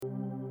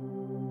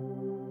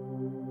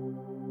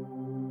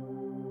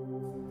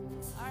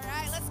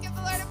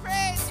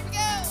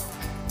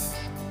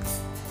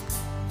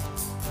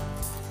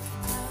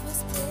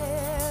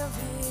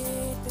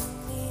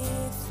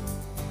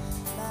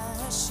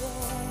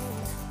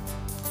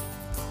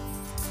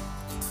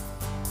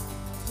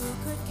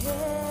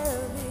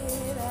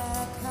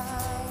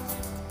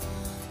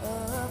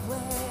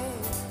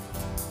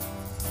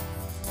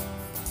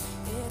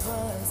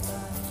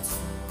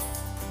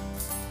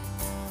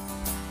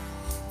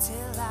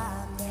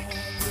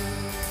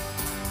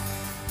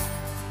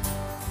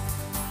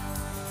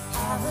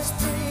was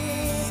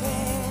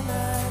breathing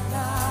but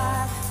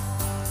not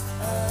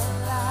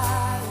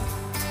alive.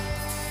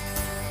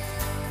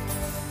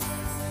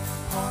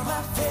 All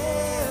my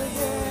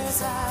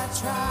failures I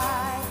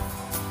tried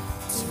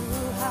to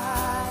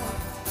hide.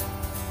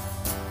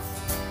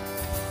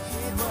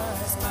 It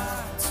was my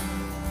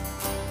tomb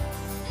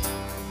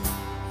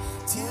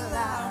till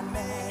I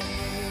met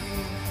you.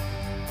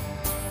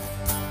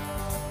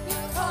 You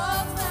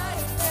called my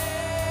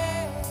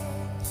name,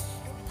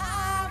 and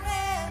I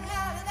ran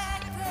out of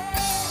that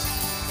grave.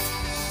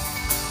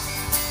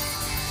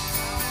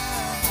 Out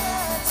of the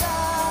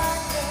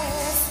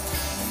darkness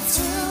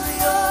into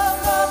your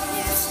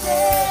glorious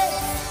day.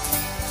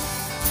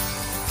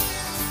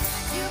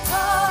 You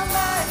called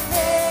my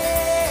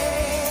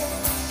name,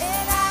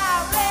 and I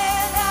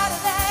ran out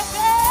of that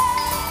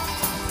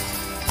grave.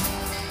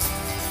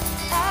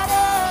 Out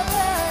of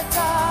the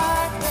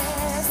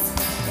darkness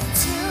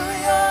into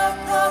your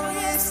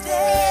glorious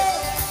day.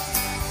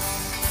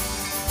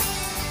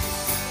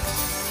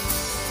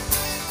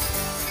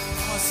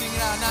 Come on, sing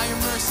it out. Now your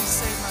mercy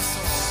saved my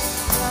soul.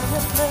 Now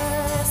your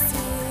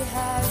mercy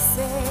has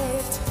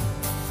saved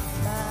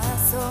my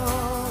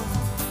soul.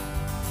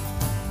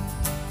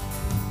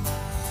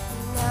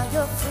 Now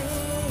your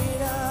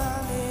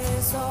freedom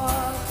is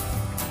all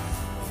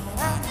that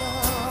I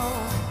know.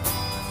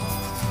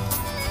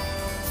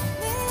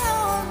 The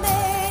old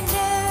made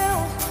new.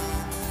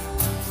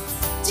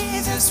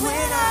 Jesus,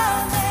 when I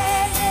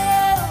met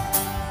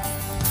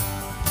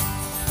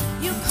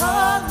you, you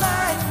called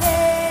my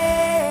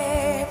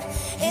name,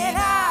 and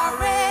I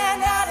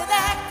ran out of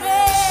that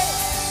grave.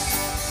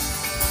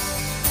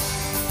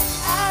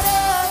 Out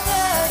of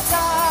the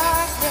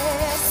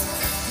darkness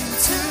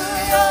into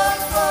your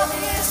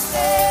glorious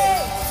day.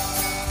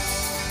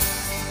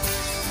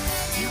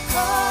 You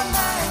called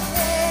my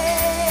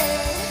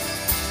name,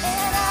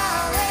 and I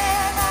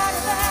ran out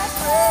of that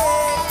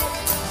grave.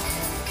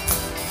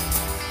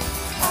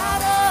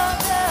 Out of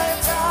the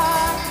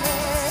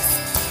darkness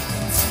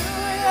into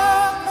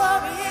your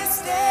glorious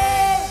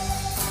day.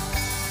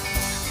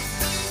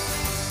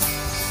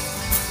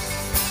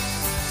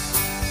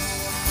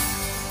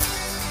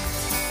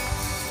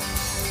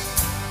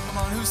 Come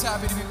on, who's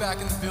happy to be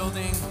back in the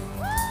building?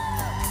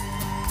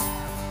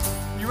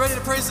 You ready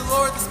to praise the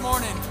Lord this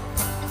morning?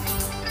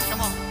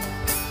 Come on.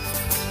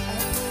 I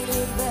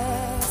needed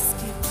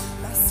rescue,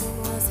 my sin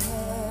was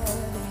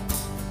heavy.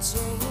 The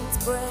chains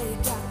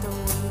break at the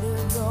weight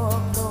of your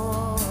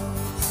glory.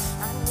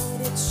 I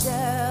needed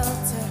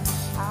shelter,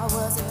 I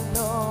was an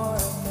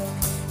orphan.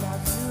 Now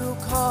you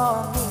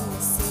call me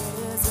a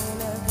citizen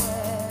of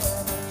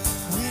heaven.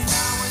 When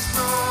I was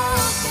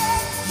broken,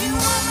 you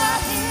were my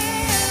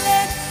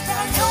healing.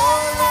 Now your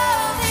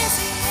love is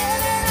the air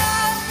that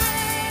I'm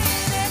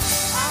breathing.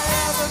 I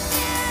have a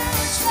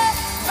future,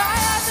 my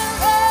eyes are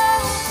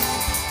open.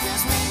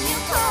 'Cause when you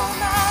call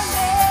my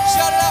name,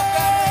 Shout it out,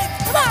 family.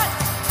 come on!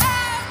 I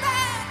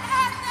ran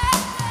out of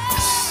that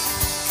grave.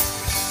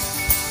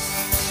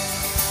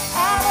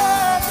 Out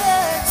of the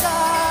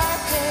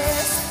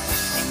darkness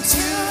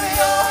into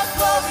your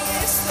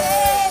glorious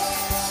day.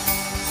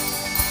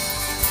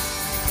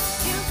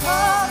 You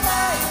call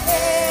my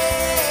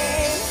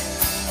name,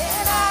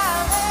 and I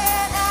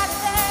ran out of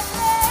that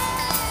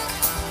grave.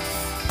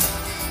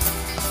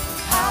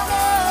 Out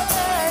of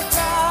the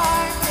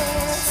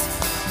darkness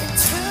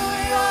into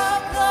your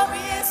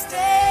glorious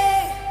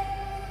day.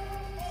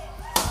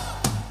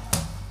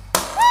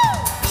 Woo!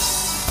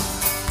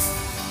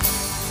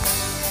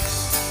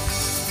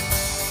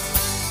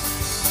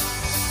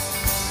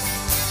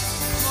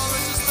 Come on,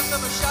 let's just lift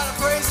up a shout of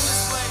praise in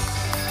this place.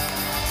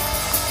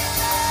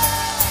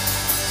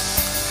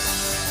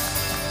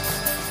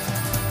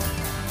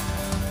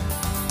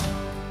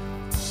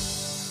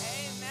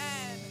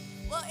 Amen.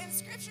 Well, in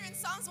Scripture, in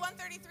Psalms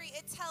 133,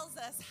 it tells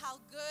us how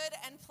good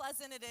and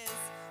pleasant it is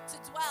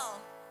to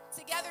dwell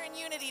together in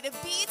unity, to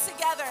be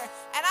together.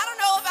 And I don't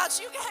know about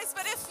you guys,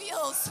 but it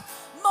feels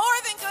more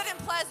than good and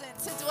pleasant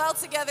to dwell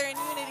together in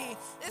unity.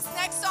 This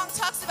next song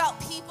talks about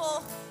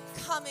people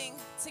coming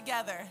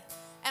together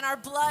and our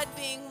blood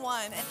being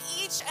one. And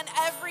each and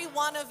every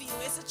one of you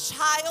is a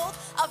child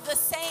of the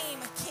same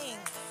King.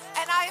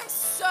 And I am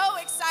so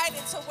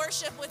excited to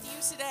worship with you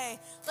today.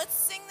 Let's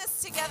sing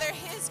this together.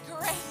 His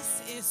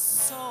grace is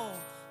so,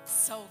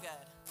 so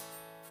good.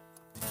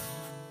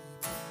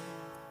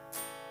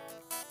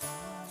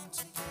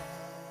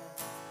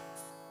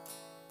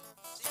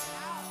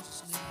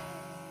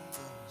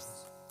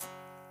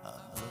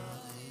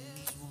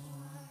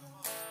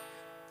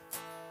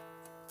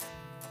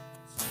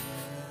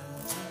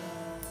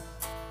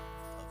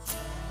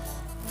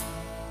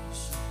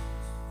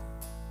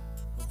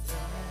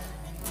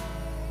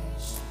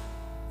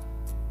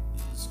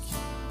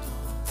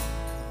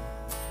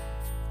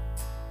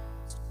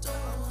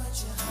 Don't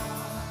let your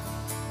heart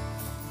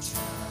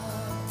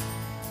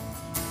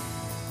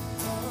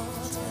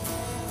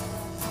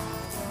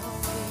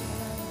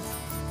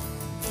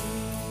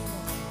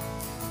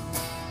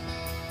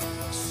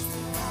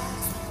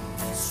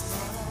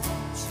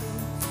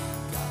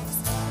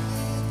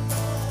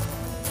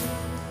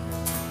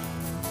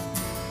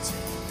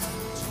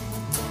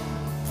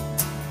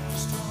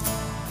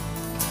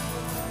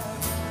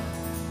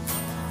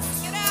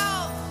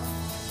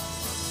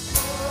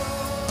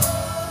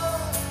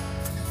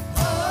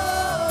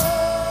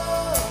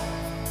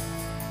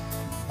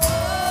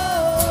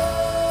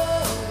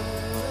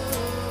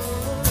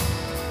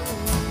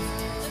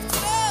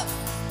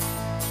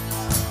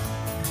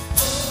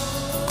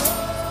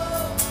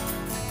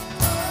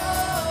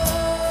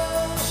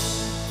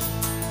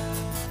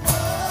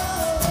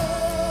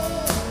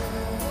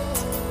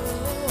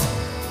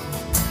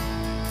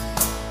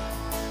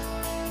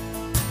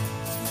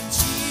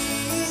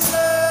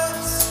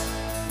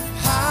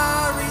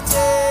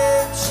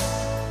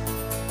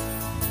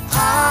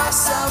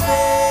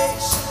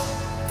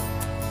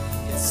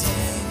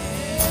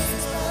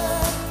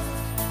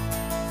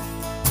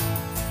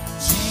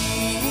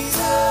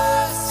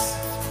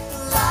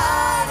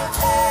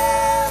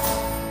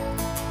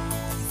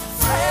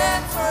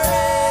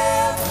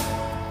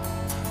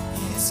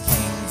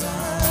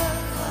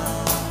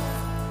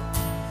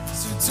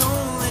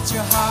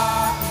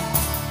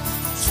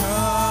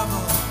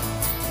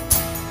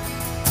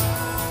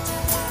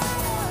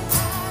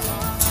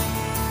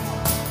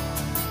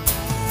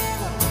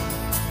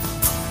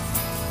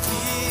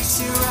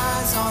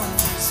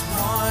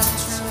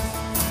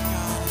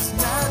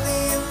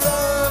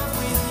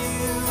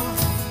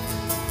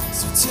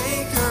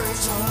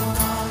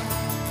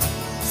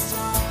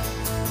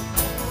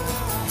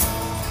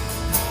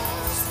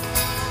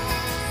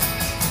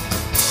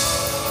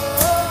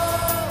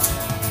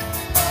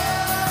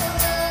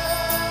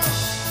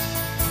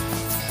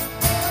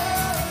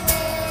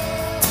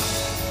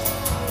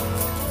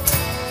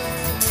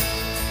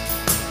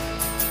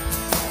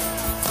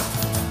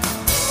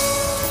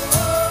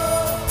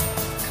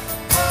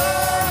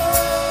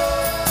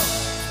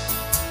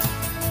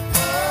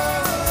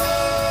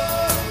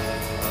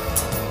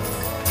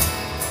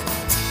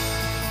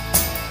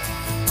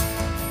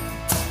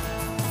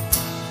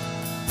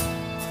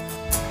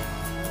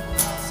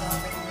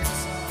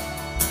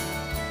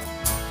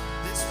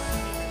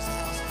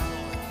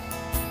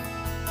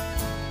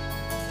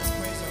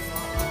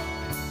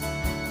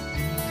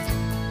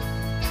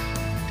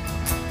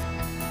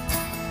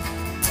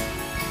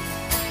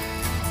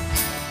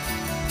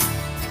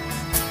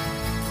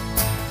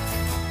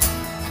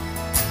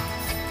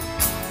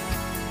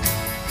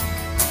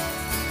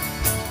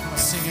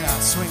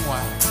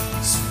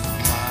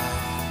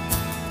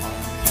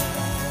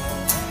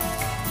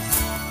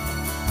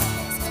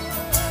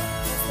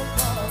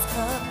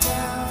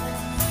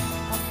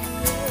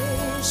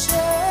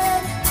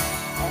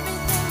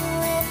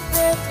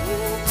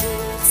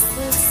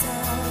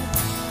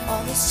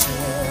his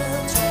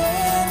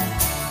children.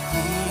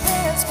 Clean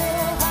hands,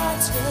 pure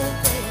hearts, good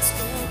grace,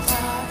 good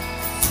God.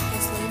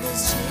 His name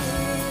is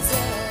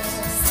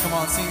Jesus. Come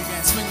on, sing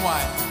again. Swing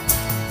wide.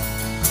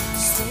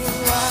 Sing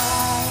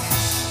wide,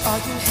 all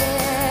you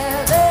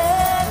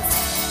heavens.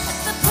 Let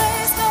the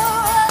praise go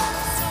up.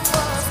 The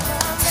walls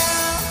come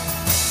down.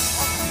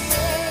 All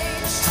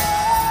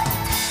creation,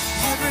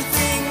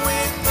 Everything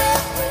with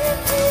breath.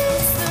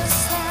 repeats the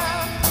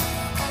sound.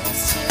 All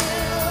his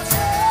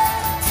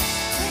children.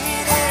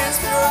 Clean hands,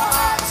 pure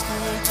hearts,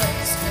 good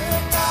grace,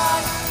 good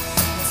God.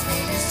 His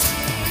name is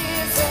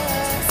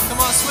Jesus. Come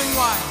on, swing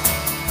wide.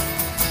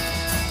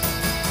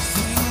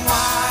 Swing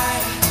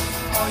wide,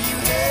 all you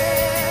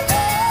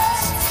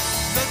heavens.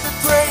 Let the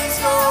praise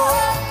go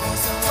up.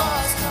 As the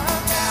walls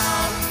come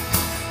down,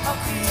 all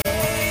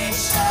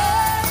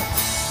creation,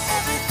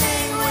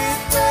 everything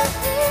with breath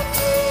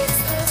repeats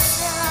the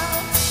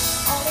sound.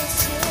 All his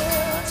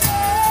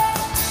children,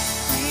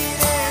 clean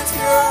hands,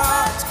 pure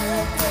hearts,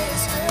 good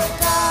grace, good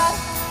God.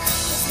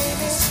 His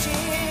name is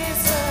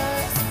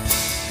Jesus.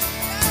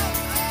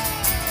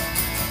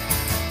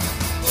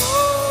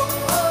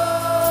 Oh,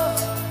 oh,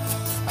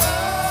 oh,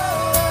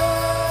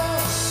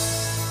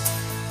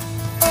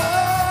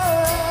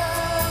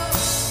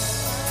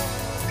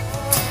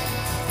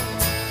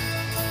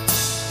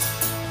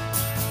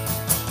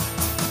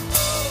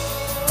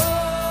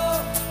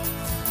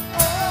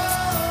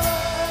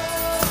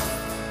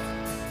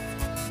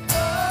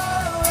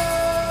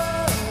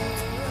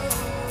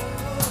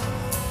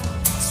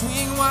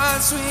 Swing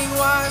wide, swing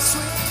wide,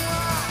 swing.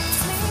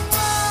 swing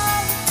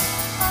wide,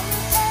 all you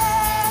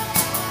have.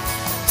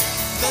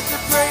 Let the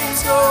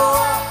praise go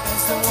up.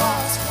 As the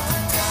walls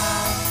come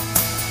down,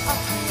 all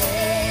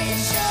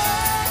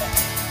creation,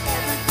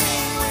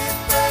 everything with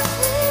breath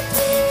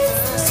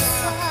repeats the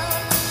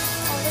sound.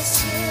 All his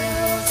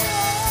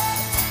children,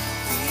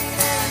 clean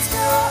hands,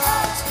 pure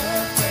hearts,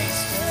 good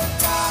grace, good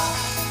God.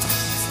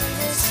 His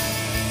name is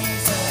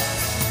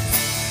Jesus.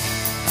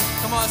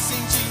 Come on,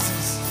 sing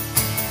Jesus.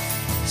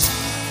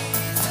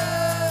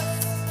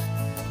 Jesus,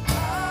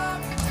 our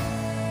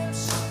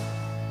redemption,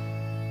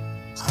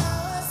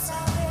 our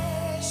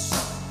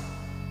salvation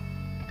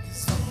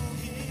is in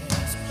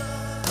his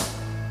blood.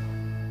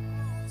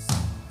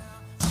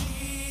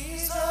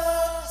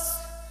 Jesus,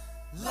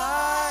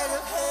 Light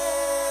of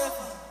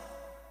heaven,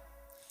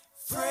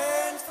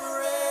 friend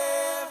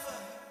forever,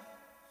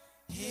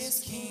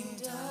 his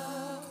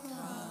kingdom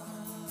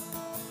come.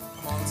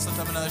 Come on, let's lift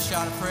up another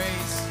shout of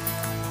praise.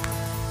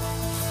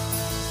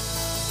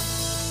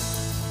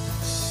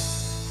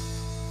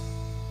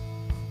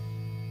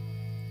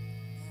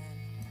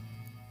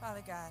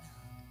 Father God,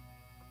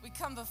 we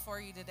come before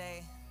you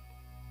today,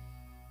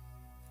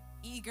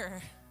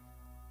 eager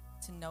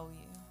to know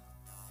you,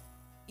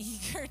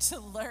 eager to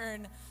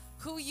learn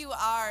who you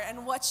are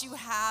and what you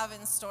have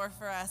in store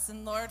for us.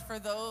 And Lord, for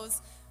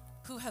those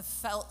who have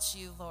felt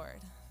you, Lord,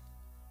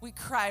 we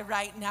cry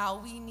right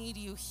now, we need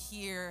you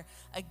here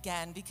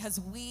again because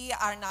we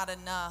are not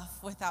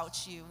enough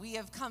without you. We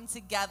have come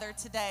together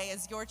today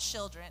as your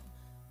children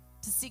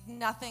to seek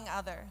nothing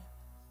other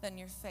than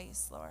your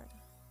face, Lord.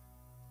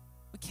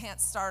 We can't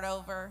start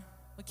over.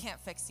 We can't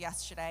fix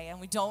yesterday, and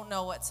we don't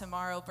know what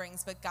tomorrow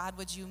brings, but God,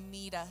 would you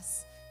meet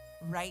us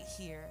right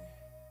here,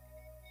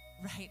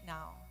 right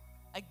now?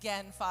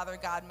 Again, Father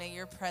God, may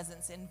your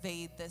presence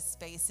invade this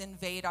space,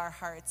 invade our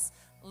hearts,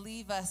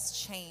 leave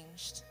us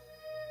changed.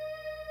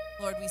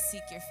 Lord, we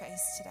seek your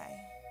face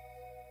today.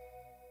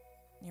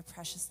 In your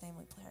precious name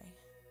we pray.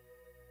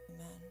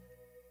 Amen.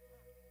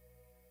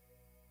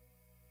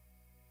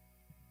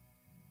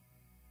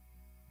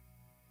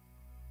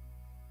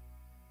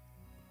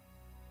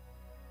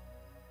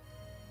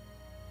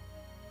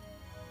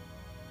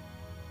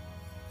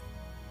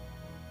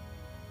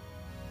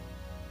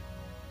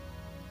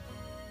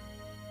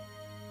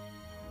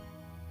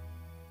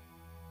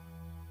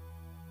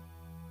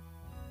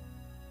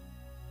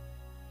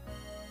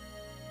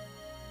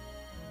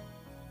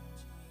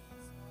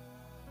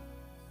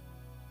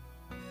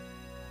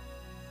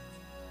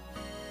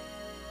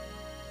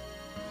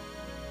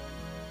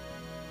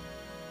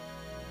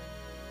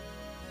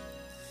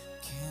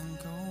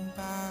 Can't go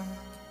back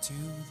to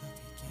the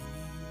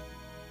beginning.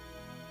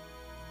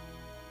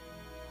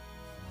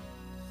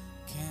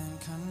 Can't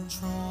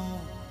control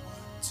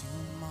what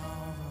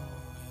tomorrow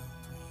will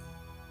bring.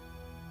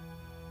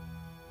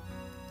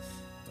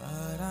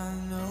 But I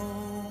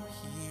know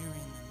here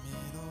in the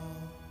middle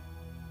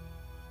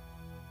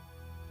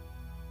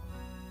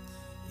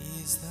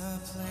is the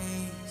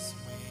place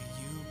where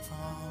you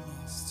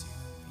promised to be.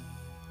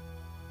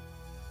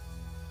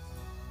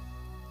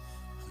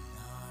 I'm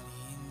not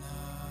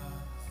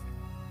enough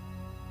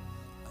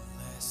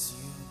unless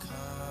you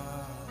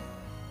come.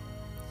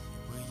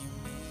 Will you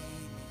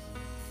meet me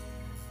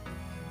here?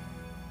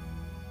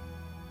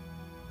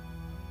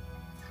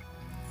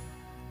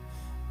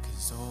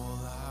 'Cause all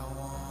I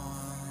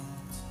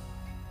want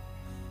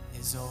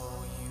is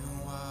all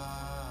you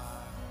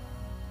are.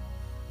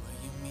 Will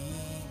you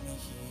meet me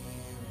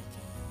here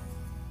again?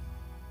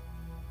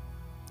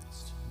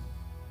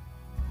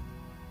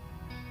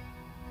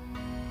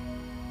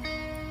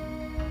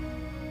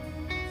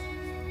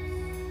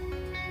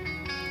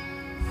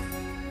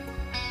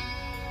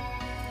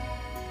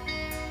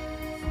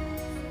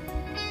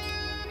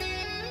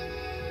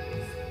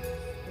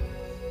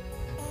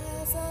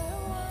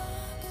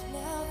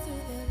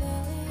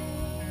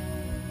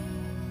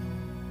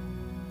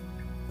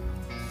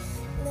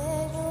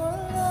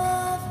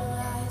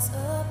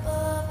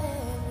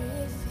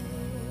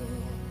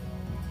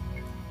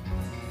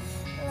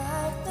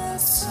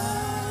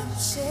 sun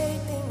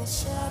shaping the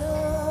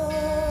shadows.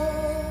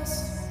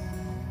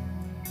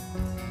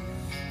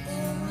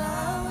 In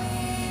my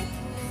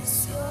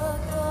weakness, your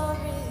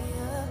glory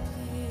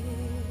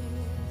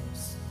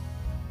appears.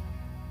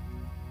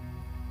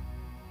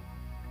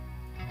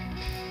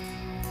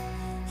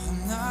 I'm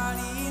not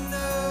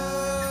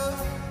enough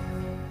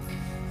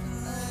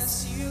unless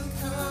you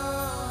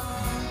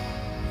come.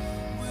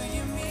 Will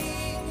you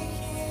meet me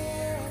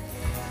here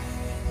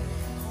again?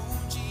 Oh,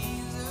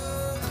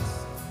 Jesus.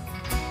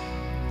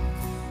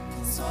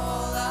 'Cause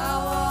all I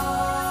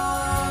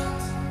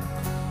want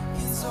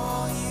is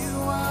all you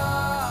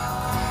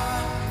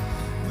are.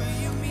 Will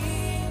you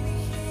meet me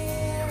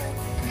here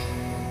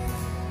again?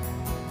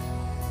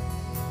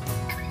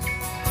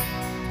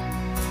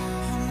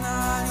 I'm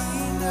not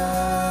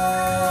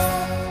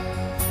enough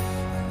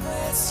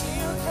unless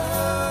you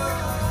come.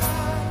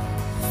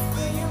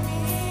 Will you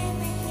meet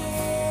me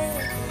here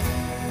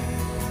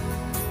again?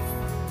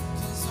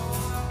 'Cause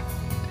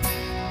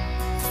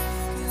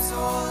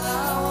all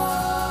I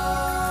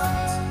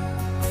want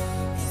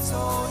is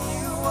all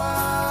you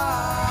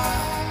are.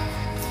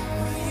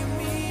 Will you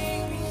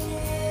meet me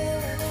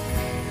here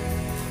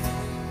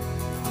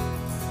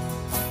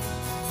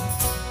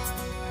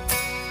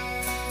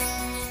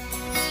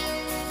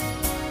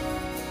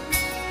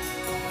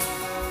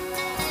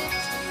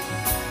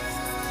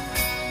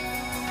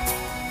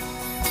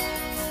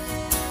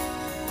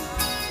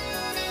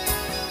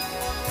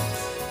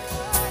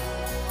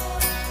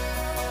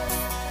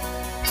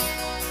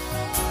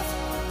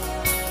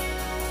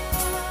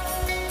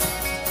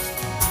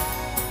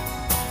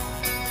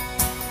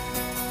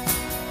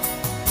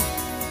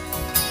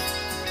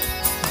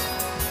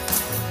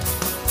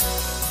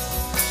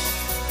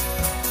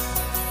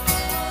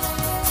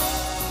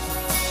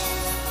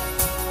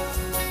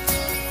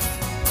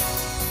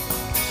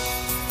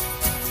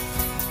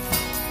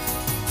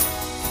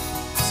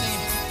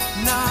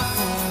Not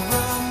for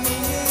a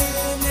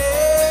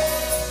minute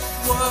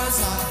was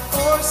I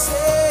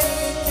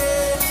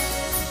forsaken.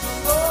 The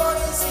Lord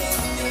is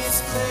in this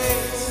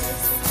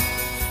place.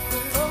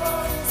 The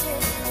Lord is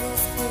in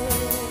this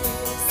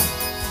place.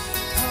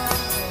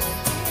 Come,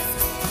 Holy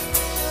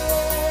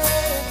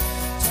Spirit,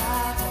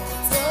 drive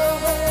us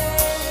away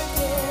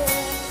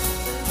again.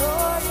 The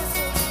Lord is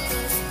in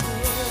this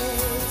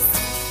place.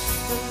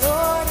 The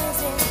Lord is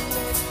in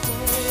this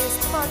place.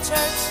 Come on,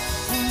 church.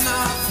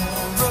 Not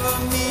for a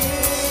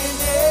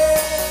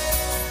minute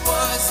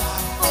was I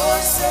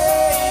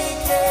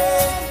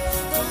forsaken.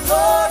 The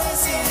Lord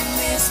is in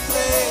this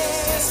place.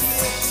 Yes, He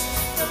is.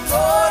 The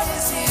Lord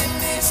is in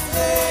this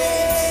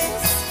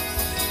place.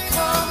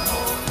 Come,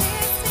 Holy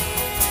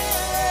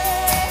Spirit,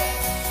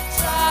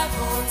 drive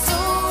us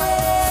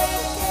away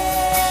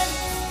again.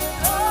 The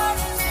Lord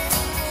is in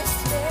this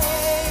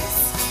place.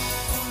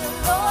 The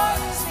Lord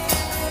is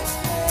in this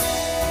place.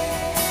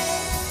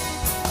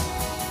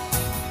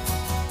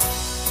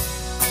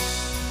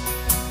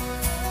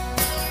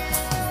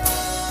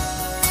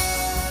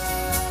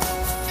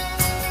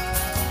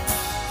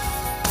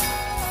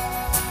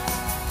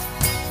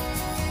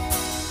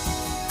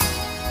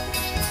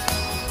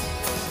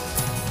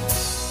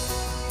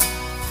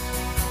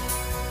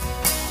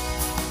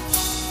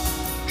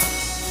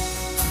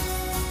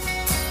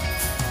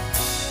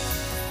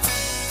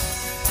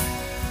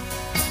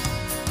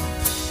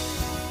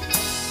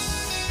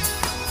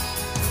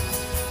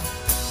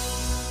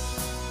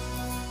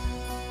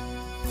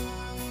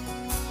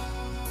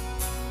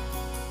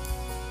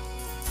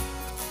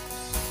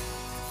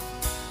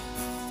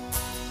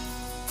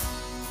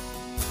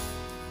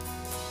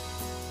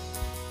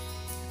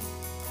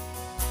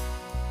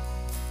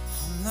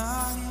 I'm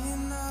not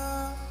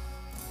enough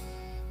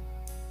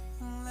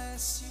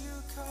unless you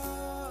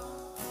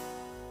come.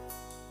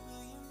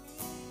 Will you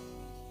meet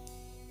me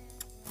here?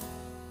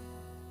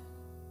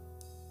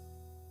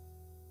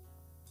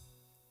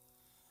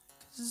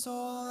 'Cause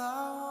all I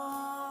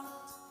want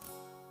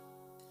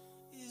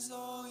is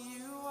all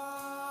you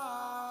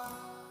are.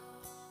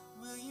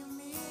 Will you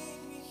meet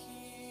me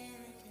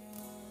here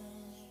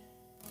again?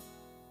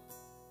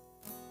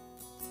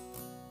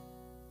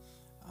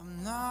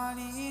 I'm not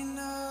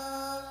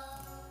enough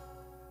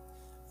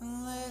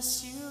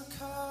unless you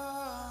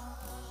come.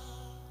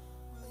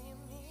 Will you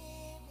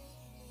meet me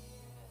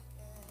here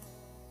again?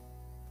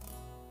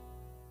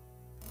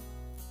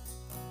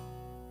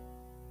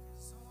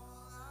 'Cause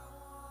all I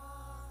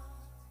want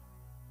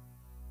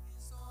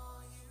is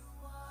all you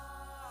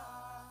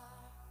are.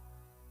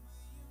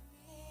 Will you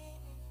meet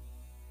me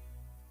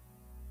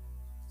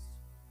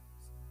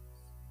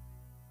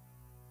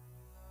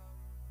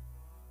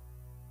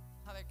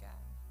Father God,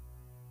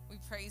 we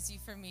praise you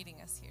for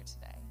meeting us here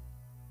today.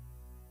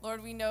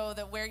 Lord, we know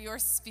that where your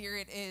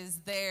Spirit is,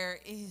 there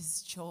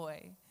is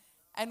joy.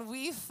 And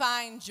we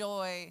find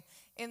joy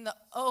in the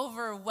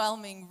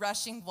overwhelming,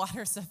 rushing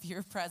waters of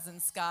your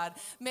presence, God.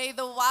 May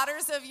the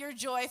waters of your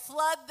joy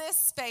flood this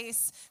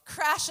space,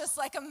 crash us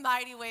like a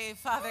mighty wave,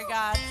 Father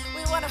God.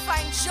 We want to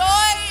find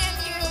joy in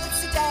you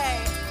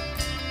today.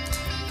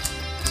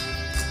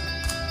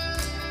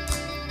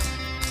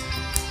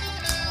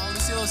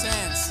 those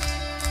hands.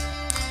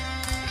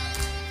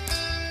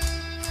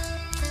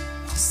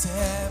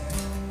 Step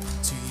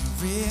into your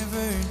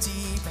river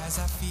deep as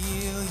I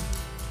feel you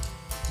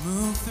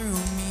move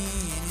through me,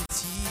 and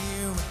it's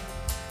here where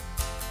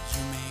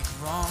you make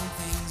wrong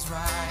things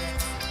right.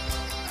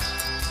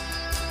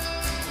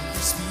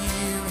 Your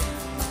spirit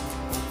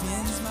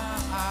opens my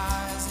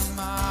eyes and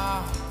my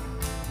heart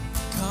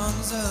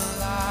comes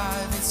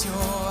alive. It's your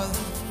love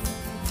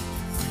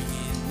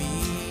bringing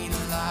me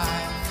to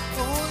life.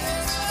 Oh,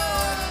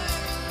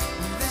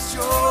 there's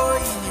joy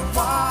in your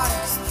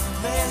waters.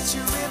 Let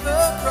your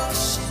river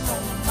rushing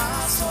over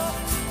my soul.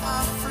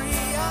 I'm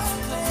free, I'm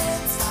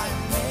cleansed, I'm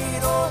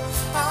made whole,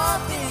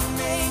 I've been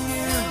made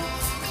new.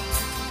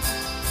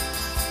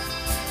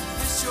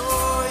 There's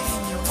joy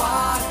in your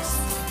waters.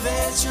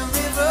 Let your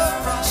river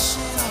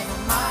rushing over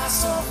my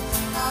soul.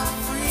 I'm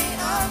free,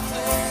 I'm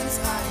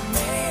cleansed, I'm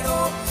made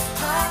whole,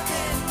 I've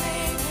been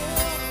made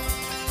new.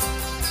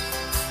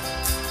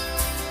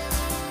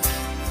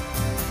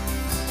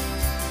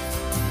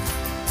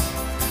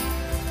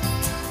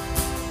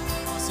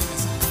 I'll sing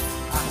this.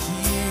 I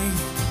hear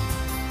you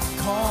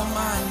call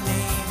my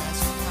name as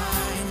your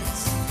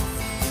kindness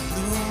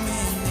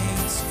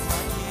illuminates who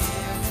I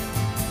give.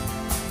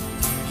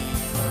 Beauty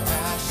for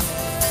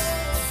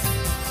ashes.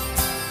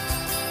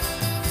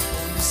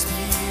 Holy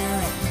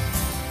Spirit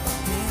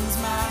opens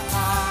my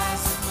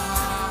eyes and my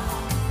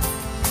heart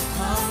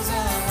comes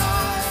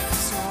alive.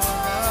 It's your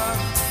love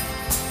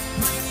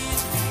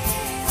bringing me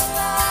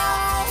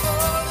alive.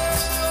 Oh,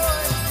 there's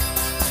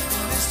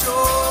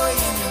joy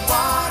in your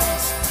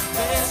waters.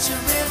 Let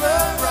your river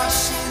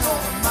rushing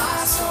over my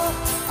soul.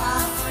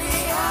 I'm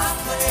free, I'm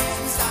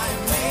cleansed, I'm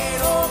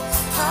made whole,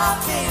 I've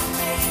been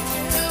made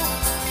new.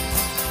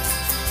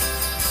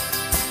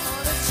 Oh,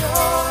 there's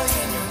joy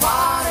in your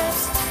waters.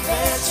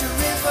 Let your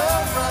river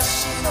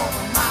rushing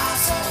over my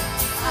soul.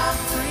 I'm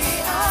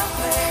free, I'm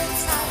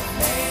cleansed, I'm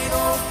made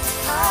whole,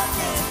 I've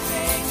been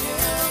made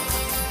new.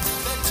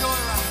 Let joy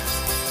rise.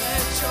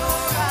 Let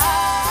joy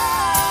rise.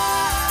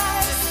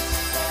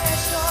 Let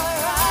joy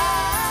rise.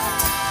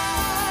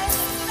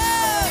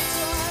 Let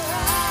joy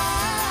rise.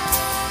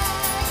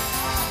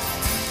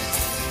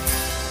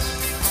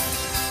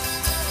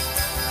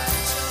 Let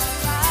joy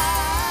rise.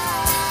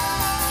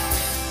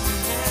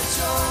 Let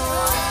joy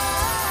rise.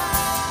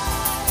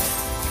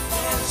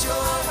 Let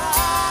joy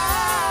rise.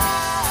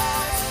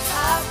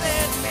 I've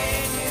been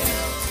made new.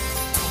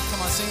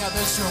 Come on, sing out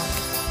this joy.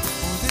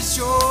 Oh, there's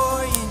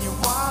joy in your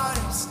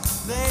waters.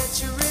 Let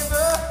your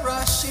river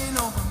rushing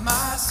over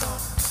my soul.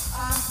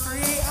 I'm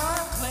free,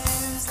 I'm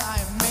cleansed, I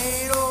am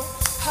made whole,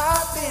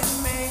 I've been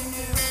made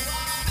new.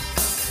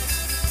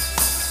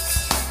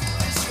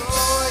 There's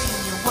joy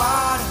in your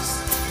waters.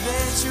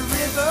 Let your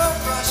river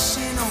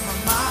rushing over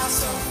my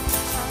soul.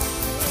 I'm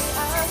free,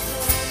 I'm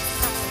cleansed,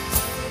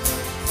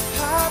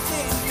 I've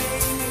been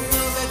made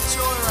new. Let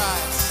joy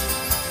rise.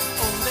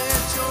 Oh,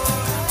 let joy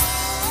rise.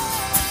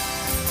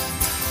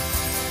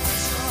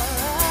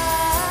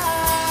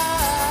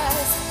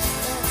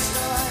 Let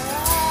joy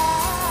rise.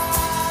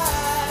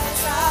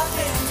 I've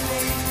been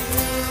made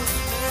new.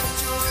 Let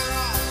joy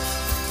rise.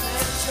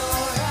 Let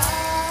joy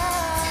rise.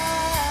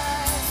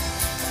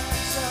 Let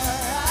joy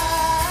rise.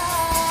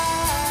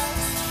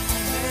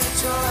 Let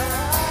joy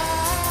rise.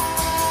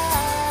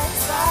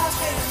 I've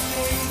been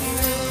made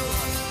new.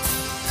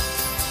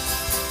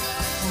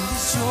 Oh,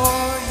 there's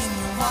joy in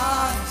your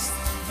waters.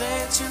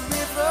 Let your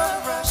river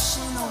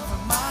rushing over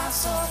my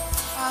soul.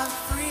 I'm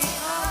free,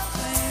 I'm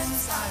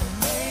cleansed, I'm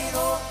made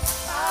whole,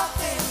 I've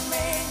been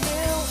made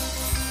new.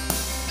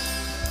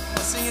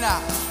 Let's sing it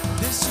out.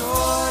 There's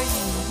joy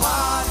in your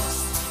waters.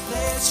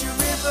 Let your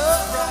river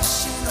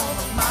rushing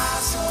over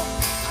my soul.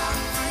 I'm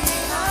free,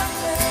 I'm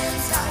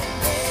cleansed, I'm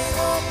made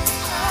whole,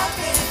 I've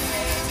been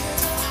made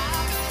new.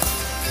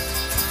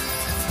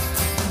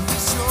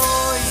 There's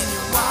joy in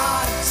your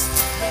waters.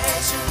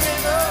 Let your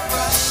river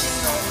rushing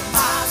over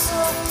my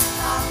soul.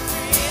 I'm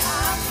free,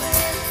 I'm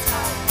cleansed,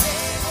 I'm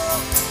made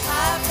whole,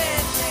 I've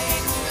been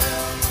made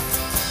new.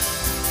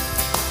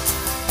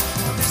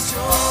 There's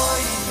joy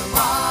in your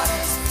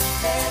waters.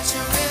 Let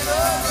your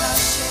river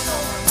rushing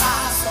over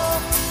my soul.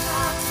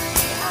 I'm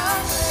free,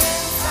 I'm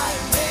cleansed,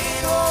 I'm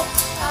made whole,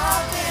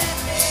 I've been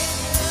made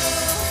new.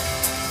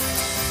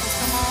 Oh,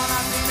 come on,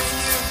 I've been made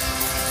new.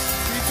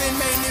 We've been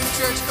made new,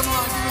 church. Come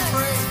on, give him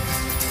praise.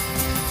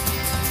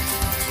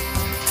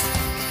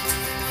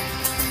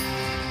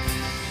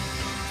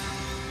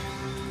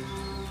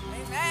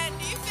 Amen.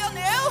 Do you feel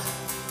new?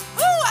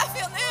 Woo, I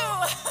feel new.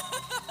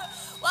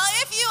 Well,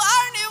 if you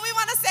are new, we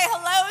want to say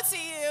hello to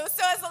you.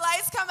 So as the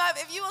lights come up,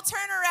 if you will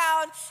turn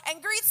around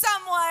and greet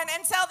someone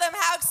and tell them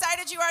how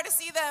excited you are to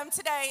see them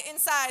today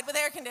inside with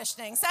air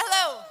conditioning. Say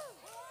hello.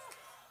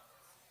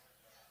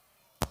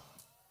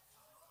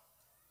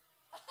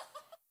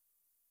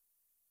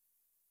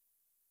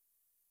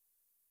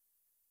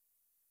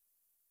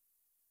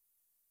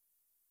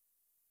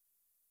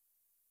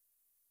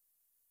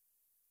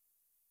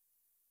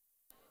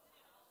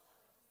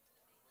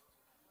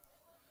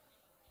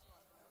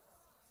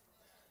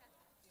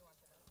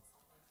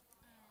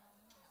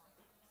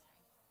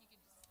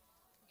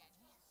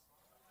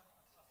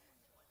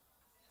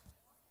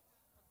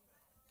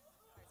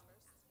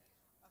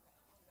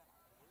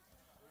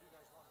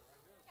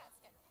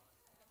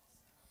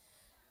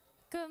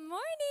 Good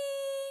morning.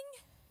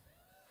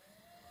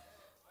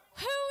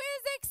 Who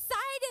is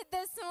excited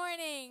this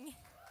morning?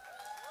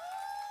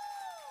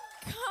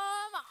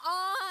 Come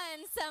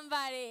on,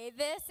 somebody.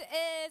 This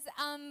is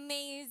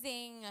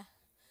amazing.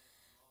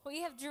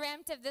 We have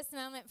dreamt of this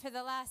moment for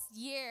the last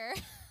year.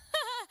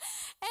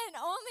 And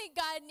only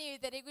God knew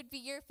that it would be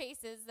your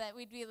faces that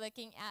we'd be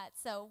looking at.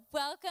 So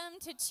welcome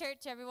to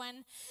church,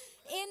 everyone.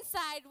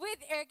 Inside with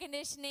air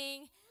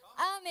conditioning.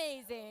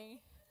 Amazing.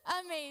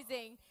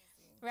 Amazing.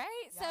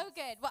 Right? Yes. So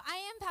good. Well, I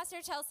am Pastor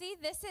Chelsea.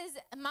 This is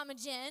Mama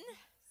Jen,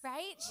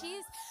 right? She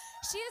is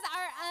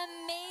our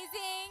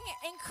amazing,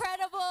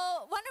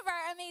 incredible, one of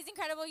our amazing,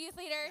 incredible youth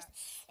leaders.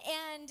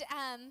 Yes. And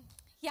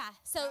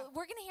so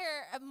we're going to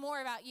hear more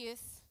about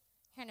youth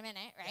here in a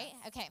minute, right?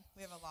 Yes. Okay.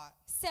 We have a lot.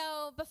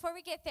 So before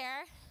we get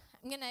there,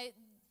 I'm going to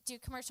do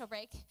commercial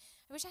break.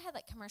 I wish I had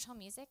like commercial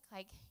music,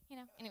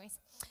 anyways.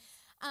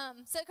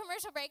 So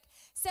commercial break.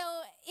 So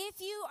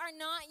if you are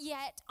not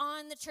yet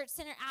on the Church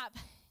Center app,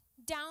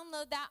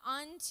 download that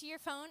onto your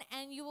phone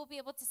and you will be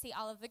able to see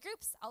all of the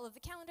groups, all of the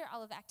calendar,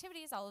 all of the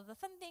activities, all of the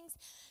fun things.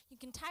 You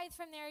can tithe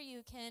from there.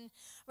 You can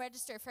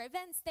register for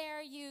events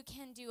there. You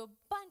can do a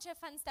bunch of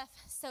fun stuff.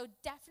 So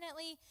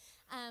definitely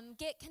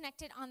get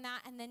connected on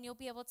that, and then you'll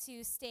be able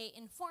to stay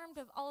informed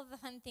of all of the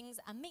fun things,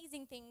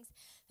 amazing things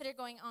that are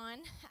going on.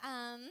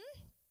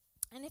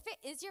 And if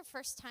it is your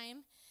first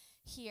time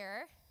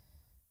here,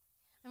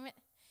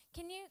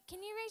 Can you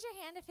raise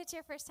your hand if it's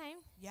your first time?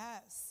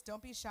 Yes.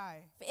 Don't be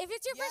shy. If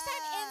it's your first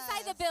time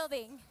inside the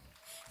building.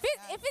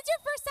 If it's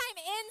your first time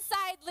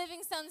inside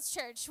Livingstone's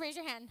church, raise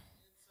your hand.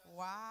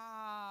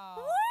 Wow.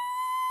 Woo!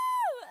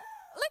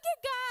 Look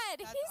at God.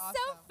 That's He's awesome.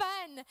 so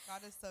fun.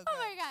 God is so good. Oh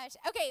my gosh.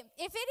 Okay,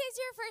 if it is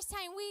your first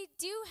time, we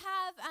do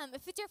have,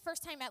 if it's your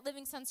first time at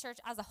Livingstone Church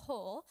as a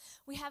whole,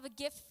 we have a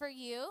gift for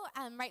you.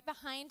 Right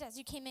behind, as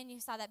you came in,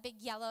 you saw that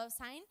big yellow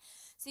sign.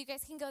 So you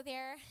guys can go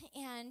there,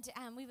 and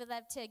we would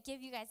love to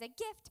give you guys a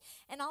gift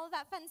and all of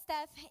that fun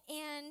stuff.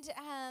 And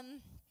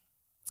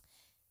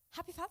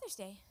happy Father's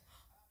Day.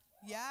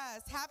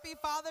 Yes. Happy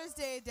Father's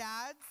Day,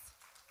 dads.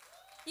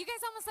 You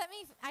guys almost let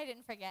me, I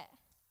didn't forget.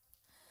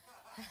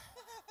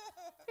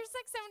 There's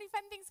like so many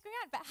fun things going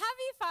on. But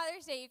happy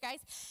Father's Day, you guys.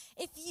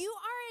 If you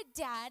are a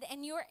dad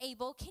and you are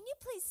able, can you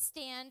please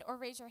stand or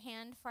raise your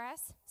hand for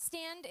us?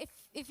 Stand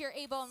if you're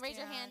able and raise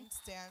your hand.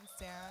 Stand.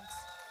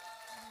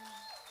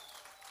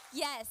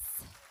 Yes.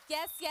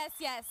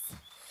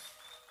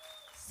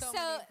 So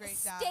many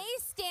great dads. Stay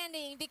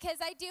standing because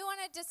I do want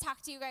to just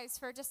talk to you guys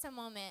for just a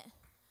moment.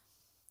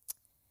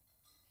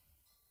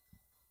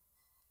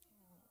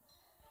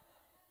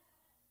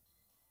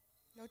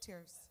 No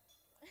tears.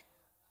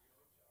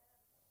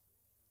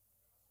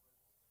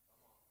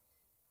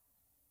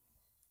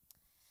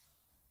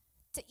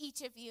 To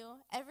each of you,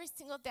 every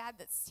single dad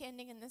that's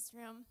standing in this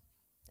room,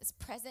 that's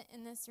present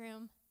in this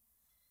room,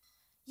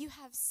 you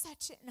have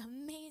such an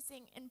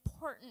amazing,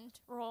 important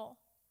role.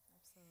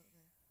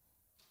 Absolutely.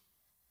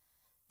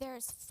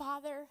 There's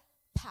father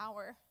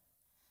power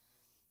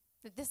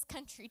that this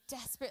country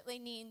desperately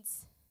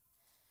needs.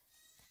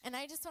 And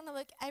I just want to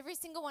look every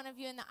single one of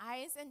you in the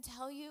eyes and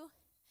tell you,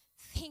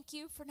 thank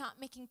you for not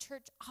making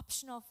church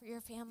optional for your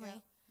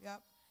family.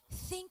 Yep.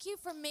 Thank you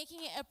for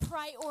making it a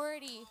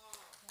priority.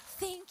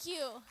 Thank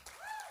you.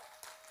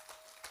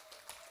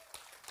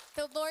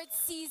 The Lord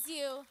sees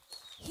you.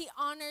 He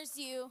honors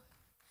you.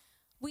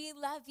 We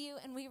love you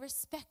and we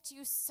respect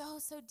you so,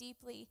 so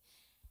deeply.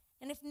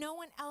 And if no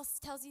one else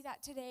tells you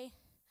that today,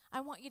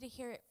 I want you to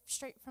hear it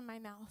straight from my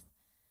mouth.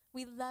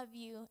 We love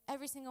you,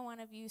 every single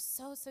one of you,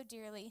 so, so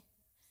dearly.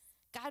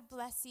 God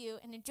bless you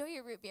and enjoy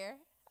your root beer.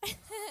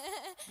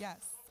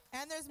 Yes.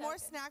 And there's more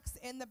snacks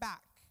in the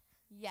back.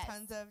 Yes.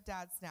 Tons of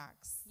dad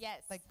snacks.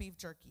 Yes. Like beef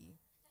jerky.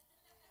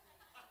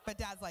 But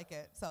dads like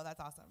it, so that's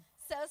awesome.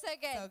 So, so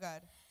good. So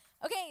good.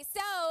 Okay,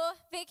 so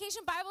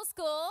Vacation Bible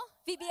School,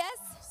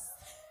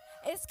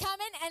 VBS, is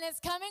coming, and it's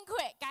coming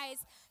quick, guys.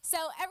 So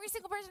every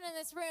single person in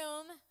this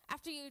room,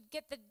 after you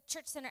get the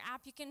Church Center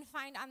app, you can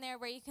find on there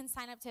where you can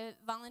sign up to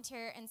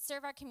volunteer and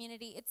serve our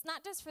community. It's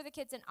not just for the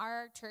kids in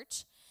our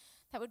church.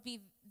 That would be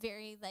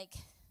very,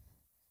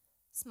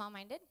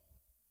 small-minded.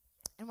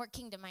 And we're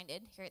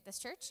kingdom-minded here at this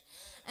church.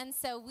 And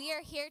so we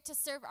are here to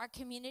serve our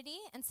community.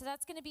 And so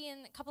that's going to be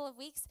in a couple of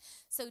weeks.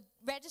 So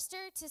register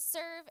to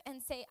serve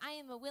and say, I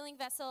am a willing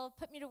vessel.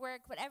 Put me to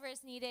work, whatever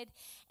is needed.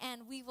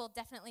 And we will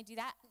definitely do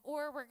that.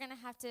 Or we're going to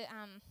have to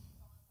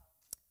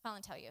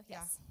volunteer you.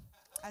 Yes.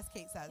 Yeah. As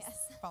Kate says. Yes,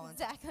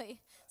 volunteer.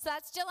 exactly. So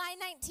that's July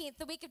 19th,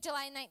 the week of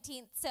July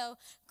 19th. So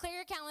clear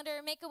your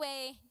calendar, make a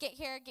way, get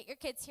here, get your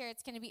kids here.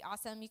 It's going to be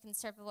awesome. You can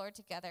serve the Lord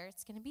together.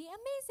 It's going to be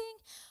amazing.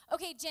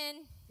 Okay,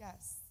 Jen.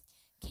 Yes.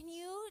 Can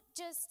you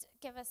just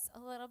give us a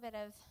little bit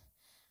of,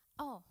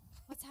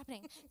 what's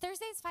happening?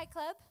 Thursday's Fight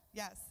Club.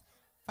 Yes.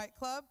 Fight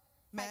Club,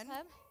 men. Fight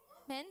Club,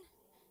 men.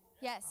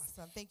 Yes.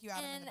 Awesome. Thank you,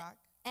 Adam, in the back.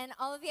 And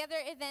all of the other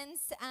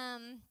events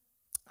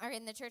are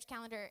in the church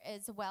calendar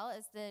as well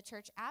as the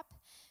church app.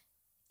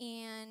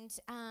 And,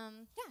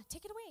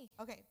 take it away.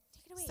 Okay.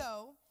 Take it away.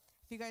 So,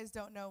 if you guys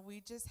don't know, we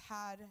just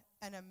had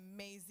an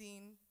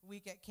amazing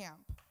week at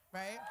camp.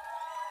 right?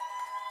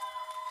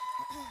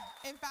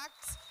 In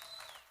fact,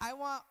 I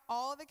want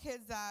all the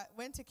kids that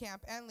went to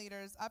camp and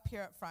leaders up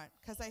here up front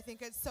because I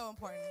think it's so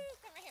important.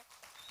 Come right here.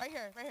 Right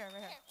here, right here, right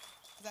here. Here.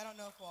 Because I don't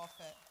know if we'll all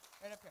fit.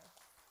 Right up here.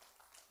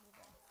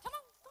 Come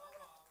on.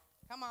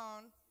 Come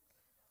on.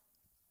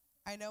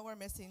 I know we're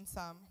missing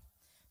some.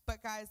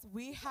 But guys,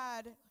 we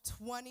had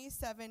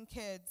 27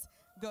 kids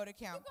go to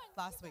camp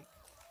last week.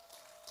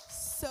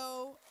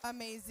 So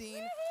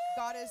amazing.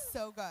 God is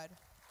so good.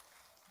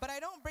 But I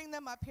don't bring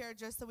them up here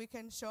just so we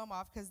can show them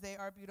off because they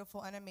are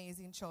beautiful and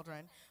amazing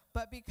children,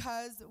 but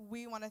because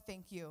we want to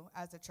thank you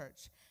as a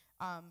church.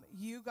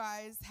 You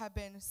guys have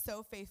been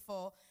so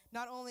faithful,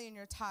 not only in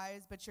your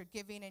tithes, but your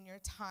giving and your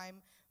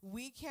time.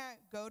 We can't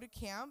go to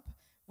camp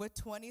with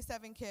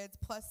 27 kids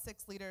plus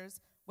 6 leaders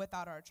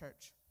without our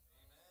church.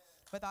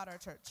 Amen. Without our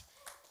church.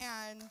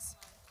 And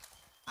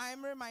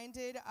I'm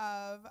reminded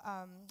of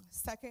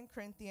 2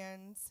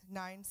 Corinthians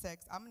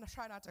 9:6. I'm going to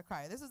try not to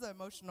cry. This is an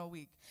emotional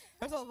week.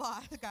 There's a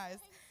lot, guys.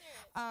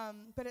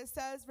 But it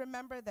says,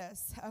 remember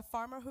this, a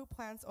farmer who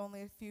plants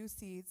only a few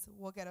seeds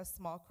will get a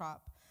small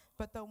crop,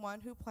 but the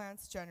one who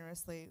plants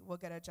generously will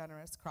get a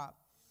generous crop.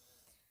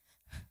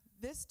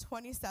 This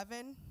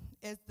 27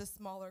 is the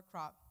smaller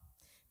crop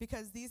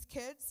because these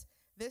kids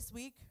this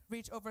week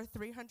reach over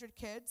 300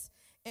 kids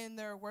in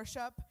their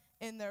worship,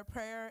 in their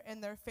prayer,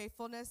 in their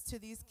faithfulness to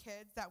these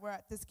kids that were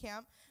at this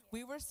camp.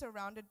 We were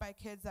surrounded by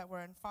kids that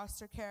were in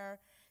foster care,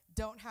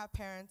 don't have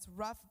parents,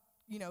 rough,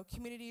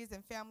 communities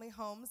and family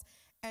homes.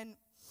 And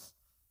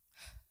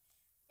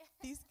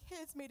these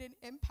kids made an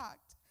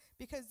impact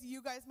because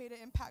you guys made an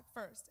impact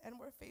first and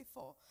we're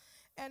faithful.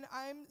 And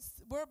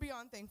we're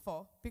beyond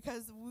thankful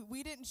because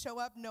we didn't show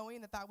up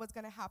knowing that was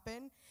going to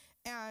happen.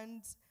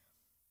 And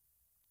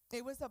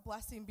it was a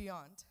blessing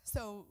beyond.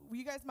 So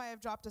you guys might have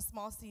dropped a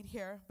small seed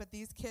here, but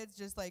these kids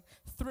just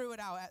threw it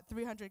out at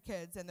 300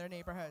 kids in their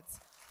neighborhoods.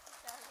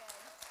 So good.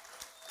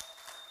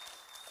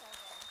 So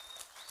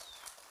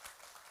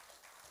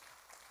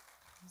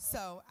good.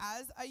 So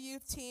as a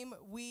youth team,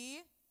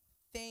 we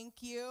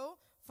thank you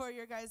for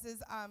your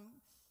guys'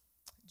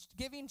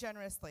 giving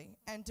generously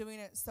and doing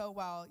it so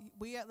well.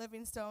 We at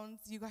Living Stones,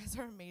 you guys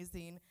are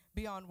amazing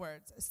beyond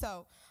words.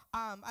 So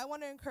I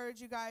want to encourage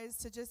you guys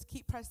to just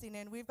keep pressing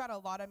in. We've got a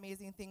lot of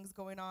amazing things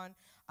going on,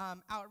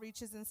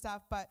 outreaches and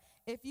stuff. But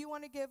if you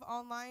want to give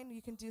online,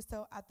 you can do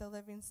so at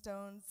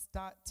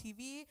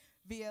thelivingstones.tv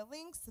via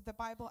links to the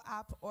Bible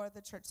app or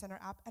the Church Center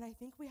app. And I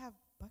think we have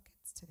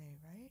buckets today,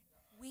 right?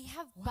 We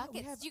have Wow, buckets.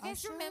 we have Do you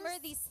guys ushers? remember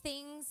these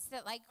things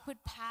that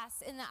would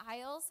pass in the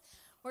aisles?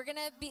 We're going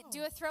to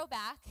do a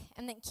throwback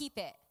and then keep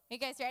it. You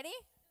guys ready?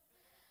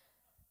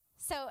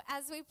 So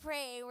as we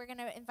pray, we're going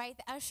to invite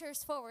the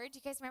ushers forward. Do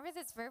you guys remember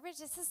this verbiage?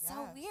 This is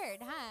so Yes.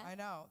 weird, huh? I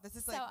know. This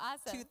is So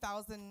awesome.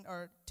 2000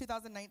 or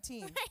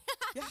 2019.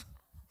 Yeah.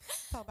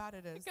 That's how bad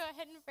it is. Go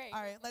ahead and pray.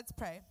 All right, let's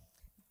pray.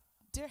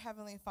 Dear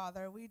Heavenly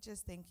Father, we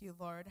just thank you,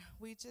 Lord.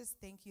 We just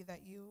thank you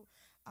that you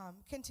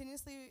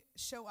continuously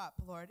show up,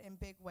 Lord, in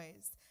big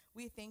ways.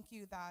 We thank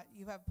you that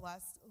you have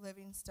blessed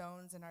Living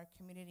Stones in our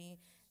community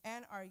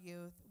and our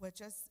youth with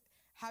just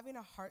having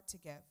a heart to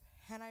give.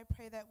 And I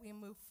pray that we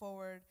move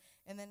forward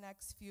in the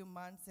next few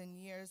months and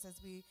years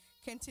as we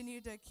continue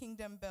to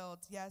kingdom build.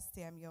 Yes,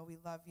 Samuel, we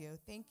love you.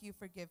 Thank you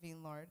for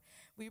giving, Lord.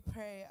 We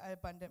pray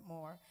abundant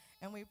more.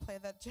 And we pray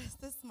that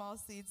just the small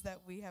seeds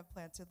that we have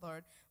planted,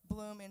 Lord,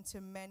 bloom into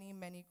many,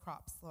 many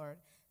crops, Lord.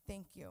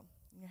 Thank you.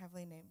 In your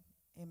heavenly name,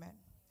 amen.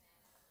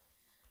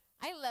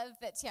 I love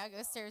that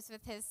Tiago serves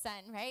with his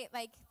son, right?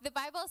 The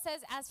Bible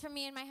says, as for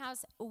me and my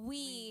house,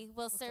 we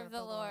will serve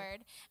the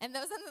Lord. And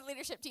those on the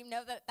leadership team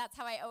know that that's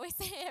how I always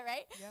say it,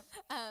 right? Yep.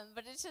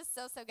 But it's just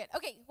so, so good.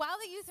 Okay, while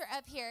the youth are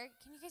up here,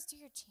 can you guys do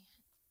your chant?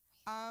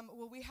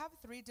 Well, we have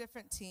 3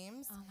 different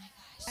teams. Oh, my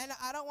gosh. And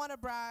I don't want to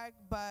brag,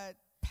 but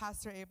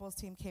Pastor Abel's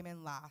team came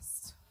in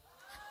last.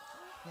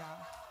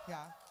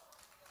 Yeah.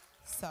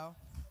 So,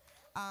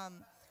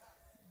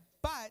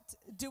 but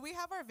do we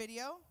have our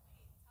video?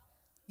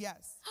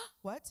 Yes.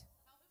 What?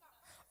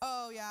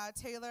 Oh, yeah.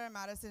 Taylor and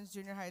Madison's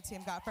junior high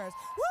team got first.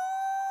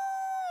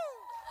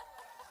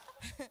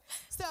 Woo!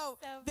 So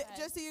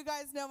just so you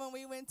guys know, when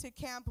we went to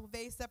camp,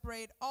 they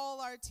separate all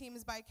our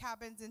teams by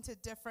cabins into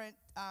different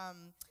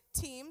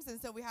teams.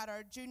 And so we had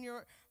our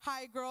junior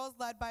high girls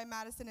led by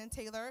Madison and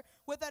Taylor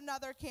with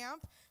another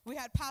camp. We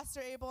had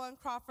Pastor Abel and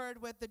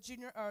Crawford with the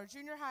junior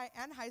high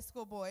and high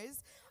school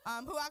boys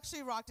who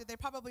actually rocked it. They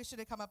probably should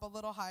have come up a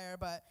little higher,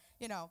 but,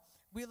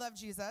 we love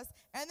Jesus.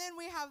 And then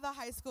we have the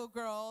high school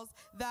girls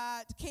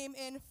that came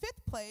in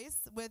 5th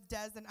place with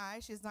Des and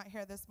I. She's not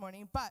here this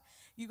morning. But,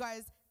 you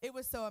guys, it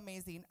was so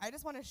amazing. I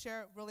just want to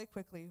share it really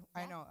quickly.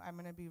 Yeah. I know. I'm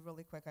going to be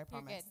really quick, I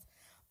promise. You're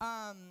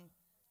good.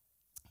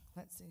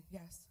 Let's see.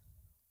 Yes.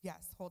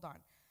 Hold on.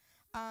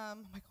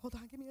 I'm like, hold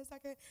on, give me a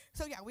second.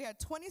 So, yeah, we had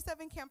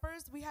 27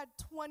 campers. We had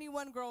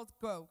 21 girls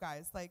go,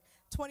 guys.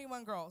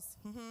 21 girls.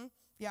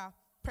 Yeah.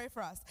 Pray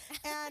for us.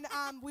 And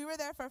we were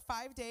there for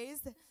 5 days.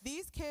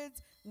 These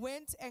kids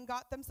went and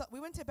got themselves, we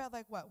went to bed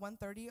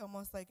 1:30,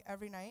 almost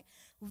every night.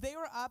 They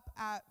were up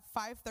at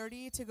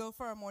 5:30 to go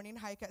for a morning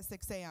hike at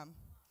 6 a.m.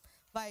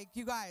 Like,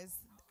 you guys,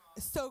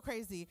 so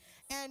crazy.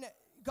 And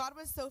God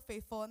was so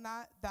faithful in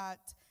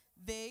that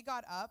they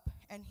got up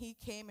and he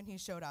came and he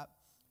showed up.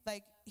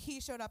 Like, he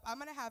showed up. I'm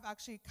going to have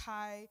actually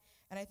Kai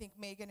and I think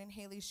Megan and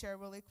Haley share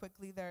really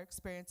quickly their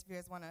experience if you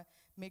guys want to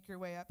make your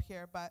way up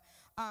here. But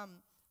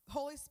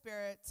Holy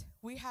Spirit,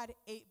 we had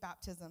 8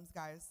 baptisms,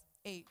 guys.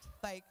 8.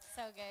 Like,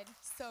 So good.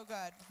 so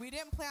good. We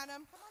didn't plan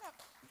them. Come on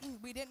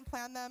up. We didn't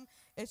plan them.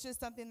 It's just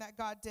something that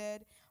God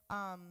did.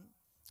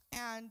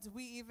 And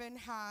we even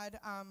had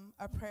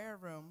a prayer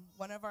room.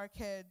 One of our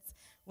kids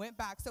went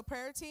back. So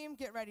prayer team,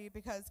 get ready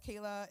because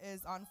Kayla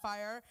is on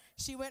fire.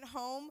 She went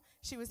home.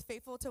 She was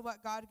faithful to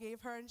what God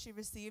gave her and she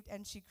received,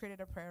 and she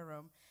created a prayer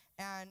room.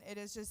 And it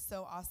is just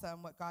so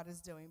awesome what God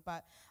is doing.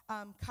 But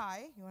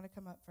Kai, you want to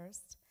come up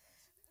first?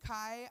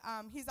 Kai,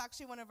 he's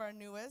actually one of our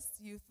newest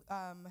youth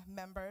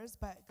members,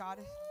 but God,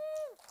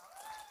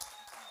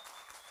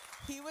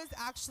 he was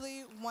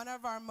actually one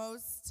of our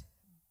most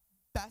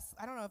best,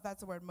 I don't know if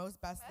that's the word,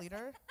 most best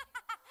leader,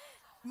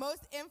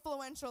 most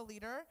influential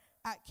leader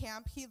at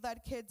camp. He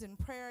led kids in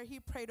prayer. He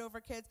prayed over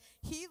kids.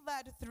 He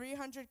led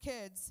 300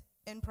 kids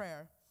in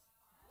prayer.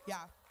 Yeah,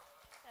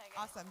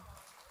 awesome.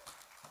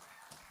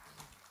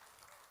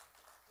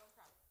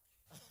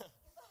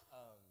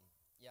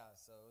 Yeah,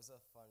 so it was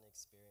a fun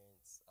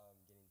experience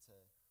getting to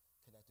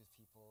connect with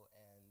people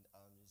and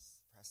just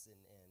Preston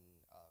and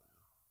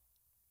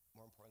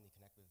more importantly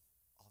connect with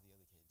all the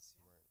other kids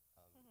who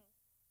weren't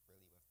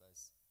really with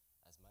us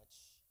as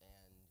much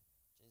and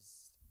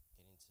just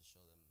getting to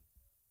show them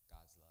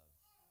God's love.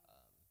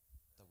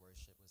 The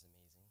worship was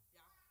amazing.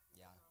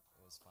 Yeah,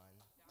 it was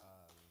fun.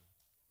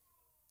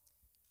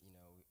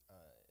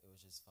 It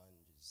was just fun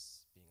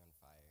just being on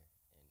fire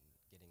and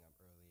getting up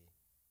early.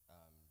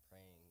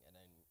 Praying, and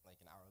then like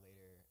an hour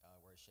later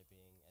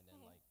worshiping, and then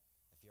like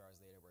a few hours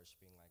later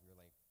worshiping. Like we were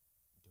like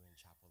doing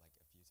chapel like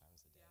a few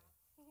times a day,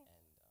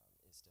 and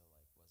it still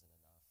like wasn't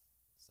enough.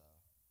 So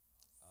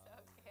So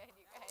good,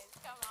 you guys.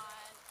 Come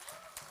on.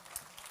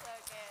 So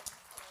good.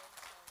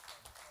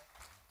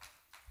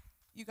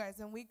 You guys,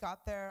 when we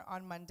got there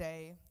on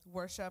Monday,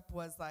 worship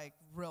was like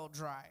real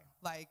dry.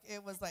 Like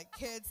it was like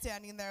kids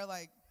standing there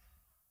like,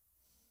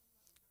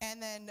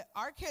 and then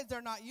our kids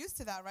are not used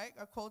to that, right?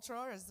 Our culture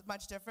is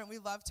much different. We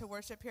love to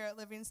worship here at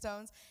Living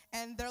Stones,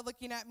 and they're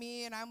looking at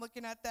me, and I'm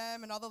looking at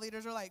them, and all the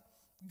leaders are like,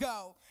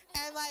 go.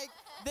 And like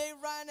they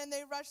run and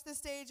they rush the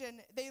stage,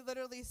 and they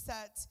literally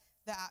set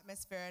the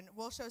atmosphere. And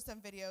we'll show some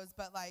videos,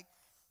 but like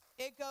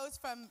it goes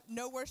from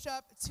no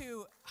worship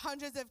to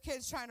hundreds of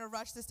kids trying to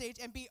rush the stage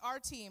and beat our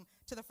team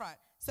to the front.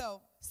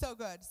 So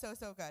good, so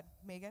good.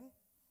 Megan?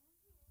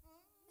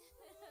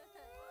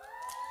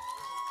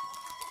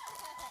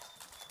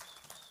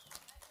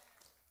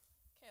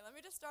 Let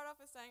me just start off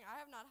with saying I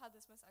have not had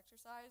this much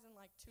exercise in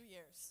like 2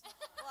 years.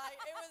 Like,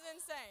 it was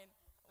insane.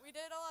 We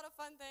did a lot of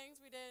fun things.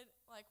 We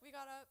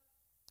got up,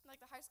 like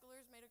the high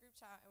schoolers made a group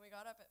chat, and we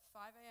got up at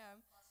 5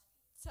 a.m.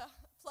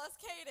 Plus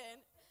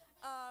Caden.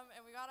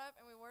 And we got up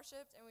and we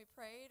worshiped and we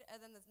prayed. And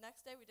then the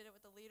next day we did it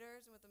with the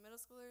leaders and with the middle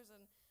schoolers.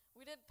 And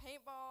we did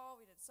paintball,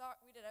 we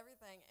did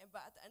everything.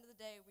 But at the end of the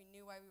day, we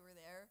knew why we were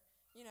there.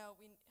 You know,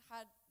 we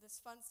had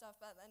this fun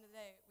stuff, but at the end of the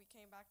day, we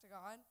came back to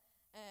God.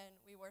 And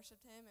we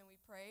worshiped him and we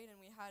prayed and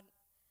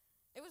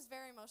it was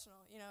very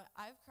emotional. You know,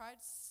 I've cried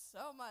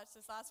so much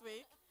this last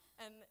week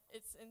and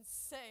it's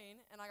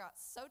insane and I got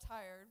so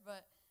tired,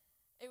 but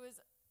it was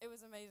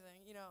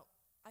amazing. You know,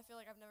 I feel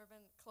like I've never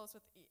been close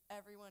with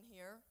everyone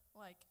here.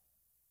 Like,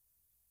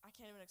 I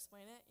can't even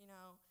explain it. You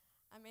know,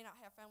 I may not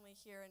have family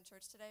here in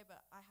church today,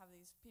 but I have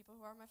these people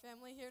who are my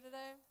family here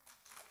today.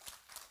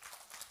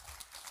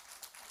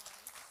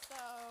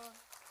 So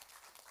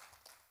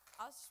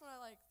I just want to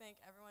like thank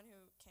everyone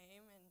who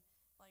came and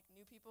like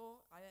new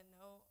people I didn't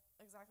know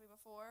exactly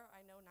before.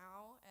 I know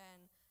now,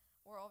 and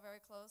we're all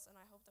very close.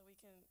 And I hope that we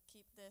can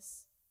keep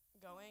this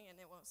going and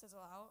it won't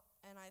sizzle out.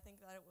 And I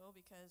think that it will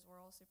because we're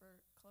all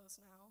super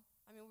close now.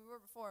 I mean, we were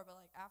before, but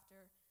like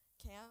after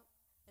camp,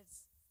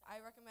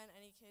 I recommend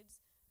any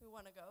kids who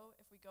want to go,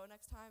 if we go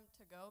next time,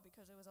 to go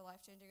because it was a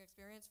life-changing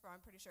experience for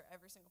I'm pretty sure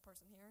every single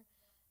person here.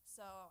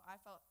 So I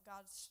felt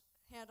God's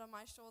hand on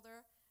my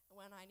shoulder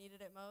when I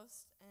needed it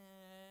most,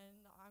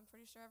 and I'm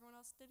pretty sure everyone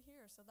else did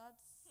here, so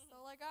that's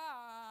all I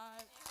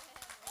got.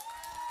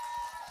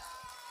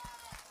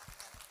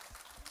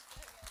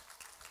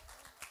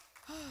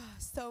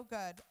 So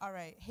good. All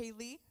right,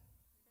 Haley,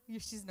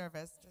 she's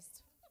nervous.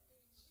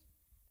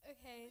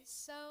 Okay,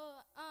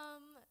 so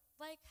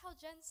like how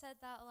Jen said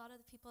that a lot of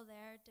the people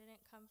there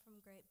didn't come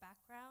from great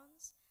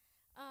backgrounds.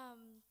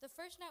 The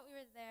first night we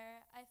were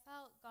there, I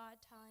felt God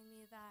telling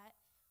me that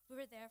we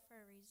were there for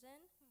a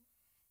reason.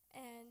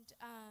 And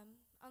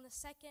on the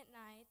second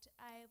night,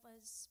 I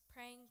was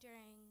praying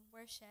during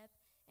worship,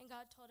 and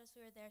God told us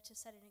we were there to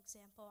set an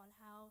example on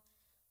how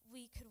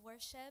we could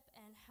worship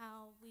and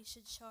how we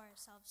should show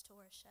ourselves to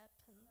worship.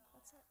 And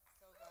that's it.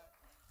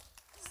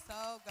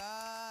 So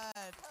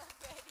good. So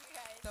good, you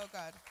guys. So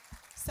good.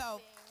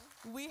 So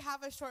we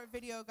have a short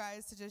video,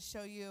 guys, to just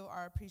show you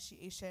our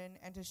appreciation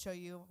and to show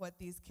you what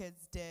these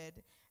kids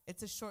did.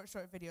 It's a short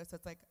video, so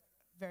it's like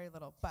very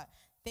little. But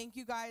thank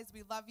you guys.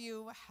 We love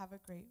you. Have a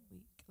great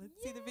week.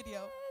 Let's see the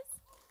video.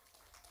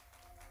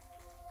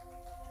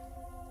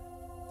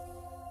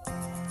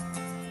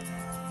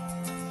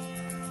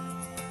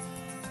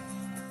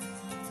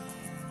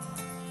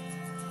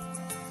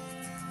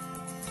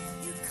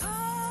 You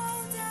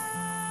called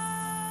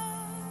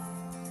out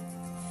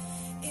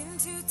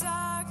into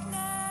darkness.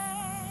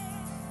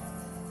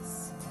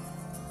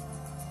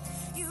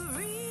 You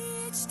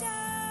reached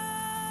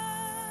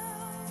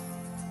out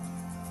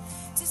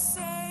to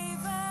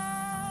save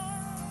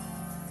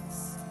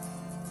us.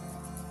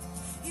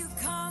 You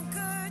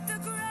conquered the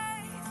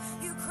grave.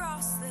 You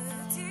crossed the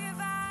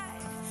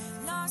divide.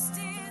 Lost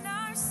in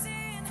our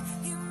sin,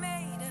 you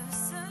made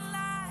us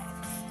alive.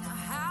 Now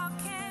how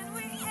can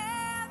we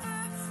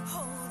ever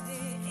hold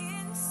it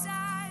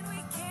inside?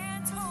 We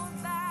can't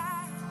hold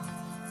back.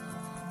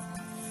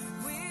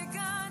 We're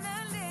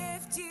gonna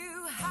lift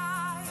you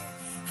higher,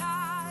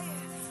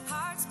 higher.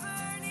 Hearts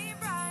burning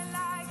bright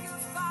like a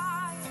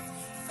fire,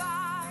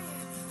 fire.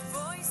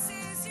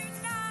 Voices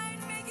unite,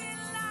 make it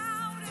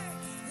louder,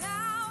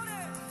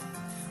 louder.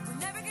 We're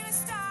never gonna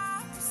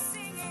stop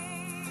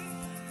singing.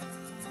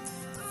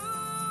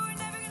 Ooh, we're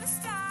never gonna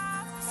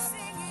stop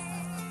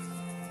singing.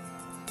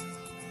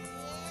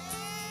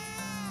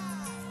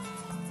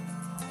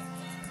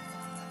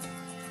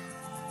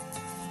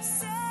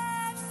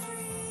 Set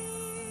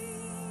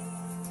free,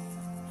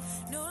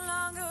 no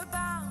longer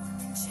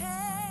bound in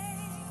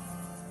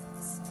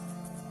chains.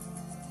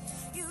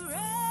 You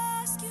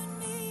rescued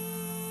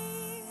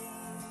me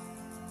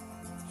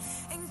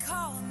and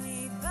called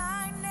me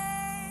by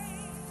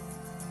name.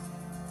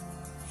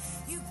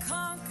 You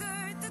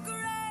conquered the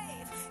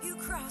grave. You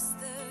crossed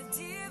the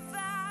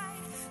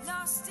divide.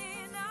 Lost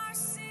in our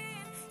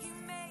sin, you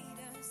made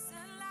us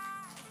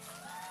alive.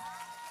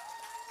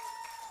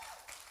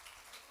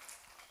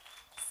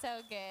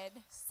 So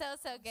good. So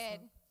good.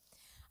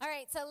 All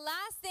right, so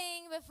last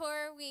thing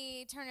before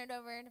we turn it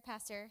over to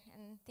Pastor,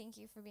 and thank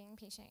you for being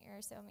patient.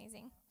 You're so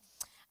amazing.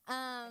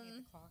 I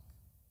need the clock.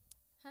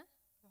 Huh?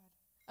 Go ahead.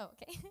 Oh,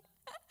 okay.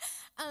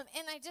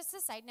 And I just a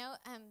side note,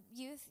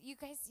 youth, you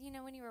guys,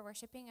 when you were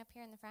worshiping up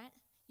here in the front,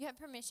 you have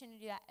permission to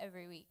do that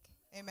every week.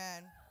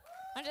 Amen.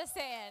 I'm just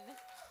saying.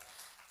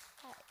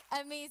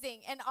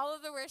 Amazing. And all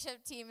of the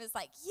worship team is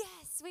like,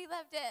 yes, we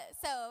loved it.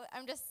 So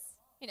I'm just,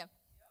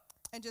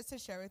 And just to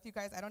share with you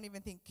guys, I don't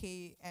even think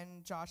Kate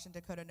and Josh and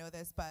Dakota know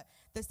this, but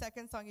the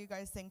second song you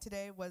guys sang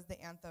today was the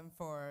anthem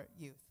for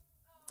youth.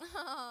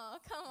 Oh,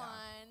 come Yeah.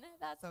 on.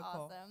 That's So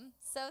cool. awesome.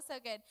 So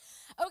good.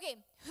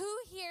 Okay, who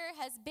here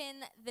has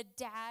been a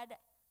dad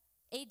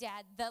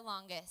the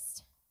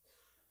longest?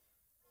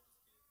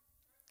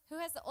 Who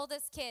has the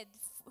oldest kid?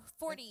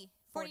 40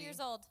 40. years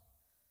old.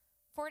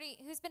 40.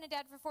 Who's been a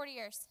dad for 40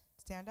 years?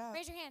 Stand up.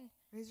 Raise your hand.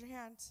 Raise your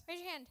hand.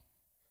 Raise your hand.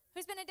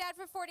 Who's been a dad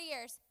for 40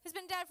 years? Who's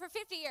been a dad for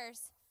 50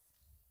 years?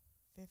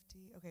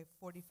 50. Okay,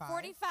 45.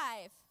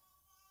 45.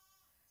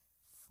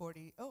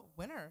 40. Oh,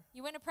 winner.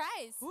 You win a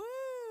prize. Woo!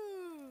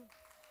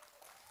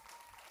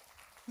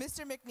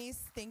 Mr.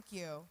 McNeese, thank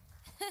you.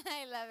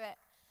 I love it.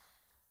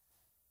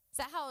 Is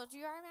that how old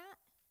you are, Matt?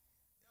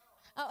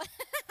 No. Oh.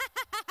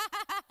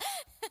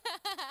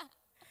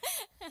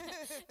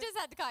 Just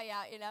had to call you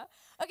out,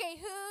 Okay,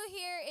 who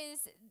here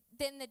is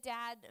been the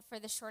dad for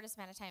the shortest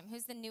amount of time?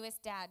 Who's the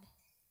newest dad?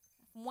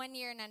 1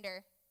 year and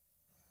under.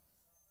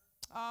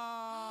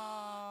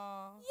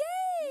 Oh.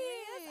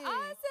 Yay! That's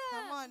awesome.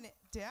 Come on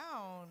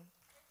down.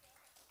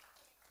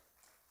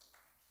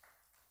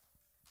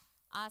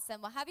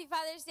 Awesome. Well, happy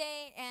Father's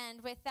Day.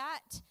 And with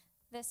that,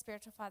 the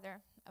spiritual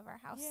father of our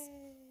house.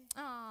 Yay.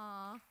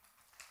 Aww.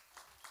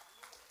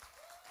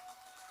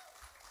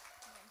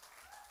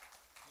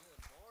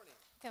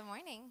 Good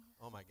morning.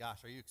 Oh my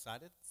gosh, are you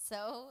excited?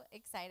 So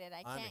excited.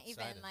 I I'm can't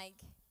even excited.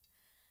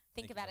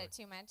 think about you, it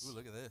too much. Ooh,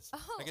 look at this.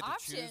 Oh, I get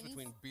options. to choose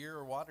between beer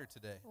or water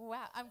today.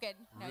 Wow, I'm good.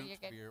 No, Root you're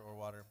good. beer or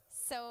water.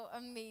 So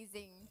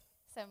amazing.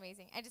 So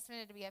amazing. I just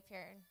wanted to be up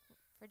here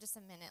for just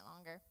a minute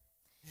longer.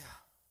 Yeah.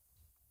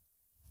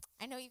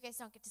 I know you guys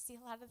don't get to see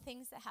a lot of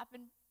things that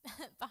happen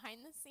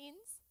behind the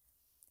scenes,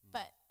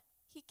 but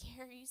he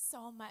carries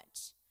so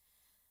much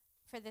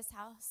for this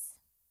house.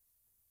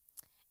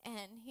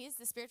 And he is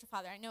the spiritual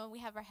father. I know we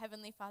have our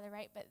heavenly father,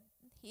 right? But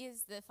he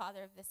is the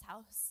father of this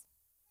house.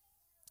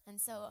 And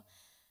so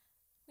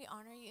we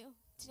honor you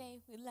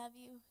today. We love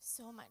you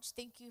so much.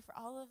 Thank you for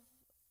all of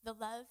the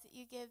love that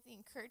you give, the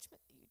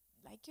encouragement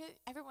that you're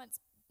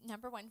everyone's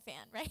number one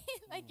fan, right?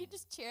 You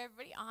just cheer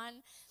everybody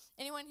on.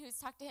 Anyone who's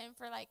talked to him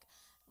for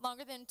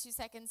longer than 2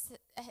 seconds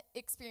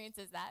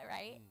experiences that,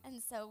 right?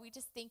 And so we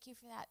just thank you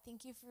for that.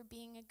 Thank you for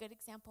being a good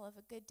example of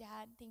a good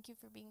dad. Thank you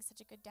for being such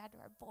a good dad to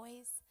our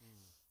boys.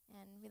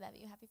 And we love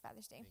you. Happy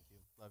Father's Day. Thank you.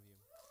 Love you.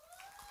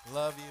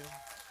 Love you.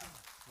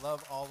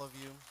 Love all of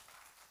you.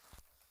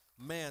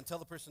 Man, tell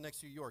the person next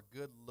to you are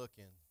good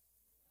looking.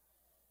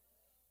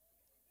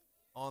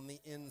 On the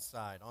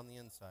inside. On the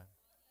inside.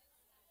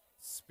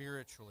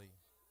 Spiritually.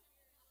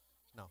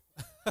 No.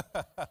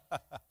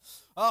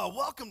 Oh,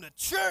 welcome to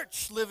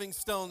church, Living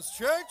Stones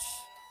Church.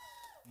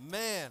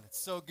 Man, it's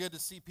so good to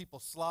see people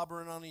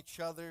slobbering on each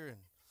other and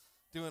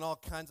doing all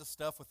kinds of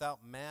stuff without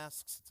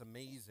masks. It's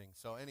amazing.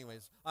 So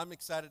anyways, I'm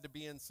excited to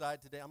be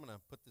inside today. I'm going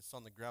to put this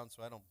on the ground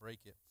so I don't break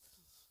it.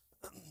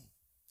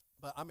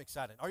 But I'm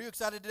excited. Are you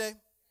excited today?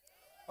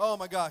 Oh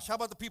my gosh. How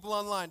about the people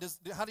online?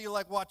 How do you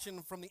like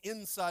watching from the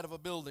inside of a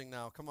building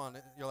now? Come on.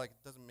 You're like,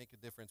 it doesn't make a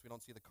difference. We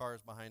don't see the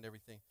cars behind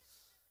everything.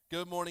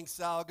 Good morning,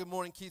 Sal. Good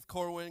morning, Keith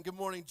Corwin. Good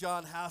morning,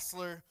 John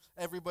Hassler.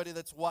 Everybody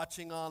that's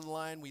watching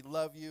online, we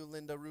love you.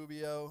 Linda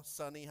Rubio,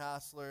 Sonny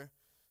Hassler.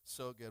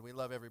 So good. We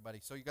love everybody.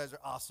 So you guys are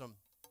awesome.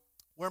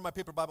 Where are my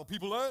paper Bible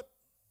people at?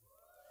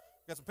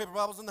 Got some paper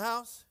Bibles in the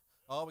house?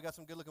 Oh, we got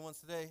some good-looking ones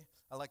today.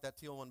 I like that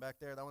teal one back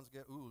there. That one's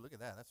good. Ooh, look at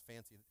that. That's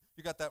fancy.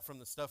 You got that from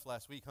the stuff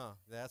last week, huh?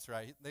 That's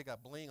right. They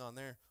got bling on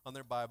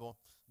their Bible.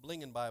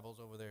 Blinging Bibles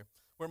over there.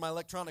 Where are my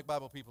electronic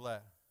Bible people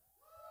at?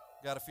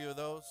 Got a few of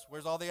those.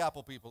 Where's all the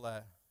Apple people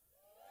at?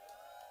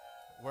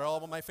 Where are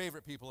all of my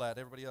favorite people at?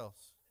 Everybody else?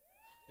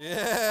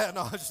 Yeah,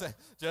 no,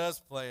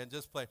 just playing.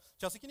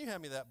 Chelsea, can you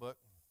hand me that book?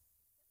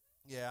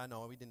 Yeah, I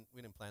know. We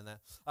didn't plan that.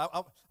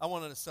 I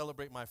wanted to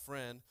celebrate my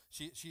friend.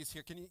 She's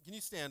here. Can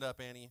you stand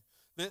up, Annie?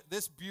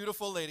 This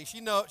beautiful lady.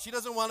 She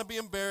doesn't want to be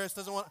embarrassed.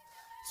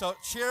 So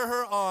cheer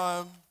her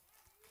on.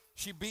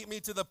 She beat me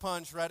to the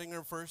punch writing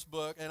her first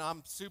book, and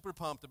I'm super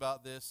pumped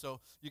about this. So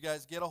you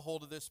guys get a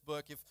hold of this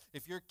book.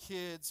 If your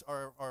kids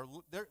are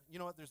there, you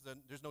know what?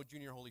 There's no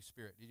junior Holy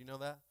Spirit. Did you know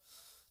that?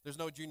 There's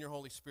no junior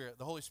Holy Spirit.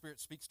 The Holy Spirit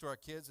speaks to our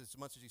kids as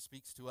much as he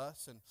speaks to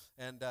us.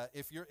 And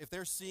if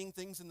they're seeing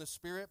things in the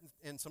Spirit,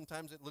 and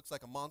sometimes it looks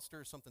like a monster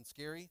or something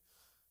scary,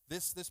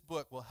 this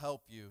book will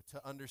help you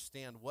to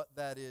understand what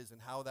that is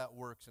and how that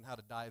works and how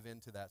to dive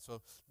into that.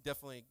 So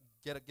definitely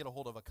get a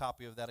hold of a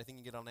copy of that. I think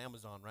you can get it on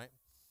Amazon, right?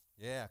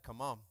 Yeah,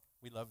 come on.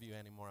 We love you,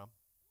 Annie Moram.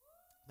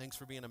 Thanks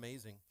for being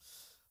amazing.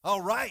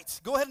 All right.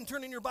 Go ahead and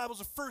turn in your Bibles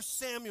to 1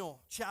 Samuel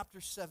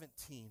chapter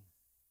 17.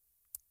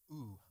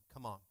 Ooh,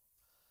 come on.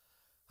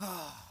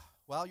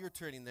 While you're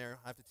turning there,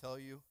 I have to tell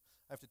you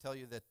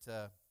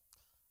that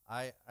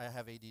I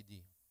have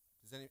ADD.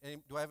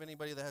 Do I have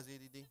anybody that has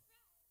ADD?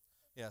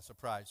 Yeah,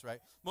 surprise, right?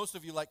 Most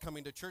of you like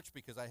coming to church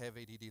because I have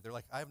ADD. They're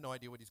like, I have no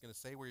idea what he's going to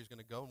say, where he's going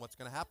to go, and what's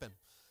going to happen.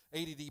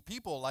 ADD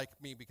people like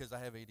me because I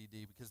have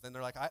ADD, because then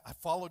they're like, I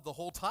followed the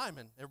whole time,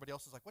 and everybody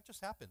else is like, what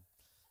just happened?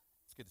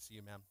 It's good to see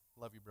you, man.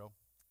 Love you, bro.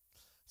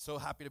 So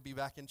happy to be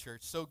back in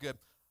church. So good.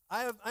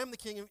 I'm the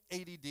king of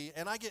ADD,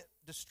 and I get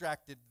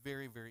distracted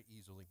very, very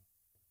easily.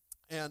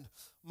 And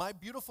my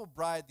beautiful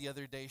bride the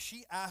other day,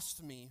 she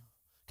asked me,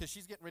 because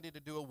she's getting ready to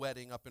do a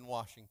wedding up in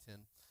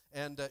Washington,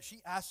 and she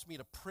asked me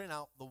to print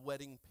out the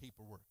wedding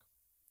paperwork.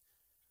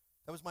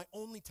 That was my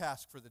only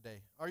task for the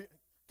day.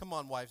 Come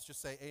on, wives,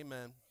 just say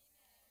amen.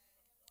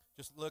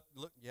 Just look,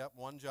 yep,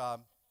 one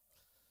job.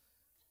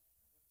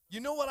 You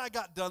know what I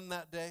got done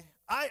that day?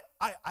 I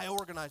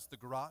organized the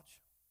garage.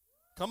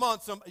 Come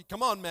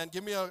on, man,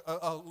 give me a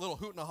little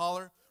hoot and a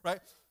holler, right?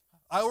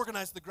 I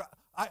organized the garage.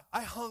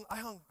 I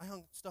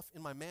hung stuff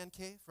in my man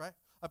cave, right?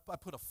 I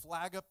put a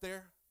flag up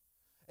there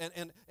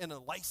and a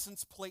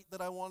license plate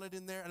that I wanted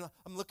in there. And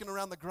I'm looking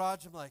around the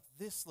garage. I'm like,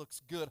 this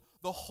looks good.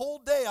 The whole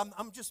day,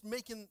 I'm just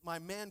making my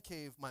man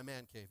cave.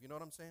 You know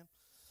what I'm saying?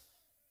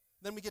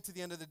 Then we get to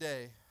the end of the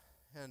day,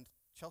 and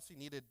Chelsea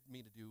needed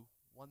me to do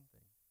one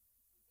thing.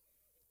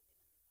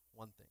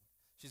 One thing.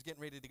 She's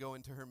getting ready to go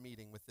into her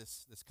meeting with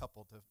this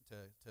couple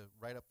to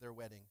write up their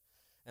wedding.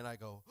 And I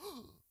go,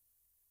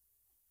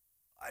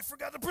 I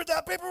forgot to print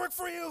that paperwork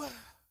for you.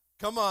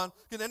 Come on.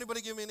 Can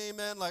anybody give me an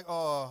amen? Like,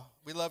 oh,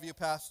 we love you,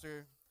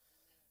 Pastor.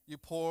 You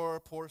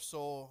poor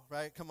soul,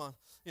 right? Come on.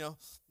 You know,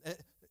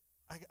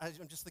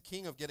 I'm just the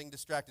king of getting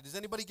distracted. Does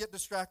anybody get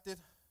distracted?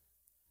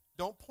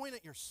 Don't point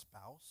at your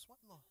spouse. What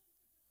in the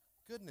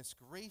goodness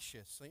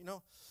gracious. So, you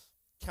know,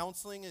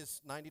 counseling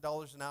is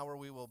 $90 an hour.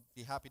 We will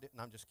be happy to.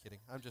 No, I'm just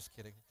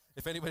kidding.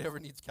 If anybody ever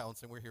needs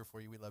counseling, we're here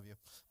for you. We love you.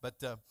 But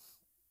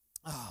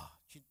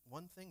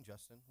one thing,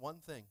 Justin. One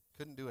thing.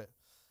 Couldn't do it.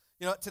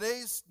 You know,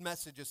 today's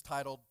message is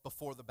titled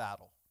Before the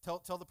Battle.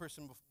 Tell the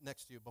person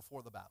next to you,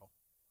 before the battle.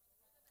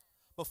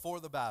 Before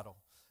the battle.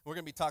 We're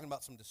going to be talking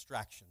about some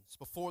distractions.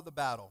 Before the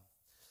battle.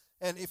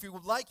 And if you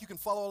would like, you can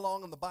follow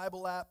along on the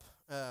Bible app.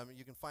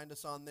 You can find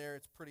us on there.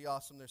 It's pretty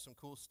awesome. There's some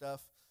cool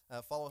stuff.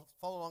 Follow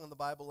along on the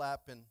Bible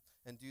app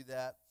and do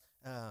that.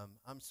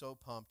 I'm so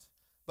pumped.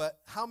 But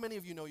how many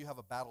of you know you have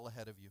a battle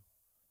ahead of you?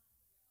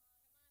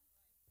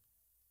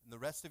 And the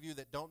rest of you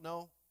that don't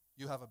know,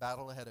 you have a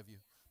battle ahead of you.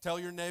 Tell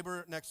your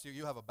neighbor next to you,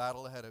 you have a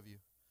battle ahead of you.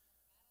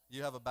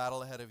 You have a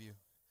battle ahead of you.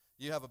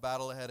 You have a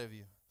battle ahead of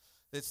you.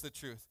 It's the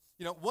truth.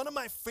 You know, one of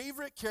my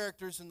favorite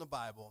characters in the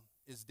Bible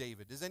is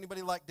David. Does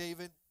anybody like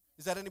David?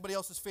 Is that anybody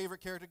else's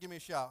favorite character? Give me a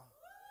shout.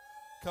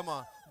 Come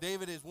on.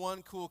 David is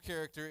one cool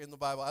character in the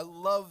Bible. I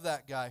love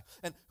that guy.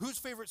 And whose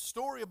favorite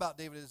story about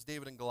David is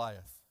David and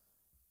Goliath?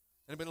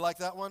 Anybody like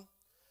that one?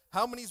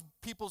 How many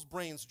people's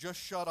brains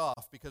just shut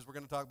off because we're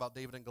going to talk about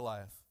David and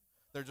Goliath?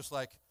 They're just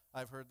like,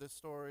 I've heard this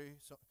story.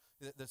 So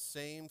the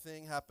same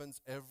thing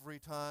happens every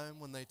time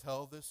when they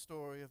tell this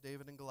story of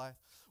David and Goliath.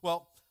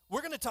 Well,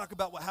 we're going to talk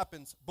about what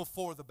happens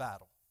before the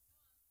battle.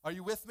 Are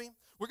you with me?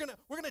 We're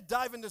gonna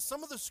dive into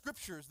some of the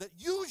scriptures that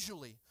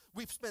usually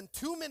we spend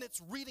 2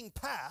 minutes reading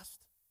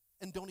past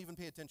and don't even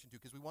pay attention to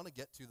because we want to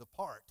get to the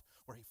part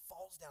where he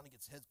falls down and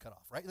gets his head cut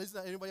off, right? Isn't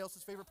that anybody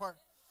else's favorite part?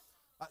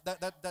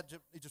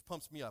 It just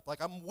pumps me up.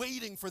 Like I'm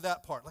waiting for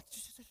that part. Like,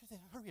 just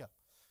hurry up.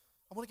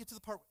 I want to get to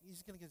the part where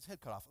he's going to get his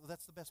head cut off.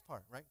 That's the best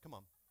part, right? Come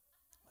on.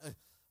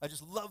 I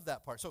just love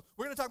that part. So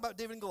we're going to talk about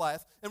David and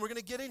Goliath, and we're going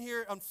to get in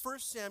here on 1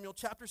 Samuel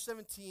chapter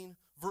 17,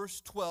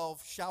 verse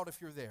 12. Shout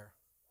if you're there.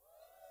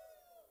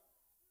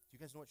 Do you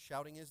guys know what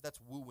shouting is? That's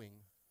wooing.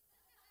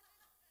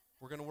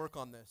 We're going to work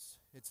on this.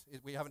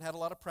 We haven't had a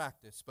lot of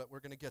practice, but we're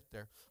going to get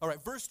there. All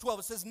right, verse 12,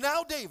 it says,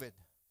 Now David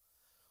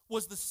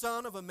was the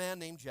son of a man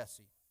named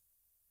Jesse,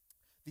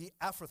 the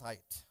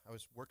Ephrathite. I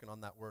was working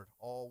on that word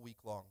all week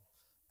long.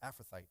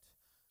 Ephrathite.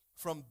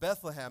 From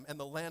Bethlehem and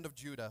the land of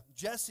Judah.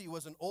 Jesse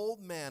was an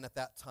old man at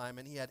that time,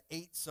 and he had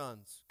 8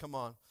 sons. Come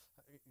on.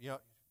 You know,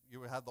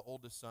 you had the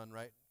oldest son,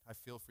 right? I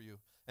feel for you.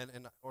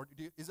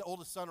 Is it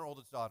oldest son or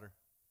oldest daughter?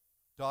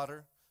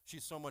 Daughter?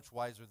 She's so much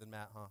wiser than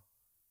Matt, huh?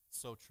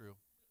 So true.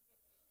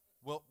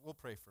 We'll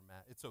pray for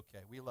Matt. It's okay.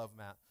 We love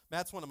Matt.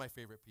 Matt's one of my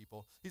favorite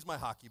people. He's my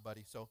hockey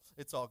buddy, so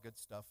it's all good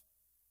stuff.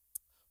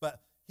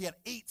 But he had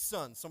 8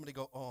 sons. Somebody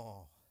go,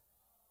 oh,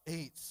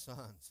 8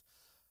 sons.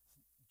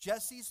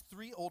 Jesse's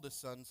 3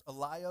 oldest sons,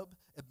 Eliab,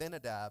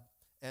 Abinadab,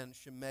 and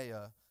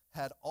Shemaiah,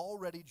 had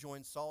already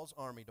joined Saul's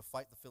army to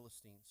fight the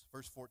Philistines.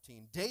 Verse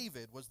 14,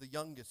 David was the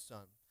youngest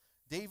son.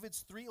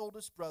 David's 3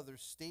 oldest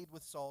brothers stayed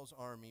with Saul's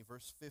army.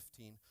 Verse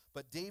 15,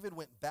 but David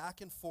went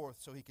back and forth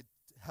so he could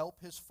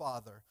help his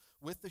father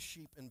with the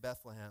sheep in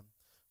Bethlehem.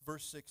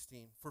 Verse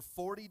 16, for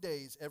 40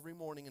 days, every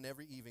morning and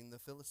every evening, the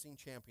Philistine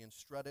champion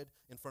strutted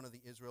in front of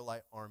the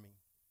Israelite army.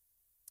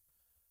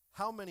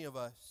 How many of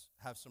us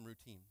have some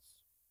routines?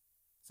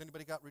 Has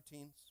anybody got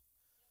routines?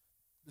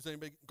 Is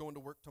anybody going to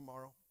work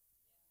tomorrow?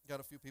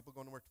 Got a few people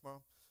going to work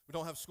tomorrow? We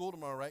don't have school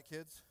tomorrow, right,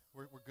 kids?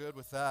 We're good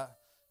with that.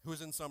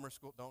 Who's in summer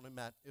school? Don't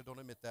admit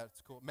that.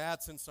 It's cool.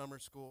 Matt's in summer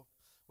school.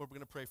 We're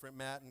going to pray for it.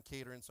 Matt and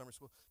Kate are in summer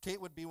school.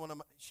 Kate would be one of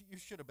my, you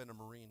should have been a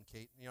Marine,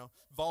 Kate. You know,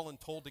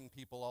 voluntolding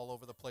people all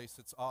over the place.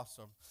 It's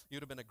awesome.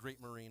 You'd have been a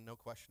great Marine, no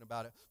question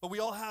about it. But we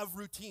all have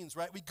routines,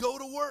 right? We go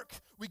to work.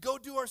 We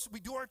do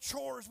our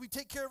chores. We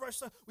take care of our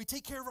stuff. We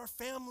take care of our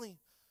family.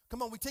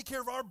 Come on, we take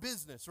care of our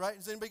business, right?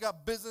 Has anybody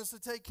got business to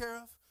take care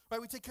of?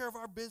 Right, we take care of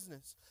our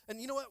business.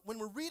 And you know what? When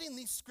we're reading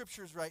these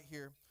scriptures right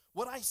here,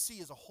 what I see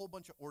is a whole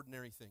bunch of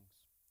ordinary things.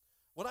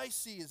 What I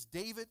see is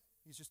David,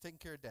 he's just taking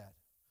care of dad.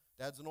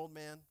 Dad's an old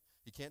man.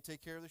 He can't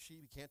take care of the sheep.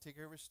 He can't take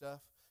care of his stuff.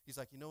 He's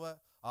like, you know what?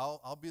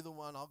 I'll be the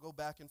one. I'll go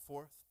back and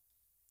forth,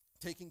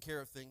 taking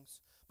care of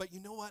things. But you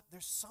know what?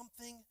 There's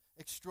something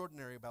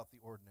extraordinary about the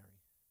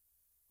ordinary.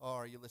 Oh,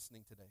 are you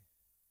listening today?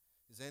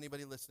 Is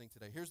anybody listening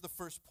today? Here's the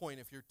first point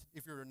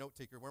if you're a note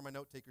taker. Where are my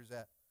note takers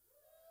at?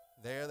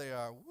 There they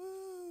are.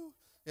 Woo!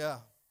 Yeah.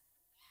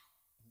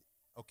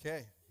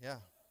 Okay, yeah.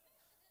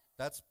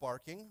 That's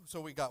barking.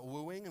 So we got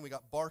wooing and we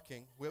got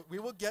barking. We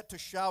will get to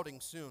shouting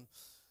soon.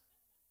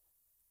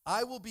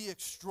 I will be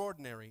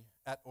extraordinary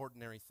at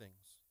ordinary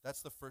things.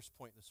 That's the first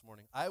point this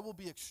morning. I will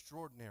be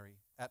extraordinary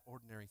at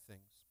ordinary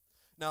things.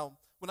 Now,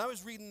 when I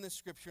was reading this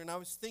scripture and I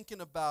was thinking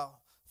about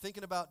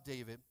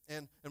David,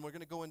 and we're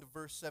going to go into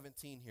verse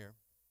 17 here.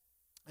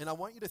 And I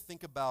want you to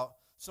think about,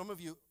 some of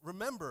you,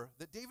 remember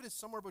that David is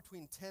somewhere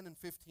between 10 and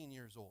 15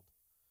 years old.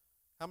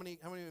 How many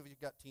of you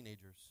got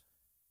teenagers?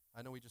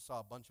 I know we just saw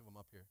a bunch of them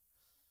up here.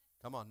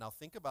 Come on, now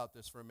think about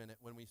this for a minute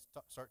when we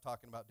start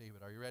talking about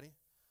David. Are you ready?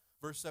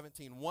 Verse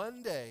 17,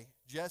 one day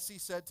Jesse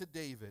said to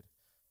David,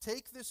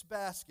 take this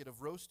basket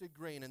of roasted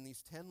grain and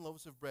these 10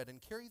 loaves of bread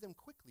and carry them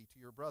quickly to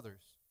your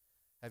brothers.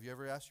 Have you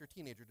ever asked your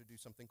teenager to do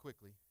something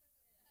quickly?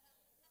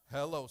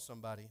 Hello,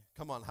 somebody.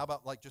 Come on, how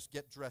about like just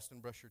get dressed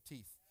and brush your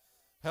teeth?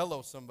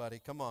 Hello, somebody.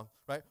 Come on,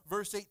 right?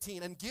 Verse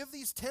 18, and give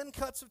these 10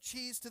 cuts of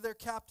cheese to their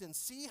captain.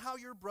 See how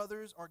your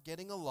brothers are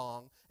getting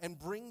along and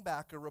bring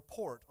back a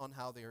report on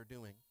how they are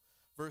doing.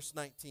 Verse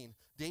 19,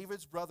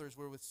 David's brothers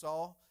were with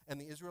Saul and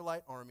the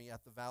Israelite army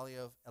at the valley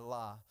of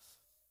Elah,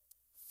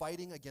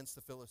 fighting against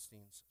the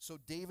Philistines. So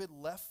David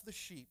left the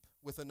sheep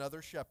with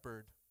another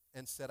shepherd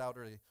and set out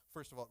early.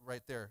 First of all,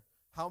 right there,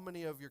 how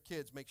many of your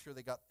kids make sure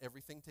they got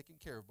everything taken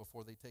care of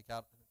before they take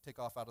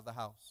off out of the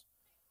house?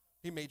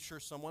 He made sure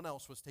someone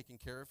else was taking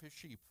care of his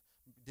sheep.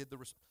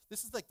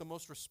 This is like the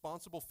most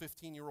responsible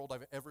 15-year-old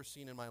I've ever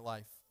seen in my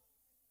life.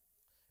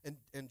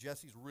 And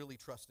Jesse's really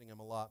trusting him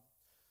a lot.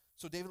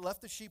 So David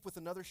left the sheep with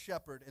another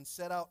shepherd and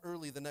set out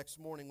early the next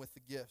morning with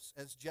the gifts,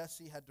 as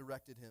Jesse had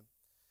directed him.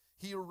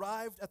 He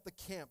arrived at the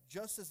camp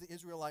just as the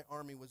Israelite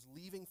army was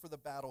leaving for the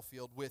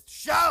battlefield with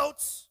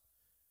shouts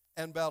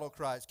and battle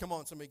cries. Come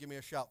on, somebody give me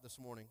a shout this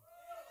morning.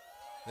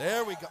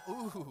 There we go.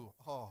 Ooh,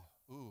 oh,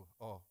 ooh,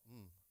 oh,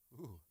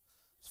 ooh.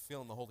 Just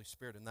feeling the Holy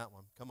Spirit in that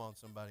one. Come on,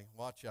 somebody.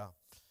 Watch out.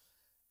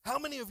 How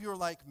many of you are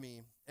like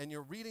me, and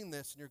you're reading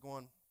this, and you're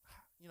going,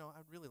 you know,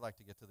 I'd really like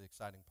to get to the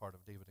exciting part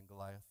of David and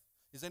Goliath.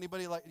 Is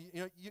anybody like,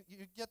 you know, you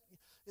get,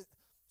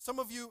 some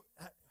of you,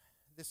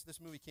 this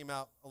movie came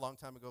out a long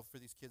time ago. For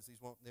these kids,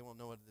 they won't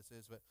know what this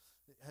is. But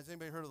has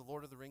anybody heard of the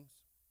Lord of the Rings?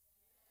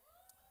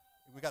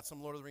 We got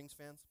some Lord of the Rings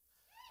fans.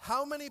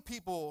 How many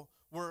people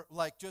were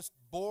like just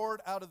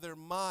bored out of their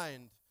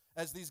mind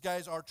as these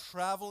guys are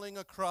traveling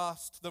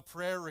across the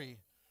prairie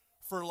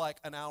for like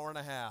an hour and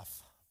a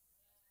half?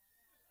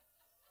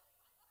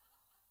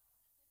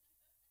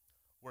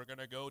 We're going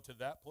to go to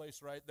that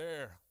place right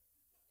there.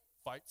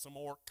 Fight some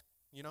orc.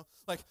 You know?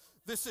 Like,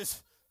 this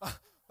is,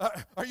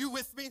 are you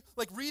with me?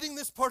 Like, reading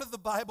this part of the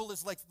Bible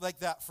is like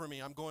that for me.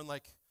 I'm going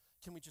like,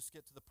 can we just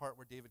get to the part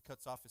where David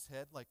cuts off his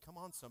head? Like, come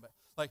on, somebody.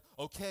 Like,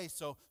 okay,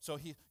 so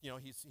he,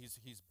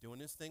 he's doing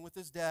his thing with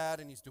his dad,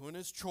 and he's doing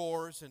his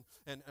chores,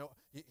 and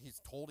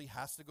he's told he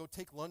has to go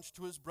take lunch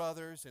to his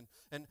brothers,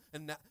 and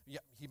that, yeah,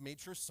 he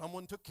made sure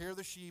someone took care of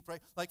the sheep,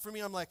 right? Like, for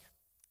me, I'm like,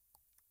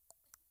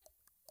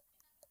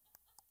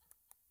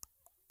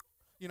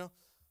 you know,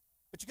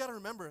 but you got to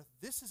remember,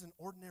 this is an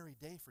ordinary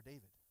day for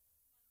David.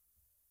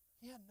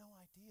 He had no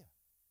idea.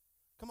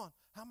 Come on,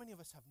 how many of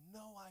us have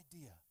no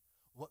idea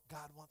what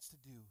God wants to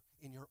do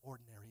in your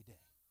ordinary day?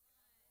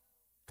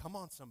 Come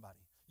on, somebody.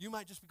 You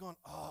might just be going,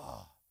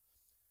 oh,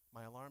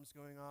 my alarm's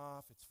going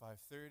off. It's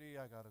 5:30.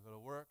 I got to go to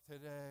work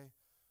today.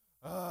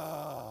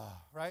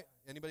 Right?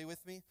 Anybody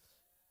with me?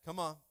 Come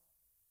on.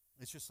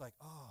 It's just like,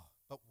 oh,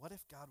 but what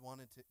if God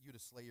wanted you to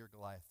slay your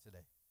Goliath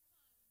today?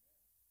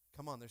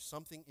 Come on, there's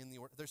something in the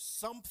order. There's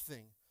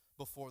something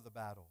before the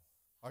battle.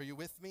 Are you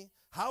with me?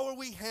 How are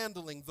we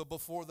handling the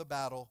before the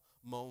battle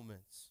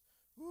moments?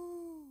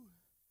 Woo.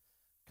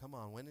 Come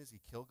on, when does he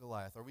kill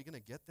Goliath? Are we going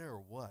to get there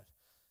or what?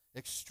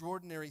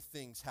 Extraordinary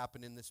things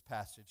happen in this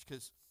passage.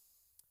 Because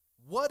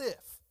what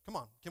if, come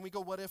on, can we go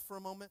what if for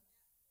a moment?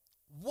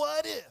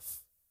 What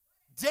if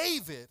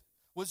David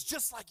was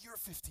just like your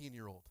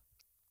 15-year-old?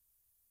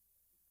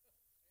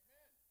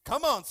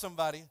 Come on,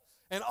 somebody.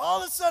 And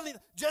all of a sudden,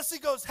 Jesse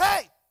goes,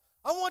 hey,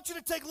 I want you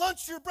to take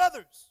lunch to your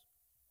brothers.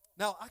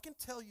 Now, I can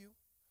tell you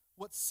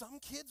what some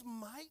kids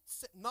might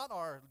say, not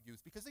our youth,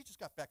 because they just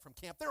got back from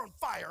camp. They're on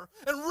fire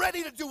and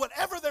ready to do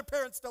whatever their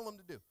parents tell them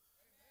to do.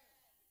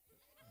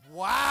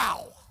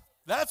 Wow.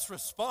 That's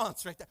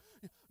response right there.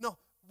 No,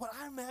 what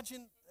I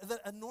imagine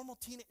that a normal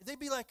teenager, they'd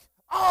be like,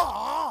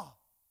 why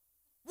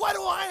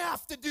do I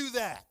have to do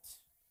that?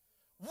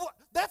 What?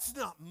 That's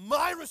not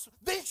my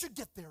they should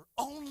get their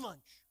own lunch.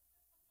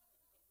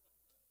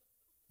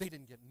 They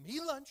didn't get me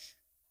lunch.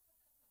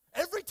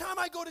 Every time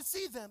I go to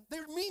see them,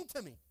 they're mean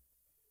to me.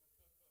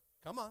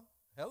 Come on.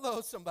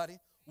 Hello, somebody.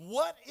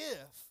 What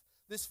if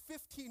this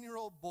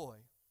 15-year-old boy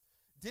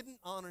didn't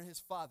honor his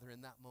father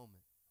in that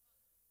moment?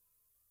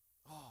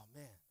 Oh,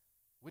 man.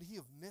 Would he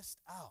have missed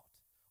out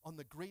on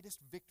the greatest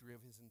victory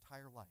of his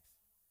entire life?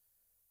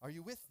 Are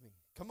you with me?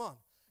 Come on.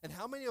 And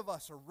how many of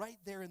us are right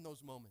there in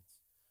those moments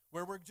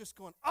where we're just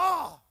going,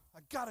 I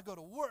got to go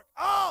to work.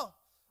 I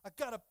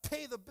got to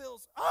pay the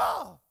bills.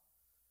 But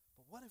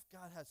what if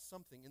God has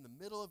something in the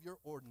middle of your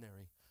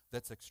ordinary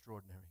that's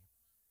extraordinary?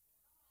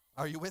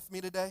 Are you with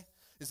me today?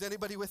 Is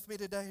anybody with me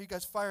today? Are you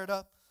guys fired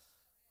up?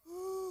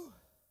 Woo.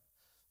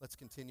 Let's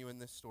continue in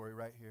this story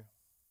right here.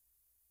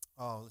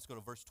 Let's go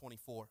to verse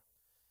 24.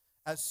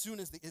 As soon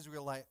as the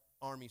Israelite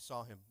army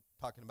saw him,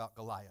 talking about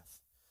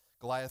Goliath,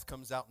 Goliath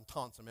comes out and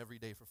taunts him every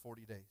day for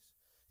 40 days.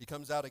 He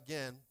comes out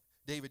again.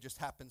 David just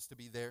happens to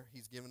be there.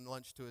 He's giving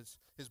lunch to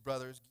his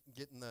brothers,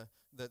 getting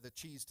the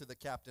cheese to the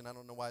captain. I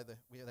don't know why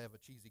we have a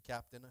cheesy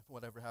captain,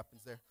 whatever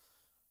happens there.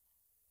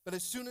 But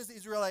as soon as the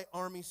Israelite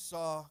army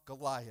saw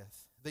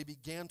Goliath, they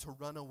began to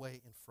run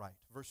away in fright.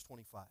 Verse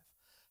 25.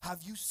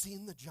 Have you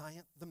seen the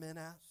giant? The men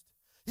asked.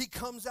 He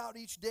comes out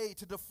each day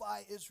to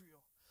defy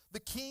Israel. The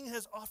king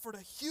has offered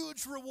a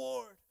huge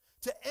reward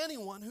to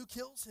anyone who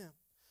kills him.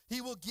 He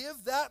will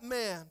give that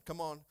man,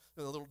 come on,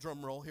 a little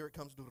drum roll, here it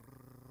comes.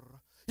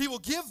 He will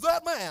give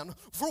that man,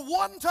 for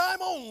one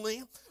time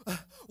only,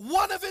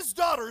 one of his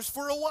daughters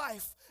for a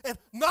wife. And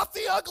not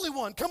the ugly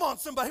one. Come on,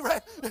 somebody,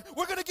 right?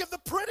 We're going to give the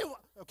pretty one.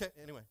 Okay,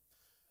 anyway.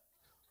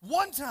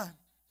 One time.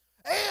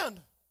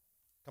 And,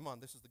 come on,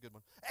 this is the good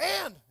one.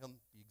 And he'll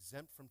be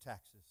exempt from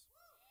taxes.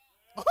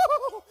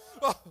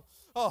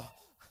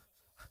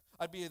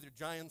 I'd be either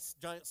giant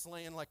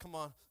slaying, like, come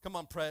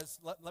on, Prez,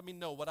 let me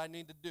know what I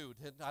need to do.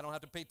 I don't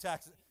have to pay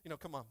taxes.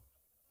 Come on.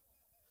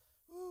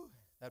 Ooh,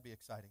 that'd be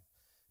exciting.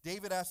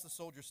 David asked the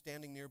soldier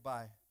standing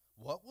nearby,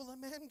 what will a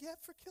man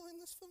get for killing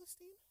this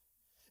Philistine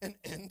and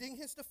ending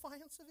his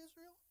defiance of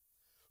Israel?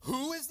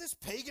 Who is this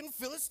pagan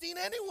Philistine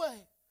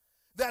anyway,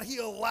 that he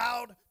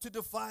allowed to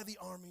defy the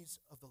armies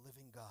of the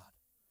living God?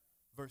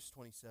 Verse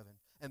 27,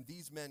 and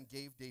these men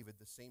gave David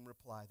the same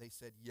reply. They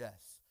said,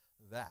 yes,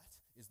 that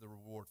is the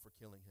reward for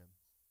killing him.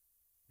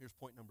 Here's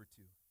point number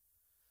 2.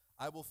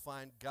 I will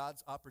find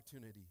God's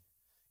opportunity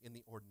in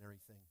the ordinary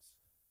things.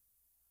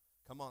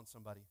 Come on,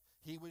 somebody.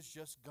 He was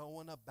just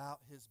going about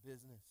his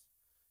business.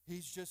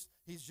 He's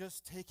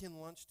just taking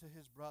lunch to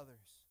his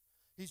brothers.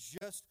 He's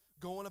just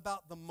going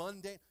about the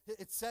mundane.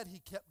 It said he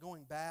kept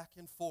going back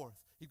and forth.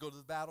 He'd go to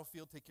the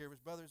battlefield, take care of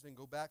his brothers, then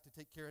go back to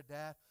take care of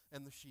dad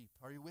and the sheep.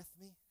 Are you with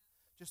me?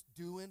 just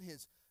doing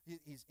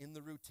he's in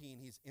the routine.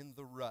 He's in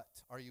the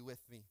rut. Are you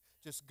with me?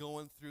 Just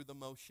going through the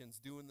motions,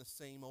 doing the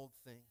same old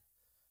thing.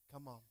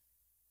 Come on.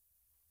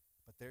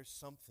 But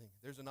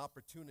there's an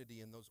opportunity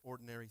in those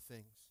ordinary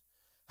things.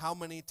 How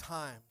many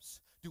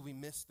times do we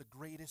miss the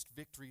greatest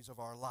victories of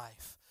our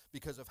life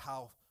because of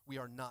how we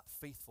are not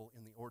faithful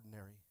in the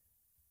ordinary?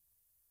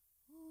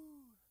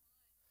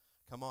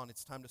 Come on,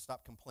 it's time to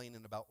stop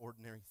complaining about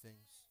ordinary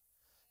things.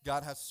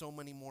 God has so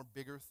many more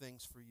bigger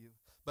things for you.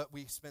 But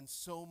we spend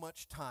so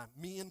much time,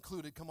 me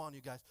included, come on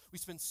you guys, we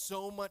spend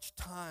so much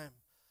time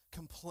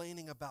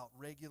complaining about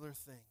regular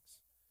things.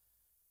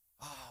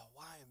 Oh,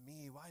 why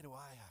me? Why do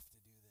I have to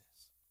do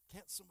this?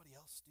 Can't somebody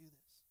else do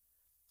this?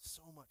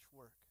 So much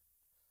work.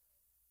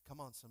 Come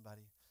on,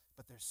 somebody.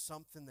 But there's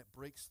something that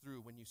breaks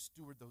through when you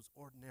steward those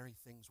ordinary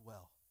things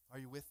well. Are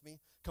you with me?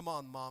 Come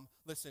on, Mom.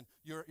 Listen,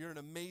 you're an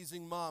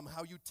amazing mom.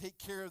 How you take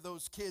care of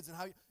those kids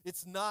and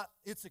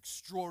it's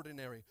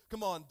extraordinary.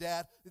 Come on,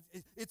 Dad.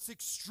 It's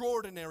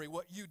extraordinary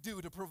what you do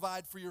to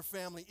provide for your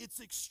family. It's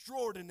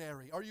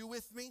extraordinary. Are you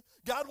with me?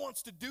 God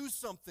wants to do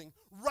something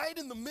right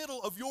in the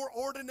middle of your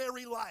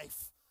ordinary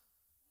life.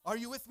 Are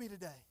you with me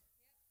today?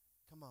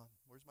 Come on.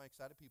 Where's my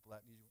excited people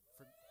at?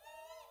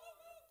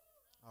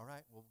 All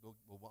right,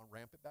 we'll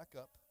ramp it back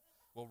up.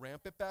 We'll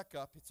ramp it back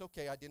up. It's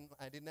okay. I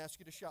didn't ask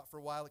you to shout for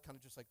a while. It kind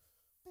of just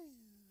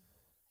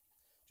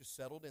just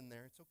settled in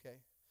there. It's okay.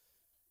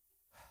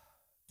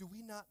 Do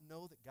we not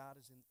know that God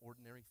is in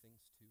ordinary things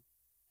too?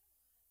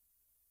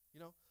 You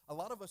know, a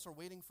lot of us are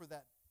waiting for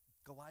that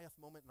Goliath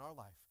moment in our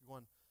life. You're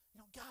going,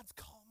 God's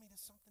called me to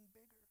something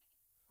bigger.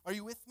 Are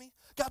you with me?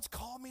 God's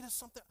called me to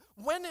something.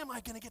 When am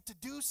I going to get to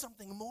do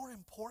something more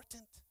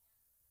important?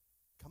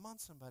 Come on,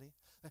 somebody.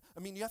 I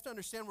mean, you have to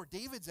understand where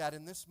David's at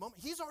in this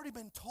moment. He's already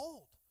been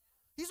told.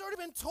 He's already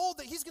been told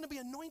that he's going to be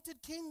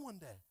anointed king one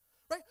day,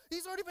 right?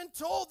 He's already been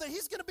told that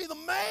he's going to be the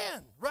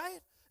man, right?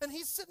 And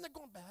he's sitting there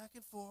going back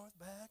and forth,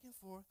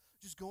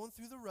 just going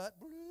through the rut.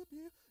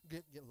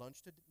 Get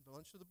lunch to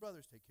the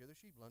brothers, take care of the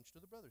sheep. Lunch to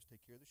the brothers,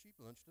 take care of the sheep.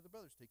 Lunch to the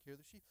brothers, take care of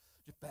the sheep.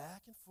 Just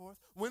back and forth.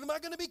 When am I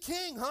going to be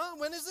king, huh?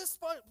 When is this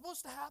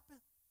supposed to happen?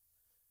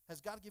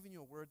 Has God given you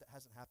a word that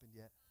hasn't happened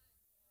yet?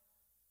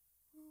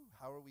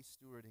 How are we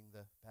stewarding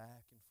the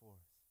back and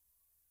forth?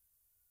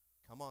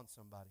 Come on,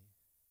 somebody.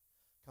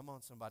 Come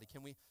on, somebody.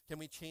 Can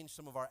we change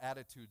some of our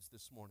attitudes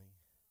this morning?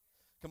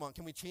 Come on,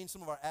 can we change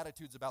some of our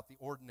attitudes about the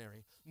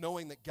ordinary,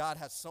 knowing that God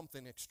has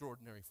something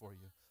extraordinary for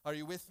you? Are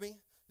you with me?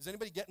 Is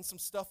anybody getting some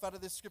stuff out of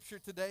this scripture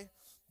today?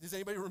 Does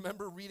anybody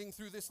remember reading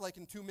through this like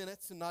in 2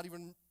 minutes and not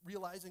even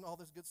realizing all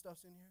this good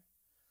stuff's in here?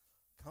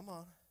 Come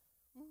on.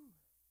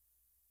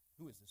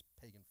 Who is this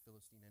pagan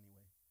Philistine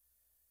anyway?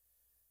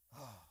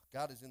 Oh,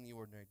 God is in the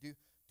ordinary. Do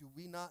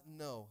we not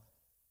know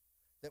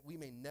that we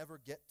may never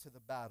get to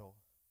the battle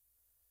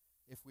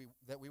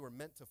that we were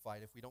meant to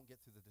fight if we don't get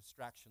through the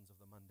distractions of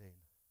the mundane?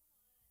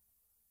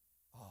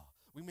 Oh,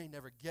 we may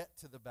never get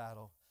to the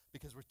battle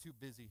because we're too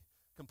busy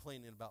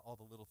complaining about all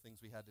the little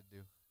things we had to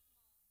do.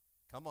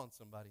 Come on,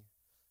 somebody.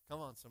 Come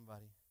on,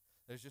 somebody.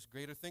 There's just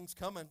greater things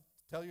coming.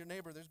 Tell your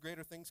neighbor there's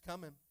greater things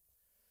coming.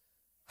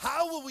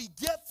 How will we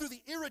get through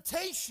the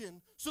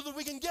irritation so that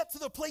we can get to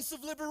the place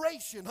of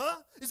liberation,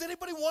 huh? Does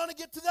anybody want to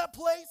get to that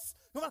place?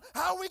 Come on.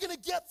 How are we going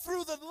to get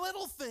through the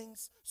little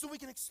things so we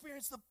can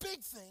experience the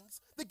big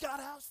things that God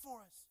has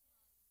for us?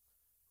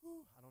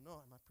 I don't know.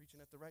 Am I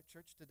preaching at the right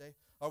church today?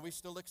 Are we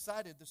still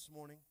excited this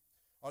morning?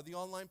 Are the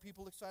online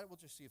people excited? We'll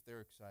just see if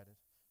they're excited.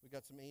 We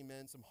got some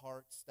amen, some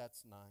hearts.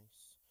 That's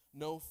nice.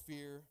 No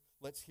fear.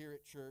 Let's hear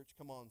it, church.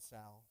 Come on,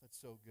 Sal. That's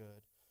so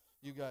good.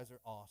 You guys are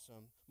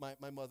awesome.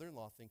 My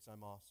mother-in-law thinks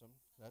I'm awesome.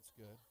 That's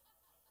good.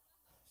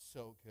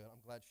 So good.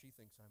 I'm glad she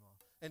thinks I'm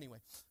awesome. Anyway,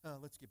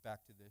 let's get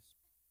back to this.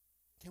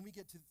 Can we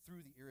get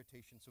through the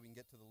irritation so we can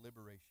get to the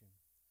liberation?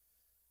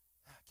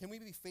 Can we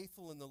be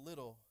faithful in the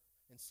little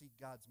and see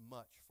God's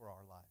much for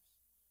our lives?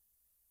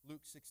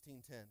 Luke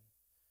 16:10.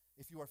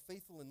 If you are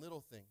faithful in little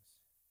things,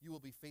 you will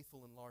be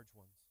faithful in large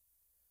ones.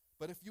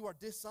 But if you are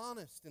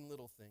dishonest in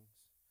little things,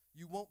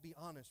 you won't be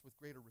honest with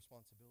greater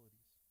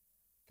responsibilities.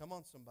 Come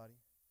on, somebody.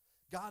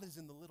 God is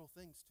in the little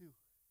things too.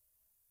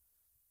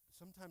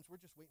 Sometimes we're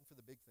just waiting for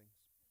the big things.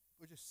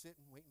 We're just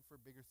sitting, waiting for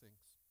bigger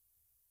things.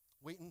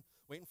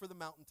 Waiting for the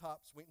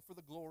mountaintops, waiting for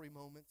the glory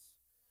moments.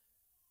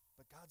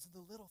 But God's in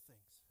the little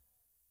things.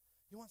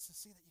 He wants to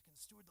see that you can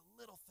steward the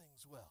little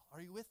things well.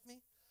 Are you with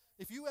me?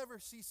 If you ever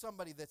see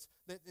somebody that's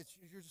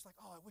you're just like,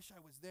 oh, I wish I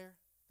was there,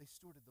 they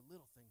stewarded the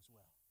little things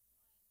well.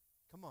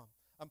 Come on.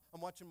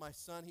 I'm watching my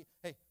son.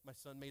 My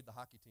son made the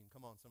hockey team.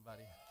 Come on,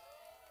 somebody.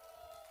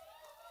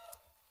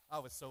 I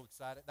was so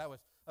excited. That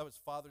was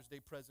Father's Day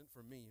present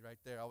for me right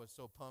there. I was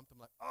so pumped. I'm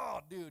like, oh,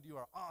 dude, you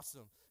are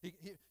awesome.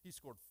 He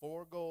scored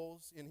 4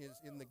 goals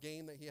in the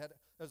game that he had.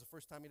 That was the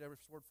first time he'd ever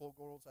scored 4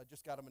 goals. I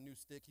just got him a new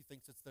stick. He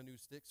thinks it's the new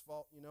stick's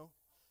fault, you know.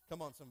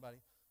 Come on, somebody.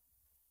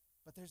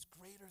 But there's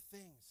greater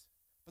things.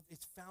 But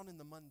it's found in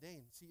the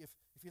mundane. See, if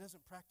he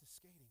doesn't practice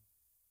skating,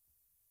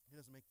 he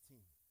doesn't make the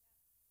team.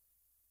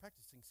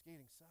 Practicing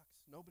skating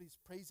sucks. Nobody's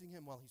praising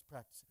him while he's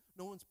practicing.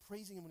 No one's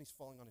praising him when he's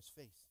falling on his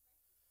face.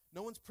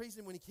 No one's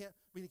praising him when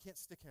he can't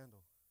stick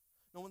handle.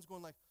 No one's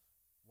going like,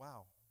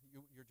 wow,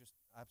 you're just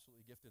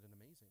absolutely gifted and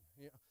amazing.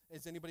 Yeah.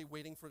 Is anybody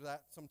waiting for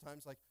that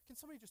sometimes? Like, can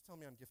somebody just tell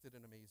me I'm gifted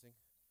and amazing?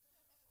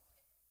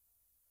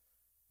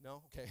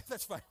 No? Okay,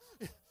 that's fine.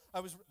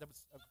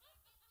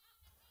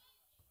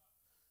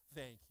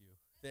 Thank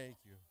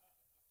you.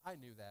 I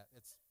knew that.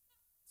 It's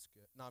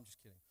good. No, I'm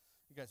just kidding.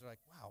 You guys are like,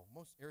 wow,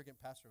 most arrogant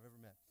pastor I've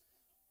ever met.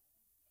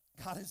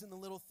 God is in the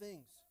little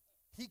things.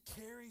 He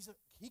cares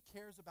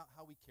about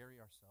how we carry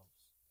ourselves.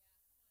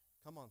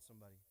 Come on,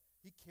 somebody.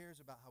 He cares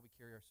about how we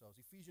carry ourselves.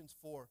 Ephesians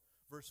 4,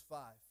 verse 5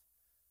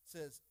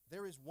 says,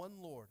 there is one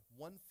Lord,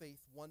 one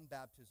faith, one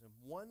baptism,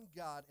 one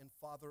God and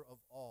Father of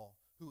all,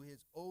 who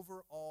is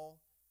over all,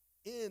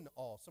 in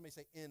all. Somebody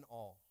say in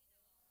all.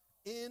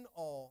 In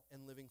all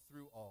and living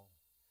through all.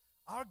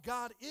 Our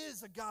God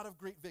is a God of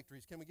great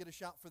victories. Can we get a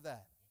shout for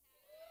that?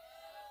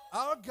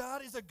 Our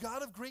God is a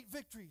God of great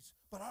victories,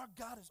 but our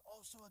God is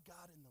also a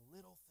God in the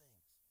little things.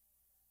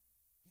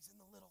 He's in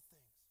the little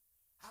things.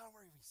 How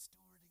are we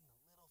stewarding the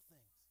little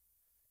things?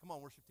 Come on,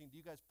 worship team. Do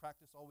you guys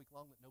practice all week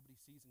long that nobody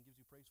sees and gives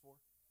you praise for?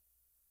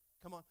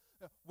 Come on.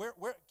 Where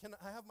can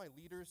I have my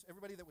leaders,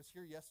 everybody that was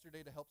here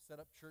yesterday to help set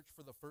up church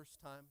for the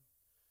first time?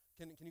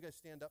 Can you guys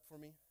stand up for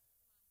me?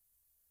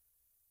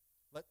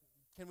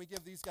 Can we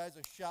give these guys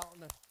a shout?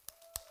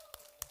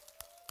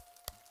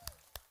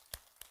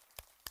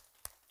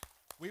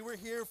 We were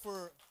here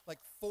for like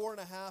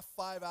 4.5,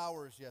 5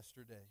 hours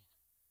yesterday.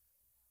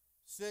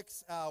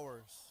 6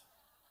 hours.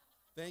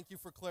 Thank you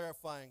for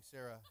clarifying,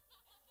 Sarah.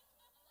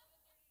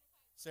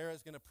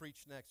 Sarah's going to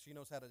preach next. She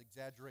knows how to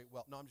exaggerate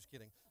well. No, I'm just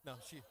kidding. No,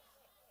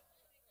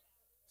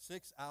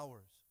 6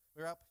 hours.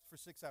 We were out for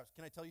 6 hours.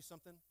 Can I tell you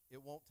something?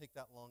 It won't take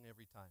that long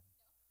every time.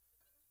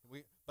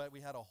 But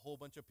we had a whole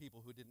bunch of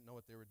people who didn't know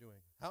what they were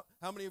doing.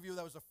 How many of you,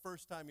 that was the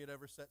first time you'd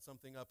ever set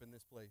something up in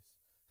this place?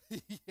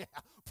 Yeah,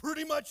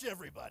 pretty much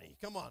everybody.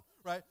 Come on,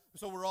 right?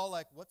 So we're all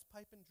like, what's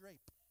pipe and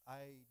drape?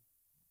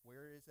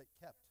 Where is it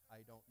kept? I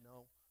don't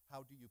know.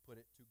 How do you put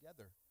it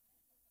together?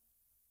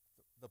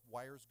 The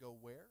wires go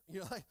where?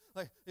 You know,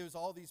 like it was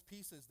all these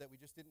pieces that we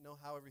just didn't know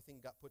how everything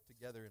got put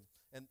together.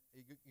 And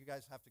you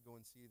guys have to go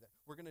and see that.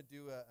 We're going to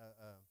do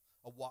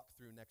a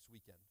walkthrough next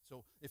weekend.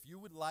 So if you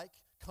would like,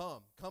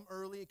 come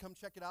early, come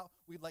check it out.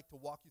 We'd like to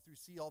walk you through,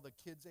 see all the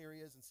kids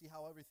areas and see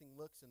how everything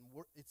looks. And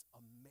it's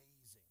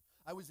amazing.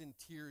 I was in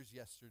tears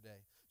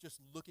yesterday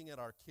just looking at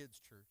our kids'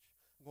 church.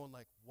 I'm going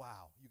like,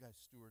 wow, you guys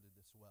stewarded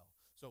this well.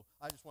 So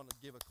I just want to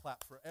give a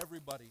clap for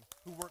everybody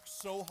who worked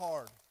so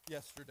hard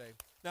yesterday.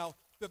 Now,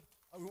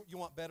 you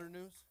want better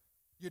news?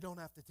 You don't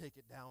have to take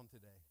it down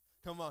today.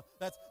 Come on.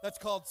 That's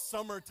called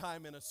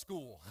summertime in a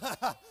school.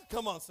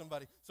 Come on,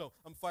 somebody. So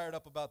I'm fired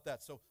up about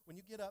that. So when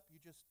you get up, you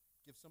just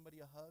give somebody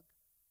a hug,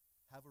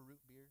 have a root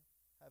beer,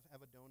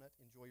 have a donut,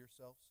 enjoy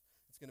yourselves.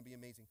 It's going to be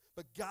amazing.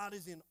 But God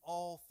is in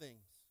all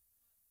things,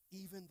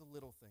 even the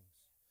little things.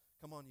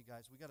 Come on, you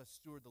guys. We got to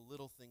steward the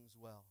little things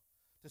well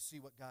to see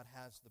what God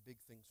has, the big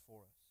things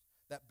for us.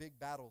 That big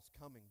battle's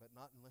coming, but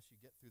not unless you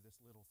get through this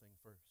little thing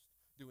first.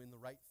 Doing the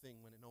right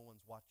thing when no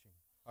one's watching.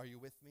 Are you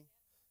with me?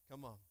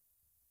 Come on.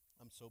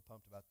 I'm so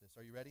pumped about this.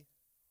 Are you ready?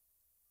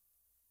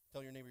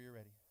 Tell your neighbor you're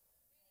ready.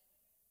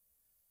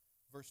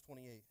 Verse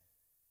 28.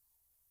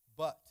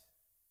 But,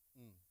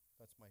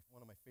 that's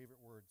one of my favorite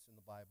words in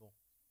the Bible.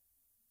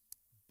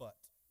 But.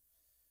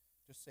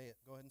 Just say it.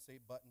 Go ahead and say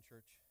but in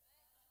church.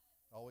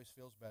 Always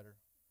feels better.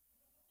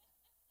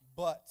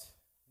 But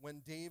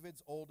when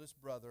David's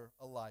oldest brother,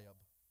 Eliab,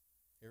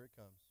 here it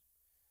comes,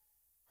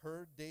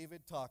 heard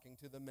David talking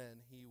to the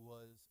men, he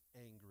was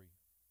angry.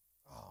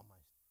 Oh,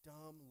 my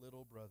dumb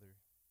little brother.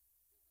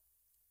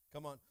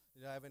 Come on.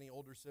 Did I have any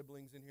older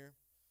siblings in here?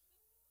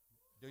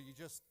 Do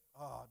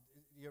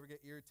you ever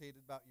get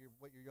irritated about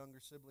what your younger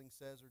sibling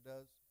says or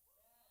does?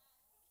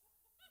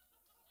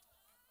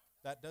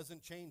 That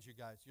doesn't change, you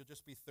guys. You'll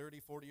just be 30,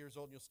 40 years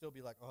old, and you'll still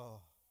be like, oh.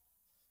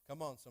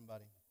 Come on,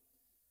 somebody.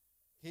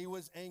 He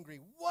was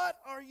angry. What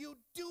are you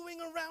doing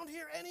around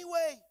here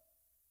anyway?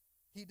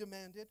 He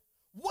demanded.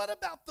 What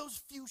about those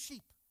few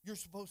sheep you're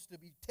supposed to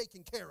be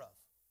taking care of?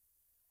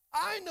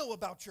 I know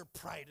about your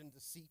pride and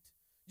deceit.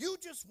 You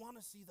just want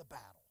to see the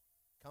battle.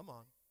 Come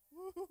on.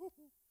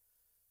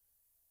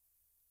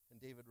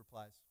 And David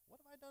replies, what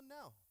have I done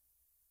now?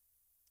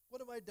 What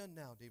have I done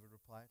now? David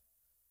replied.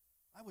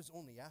 I was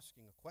only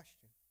asking a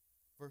question.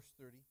 Verse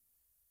 30,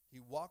 he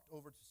walked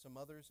over to some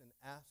others and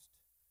asked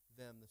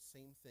them the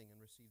same thing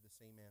and received the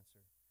same answer.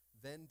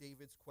 Then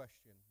David's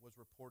question was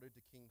reported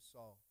to King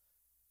Saul,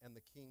 and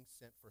the king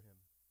sent for him.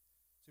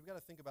 So we've got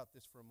to think about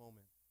this for a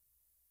moment,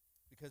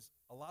 because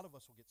a lot of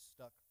us will get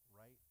stuck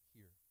right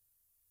here.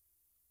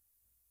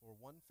 Or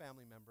one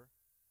family member,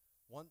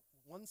 one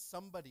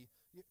somebody.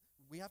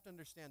 We have to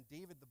understand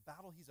David, the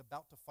battle he's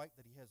about to fight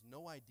that he has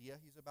no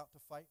idea he's about to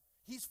fight,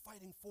 he's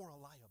fighting for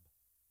Eliab.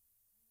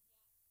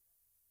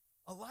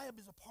 Eliab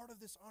is a part of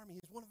this army.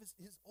 He's one of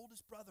his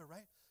oldest brother,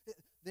 right?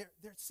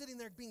 They're sitting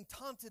there being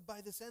taunted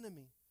by this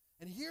enemy.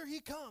 And here he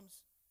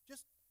comes,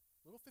 just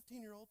a little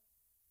 15-year-old,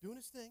 doing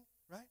his thing,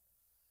 right?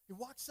 He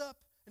walks up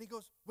And he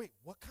goes, wait,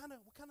 what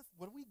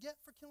do we get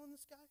for killing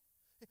this guy?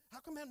 Hey,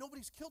 how come, man,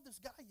 nobody's killed this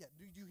guy yet?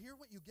 Do you hear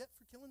what you get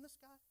for killing this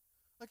guy?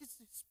 Like, it's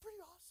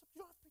pretty awesome. You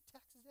don't have to pay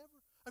taxes ever.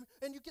 I mean,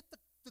 and you get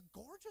the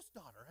gorgeous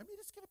daughter. I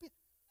mean, it's going to be,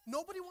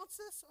 nobody wants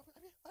this. I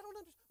mean, I don't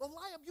understand.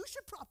 Eliab, you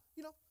should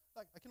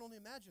like, I can only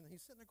imagine.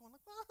 He's sitting there going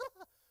like,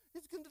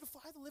 he's going to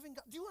defy the living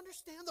God. Do you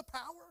understand the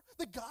power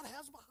that God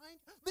has behind?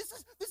 This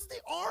is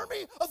the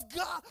army of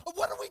God.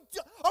 What are we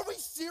doing? Are we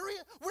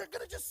serious? We're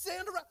going to just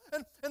stand around.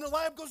 And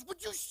Eliab goes, would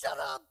you shut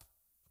up?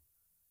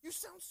 You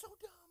sound so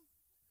dumb.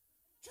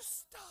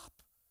 Just stop.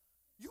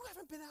 You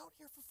haven't been out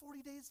here for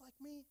 40 days like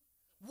me,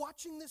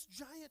 watching this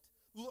giant,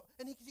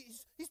 and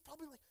he's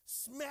probably like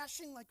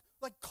smashing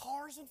like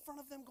cars in front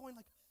of them, going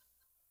like,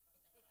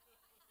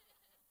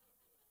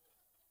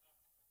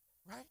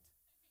 right?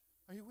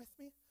 Are you with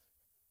me?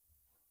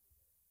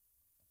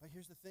 But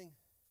here's the thing,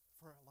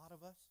 for a lot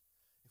of us,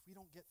 if we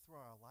don't get through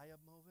our Eliab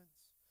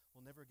moments,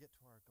 we'll never get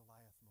to our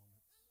Goliath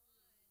moments.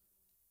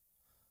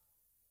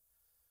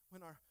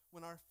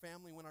 When our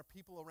family, when our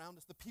people around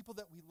us, the people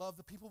that we love,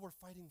 the people we're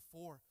fighting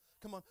for.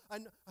 Come on,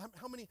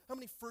 how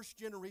many first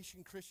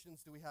generation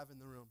Christians do we have in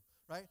the room,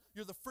 right?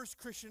 You're the first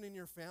Christian in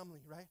your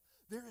family, right?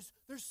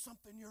 There's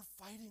something you're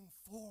fighting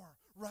for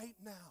right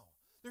now.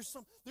 There's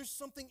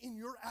something in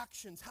your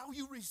actions, how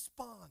you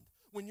respond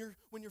when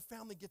your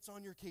family gets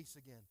on your case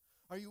again.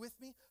 Are you with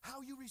me?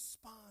 How you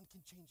respond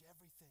can change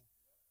everything.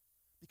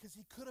 Because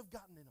he could have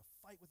gotten in a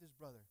fight with his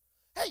brother.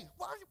 Hey,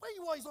 why are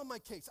you always on my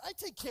case? I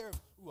take care of,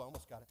 I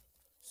almost got it.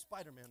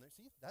 Spider-Man there.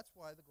 See, that's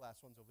why the glass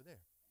one's over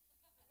there.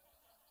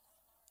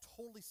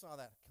 Totally saw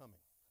that coming.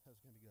 That was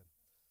going to be good.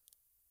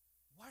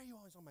 Why are you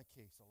always on my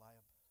case,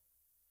 Eliab?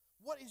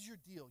 What is your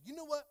deal? You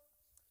know what?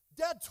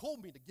 Dad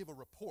told me to give a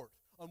report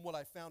on what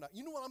I found out.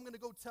 You know what I'm going to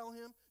go tell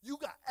him? You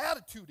got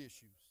attitude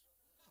issues.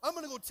 I'm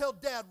going to go tell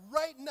Dad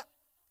right now.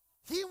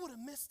 He would have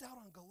missed out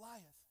on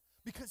Goliath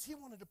because he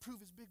wanted to prove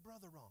his big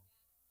brother wrong.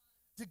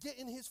 To get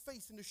in his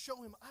face and to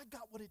show him, I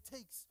got what it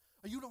takes.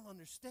 You don't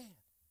understand.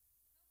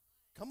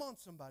 Come on,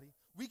 somebody.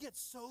 We get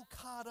so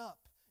caught up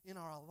in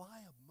our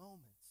Eliab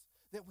moments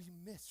that we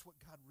miss what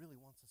God really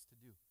wants us to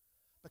do.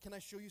 But can I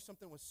show you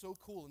something that was so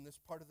cool in this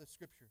part of the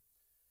scripture?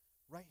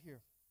 Right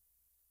here.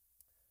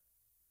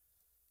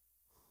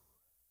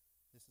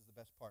 This is the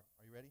best part.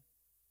 Are you ready?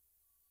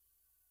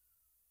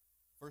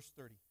 Verse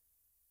 30.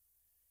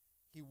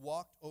 He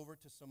walked over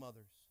to some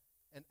others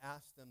and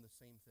asked them the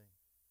same thing.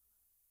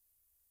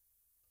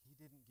 He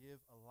didn't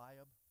give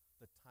Eliab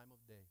the time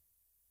of day.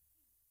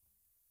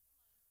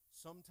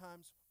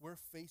 Sometimes we're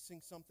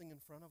facing something in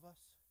front of us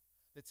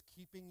that's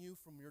keeping you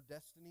from your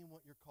destiny and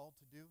what you're called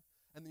to do,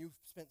 and you've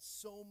spent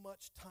so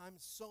much time,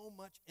 so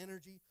much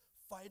energy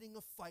fighting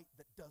a fight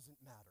that doesn't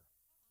matter.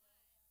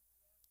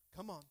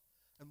 Come on.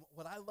 And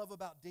what I love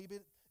about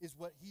David is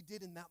what he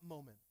did in that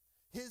moment.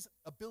 His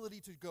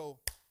ability to go,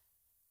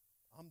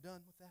 I'm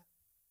done with that.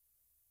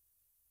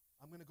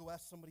 I'm going to go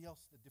ask somebody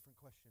else a different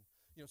question.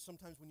 You know,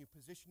 sometimes when you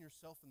position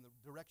yourself in the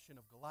direction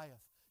of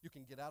Goliath, you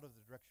can get out of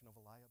the direction of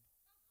Eliab.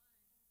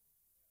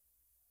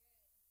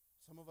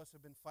 Some of us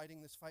have been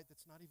fighting this fight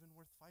that's not even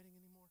worth fighting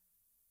anymore.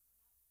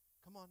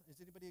 Come on,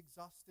 is anybody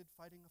exhausted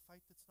fighting a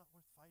fight that's not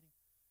worth fighting?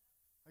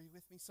 Are you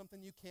with me?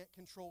 Something you can't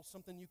control,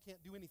 something you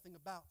can't do anything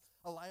about.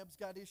 Eliab's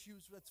got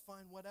issues, that's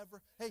fine,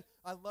 whatever. Hey,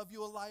 I love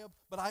you, Eliab,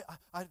 but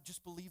I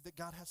just believe that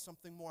God has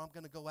something more. I'm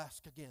going to go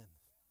ask again.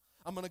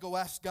 I'm going to go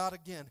ask God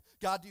again.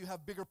 God, do you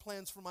have bigger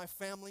plans for my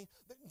family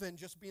than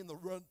just being the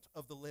runt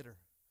of the litter?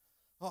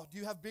 Oh, do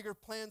you have bigger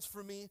plans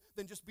for me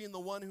than just being the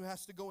one who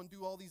has to go and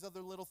do all these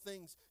other little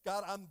things?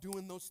 God, I'm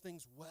doing those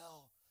things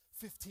well.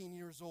 15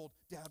 years old,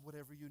 Dad,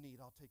 whatever you need,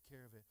 I'll take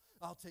care of it.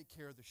 I'll take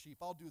care of the sheep.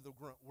 I'll do the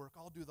grunt work.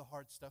 I'll do the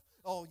hard stuff.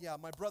 Oh, yeah,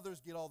 my brothers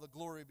get all the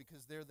glory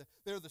because they're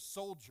the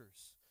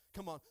soldiers.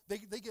 Come on, they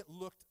get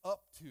looked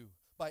up to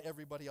by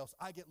everybody else.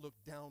 I get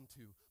looked down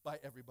to by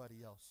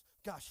everybody else.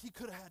 Gosh, he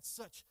could have had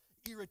such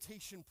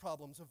irritation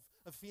problems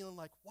of feeling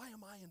like, why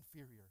am I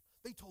inferior?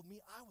 They told me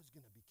I was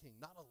going to be king,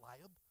 not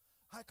Eliab.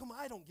 How come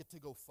I don't get to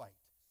go fight?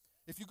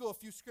 If you go a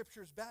few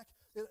scriptures back,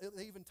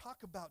 they even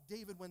talk about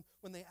David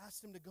when they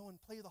asked him to go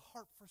and play the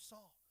harp for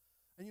Saul.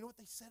 And you know what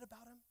they said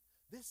about him?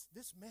 This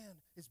man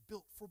is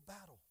built for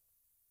battle.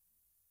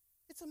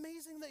 It's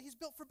amazing that he's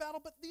built for battle,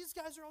 but these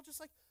guys are all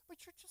just like,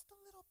 but you're just a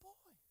little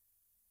boy.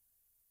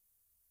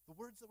 The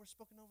words that were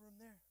spoken over him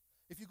there.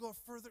 If you go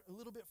a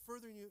little bit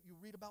further and you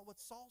read about what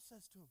Saul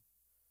says to him.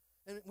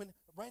 And when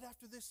right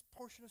after this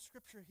portion of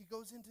scripture, he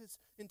goes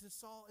into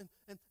Saul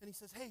and he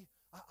says, hey,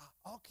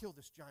 I'll kill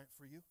this giant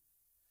for you.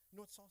 You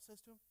know what Saul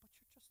says to him? But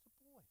you're just a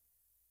boy.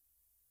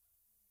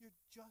 You're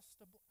just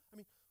a boy. I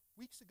mean,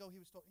 weeks ago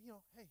he was told,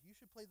 hey, you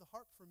should play the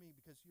harp for me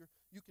because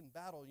you can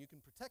battle, you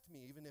can protect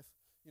me even if,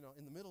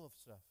 in the middle of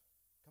stuff.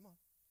 Come on.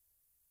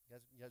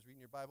 You guys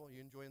reading your Bible? Are you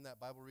enjoying that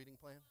Bible reading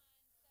plan?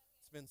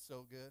 It's been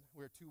so good.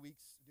 We're 2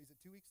 weeks. Is it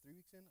 2 weeks? 3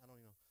 weeks in? I don't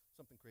know.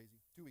 Something crazy.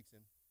 2 weeks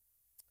in.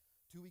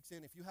 2 weeks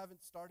in. If you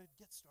haven't started,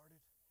 get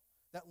started.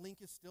 That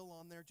link is still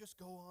on there.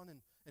 Just go on and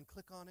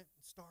click on it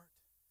and start.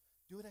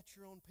 Do it at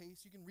your own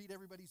pace. You can read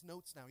everybody's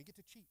notes now. You get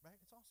to cheat, right?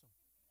 It's awesome.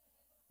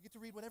 You get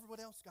to read what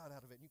everyone else got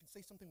out of it. And you can say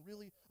something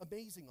really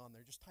amazing on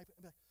there. Just type it.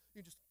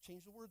 You just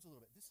change the words a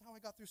little bit. This is how I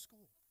got through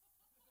school.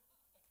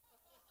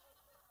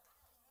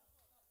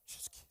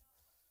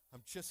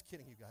 I'm just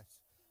kidding, you guys.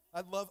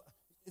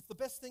 It's the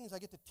best thing is I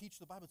get to teach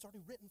the Bible. It's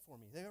already written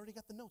for me. They already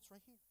got the notes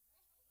right here.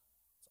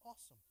 It's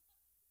awesome.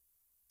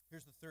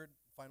 Here's the third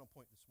final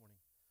point this morning.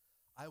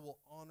 I will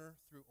honor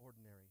through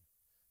ordinary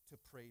to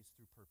praise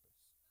through purpose.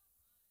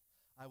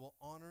 I will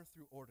honor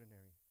through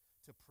ordinary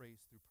to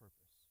praise through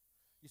purpose.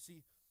 You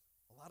see,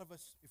 a lot of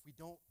us, if we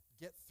don't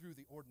get through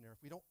the ordinary,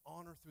 if we don't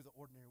honor through the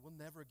ordinary, we'll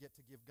never get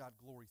to give God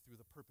glory through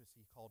the purpose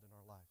he called in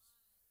our lives.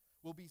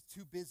 We'll be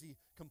too busy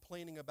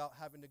complaining about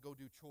having to go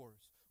do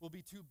chores. We'll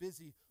be too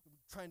busy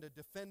trying to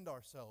defend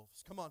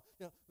ourselves. Come on,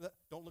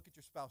 don't look at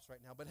your spouse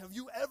right now, but have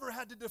you ever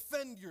had to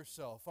defend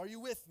yourself? Are you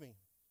with me?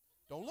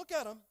 Don't look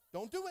at them.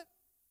 Don't do it.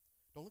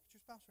 Don't look at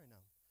your spouse right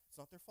now. It's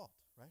not their fault,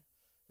 right?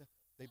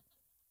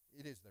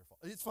 It is their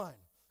fault. It's fine,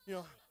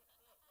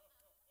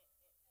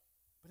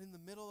 But in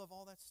the middle of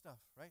all that stuff,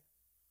 right?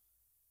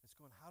 It's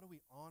going, how do we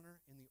honor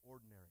in the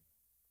ordinary?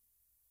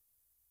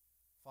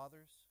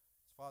 Fathers,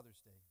 it's Father's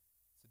Day.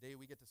 It's the day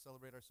we get to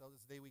celebrate ourselves.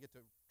 It's the day we get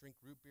to drink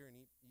root beer and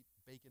eat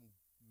bacon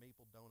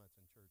maple donuts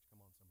in church. Come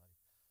on, somebody.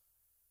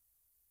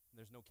 And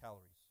there's no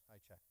calories.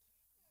 I checked.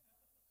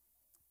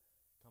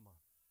 Come on.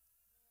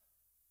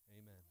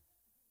 Amen.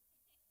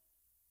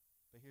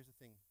 But here's the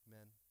thing,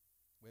 men,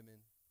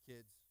 women,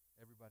 kids,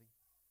 everybody,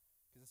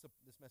 because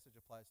this message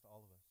applies to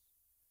all of us.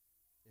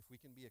 If we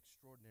can be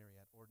extraordinary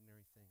at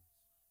ordinary things,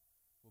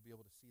 we'll be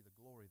able to see the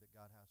glory that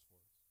God has for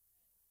us.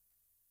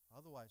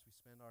 Otherwise, we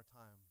spend our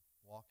time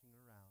walking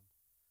around,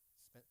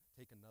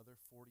 take another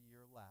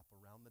 40-year lap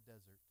around the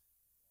desert,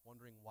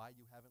 wondering why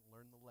you haven't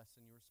learned the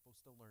lesson you were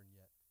supposed to learn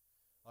yet.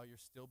 Oh, you're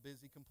still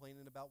busy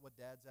complaining about what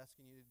Dad's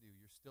asking you to do.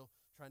 You're still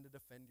trying to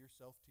defend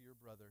yourself to your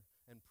brother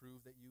and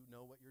prove that you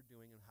know what you're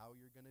doing and how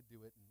you're going to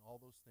do it and all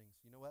those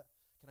things. You know what?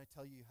 Can I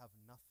tell you, you have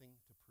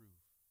nothing to prove.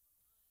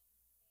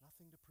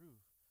 Nothing to prove.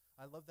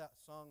 I love that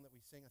song that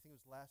we sang, I think it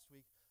was last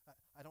week.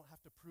 I don't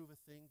have to prove a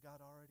thing.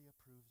 God already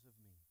approves of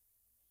me.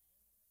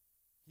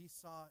 He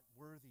saw it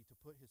worthy to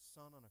put his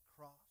son on a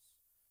cross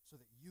so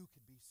that you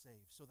could be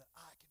saved, so that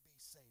I could be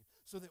saved,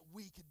 so that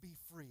we could be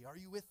free. Are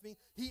you with me?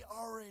 He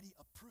already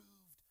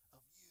approved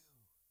of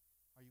you.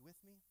 Are you with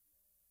me?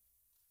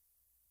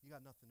 You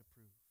got nothing to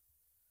prove.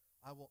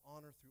 I will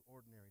honor through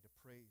ordinary, to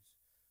praise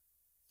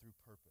through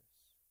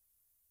purpose.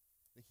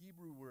 The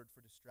Hebrew word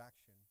for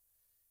distraction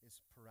is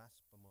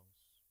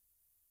parasmos.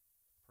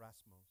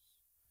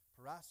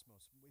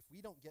 Parasmos. If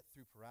we don't get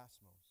through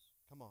parasmos,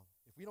 come on.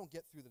 If we don't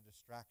get through the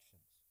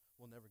distractions,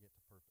 we'll never get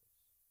to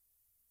purpose.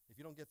 If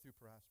you don't get through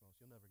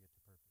parasmos, you'll never get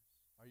to purpose.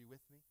 Are you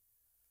with me?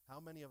 How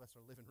many of us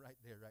are living right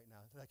there right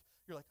now?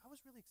 You're like, I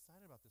was really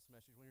excited about this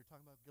message when you were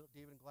talking about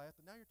David and Goliath,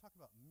 but now you're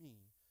talking about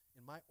me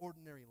in my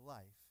ordinary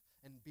life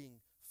and being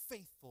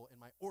faithful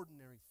in my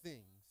ordinary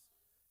things.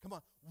 Come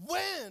on.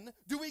 When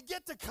do we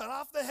get to cut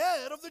off the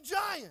head of the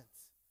giant?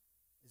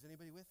 Is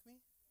anybody with me?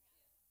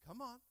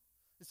 Come on.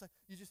 It's like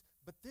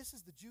but this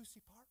is the juicy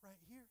part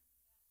right here.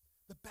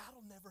 The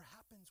battle never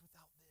happens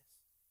without this.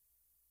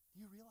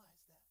 Do you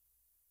realize that?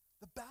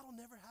 The battle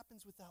never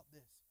happens without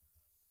this.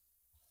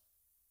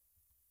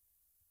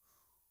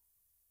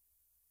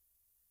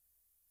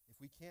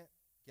 If we can't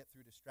get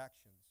through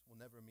distractions,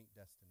 we'll never meet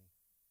destiny.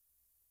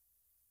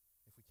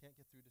 If we can't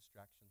get through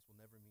distractions,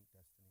 we'll never meet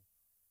destiny.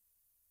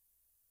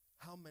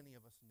 How many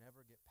of us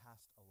never get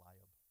past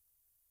Eliab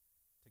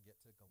to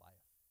get to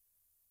Goliath?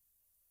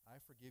 I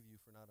forgive you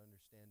for not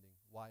understanding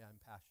why I'm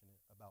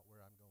passionate about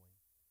where I'm going.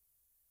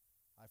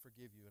 I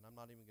forgive you, and I'm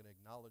not even going to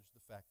acknowledge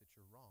the fact that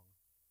you're wrong.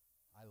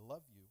 I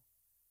love you.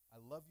 I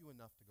love you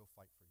enough to go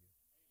fight for you.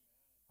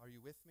 Are you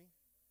with me?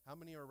 How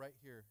many are right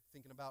here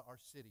thinking about our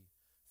city,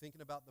 thinking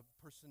about the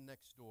person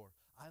next door?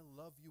 I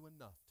love you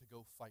enough to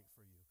go fight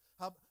for you.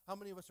 How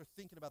many of us are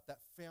thinking about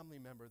that family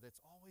member that's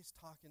always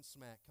talking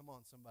smack? Come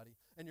on, somebody.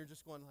 And you're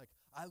just going like,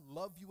 I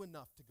love you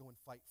enough to go and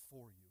fight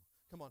for you.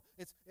 Come on.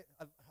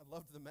 I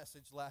loved the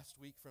message last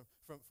week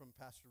from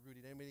Pastor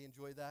Rudy. Did anybody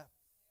enjoy that?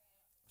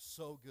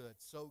 So good,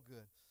 so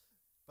good.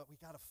 But we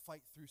got to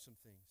fight through some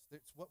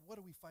things. What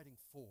are we fighting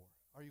for?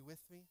 Are you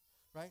with me?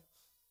 Right?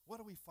 What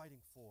are we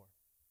fighting for?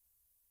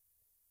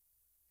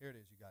 Here it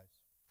is, you guys.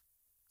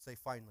 Say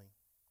finally.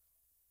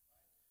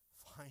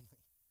 Finally.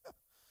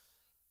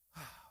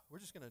 We're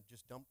just going to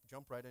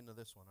jump right into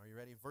this one. Are you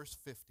ready? Verse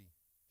 50.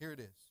 Here it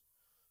is.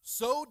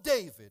 So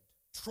David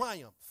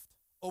triumphed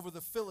over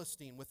the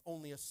Philistine with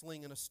only a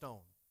sling and a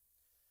stone,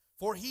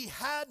 for he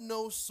had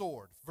no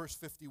sword. Verse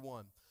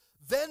 51.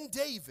 Then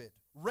David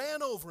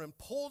ran over and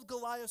pulled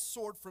Goliath's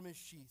sword from his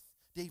sheath.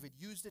 David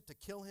used it to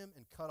kill him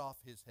and cut off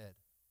his head.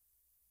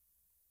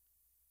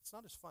 It's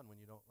not as fun when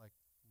you don't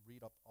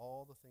read up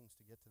all the things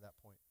to get to that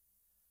point.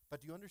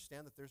 But do you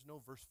understand that there's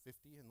no verse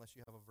 50 unless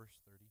you have a verse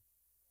 30?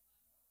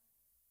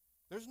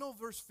 There's no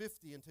verse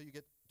 50 until you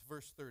get to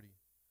verse 30.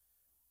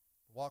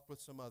 Walk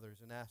with some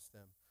others and ask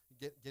them.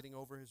 Getting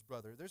over his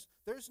brother.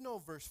 There's no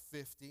verse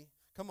 50.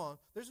 Come on.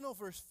 There's no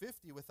verse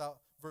 50 without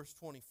verse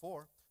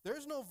 24.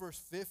 There's no verse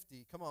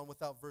 50, come on,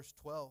 without verse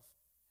 12.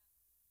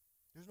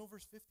 There's no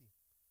verse 50.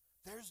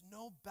 There's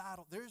no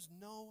battle. There's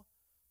no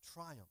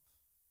triumph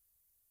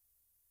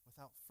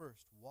without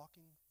first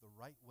walking the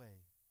right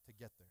way to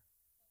get there.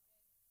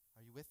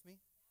 Are you with me?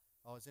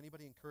 Oh, is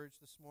anybody encouraged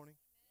this morning?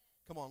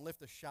 Come on,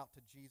 lift a shout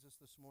to Jesus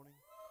this morning.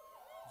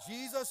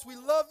 Jesus, we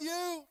love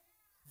you.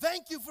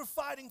 Thank you for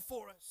fighting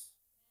for us.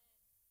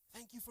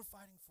 Thank you for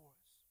fighting for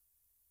us.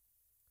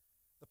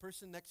 The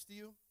person next to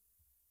you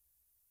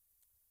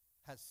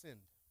has sinned.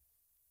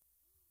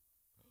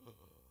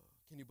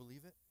 Can you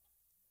believe it?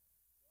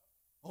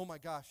 Oh my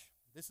gosh,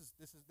 this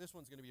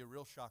one's going to be a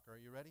real shocker. Are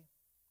you ready?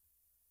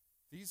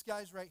 These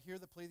guys right here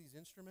that play these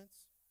instruments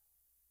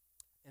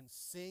and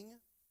sing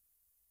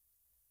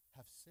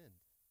have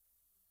sinned.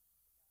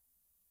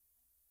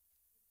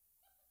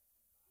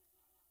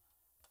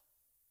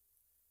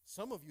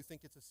 Some of you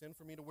think it's a sin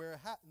for me to wear a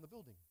hat in the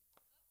building.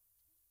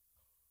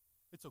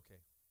 It's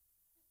okay.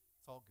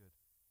 It's all good.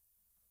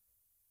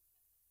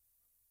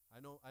 I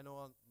know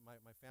on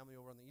my family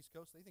over on the East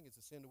Coast, they think it's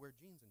a sin to wear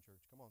jeans in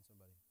church. Come on,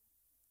 somebody.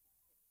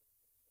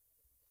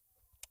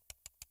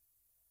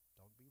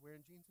 Don't be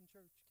wearing jeans in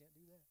church. You can't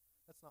do that.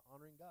 That's not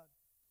honoring God.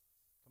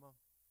 Come on.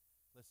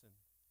 Listen,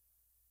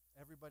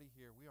 everybody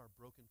here, we are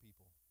broken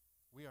people.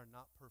 We are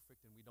not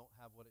perfect, and we don't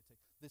have what it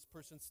takes. This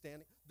person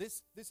standing,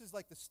 this is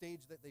like the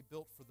stage that they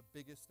built for the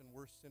biggest and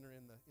worst sinner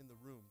in the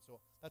room.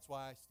 So that's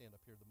why I stand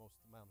up here the most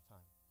amount of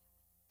time.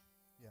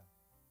 Yeah.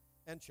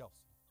 And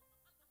Chelsea.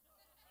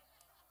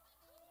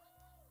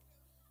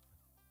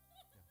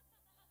 Yeah.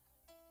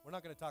 We're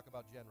not going to talk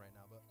about Jen right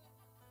now, but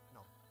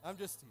no. I'm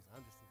just teasing.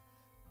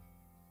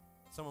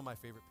 Some of my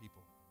favorite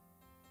people.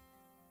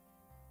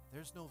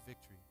 There's no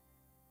victory.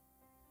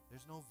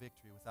 There's no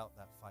victory without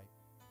that fight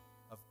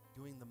of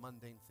doing the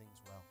mundane things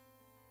well.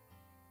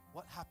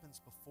 What happens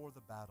before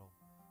the battle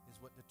is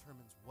what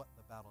determines what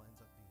the battle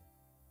ends up being.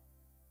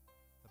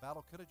 The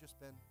battle could have just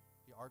been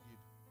he argued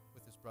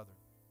with his brother.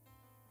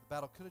 The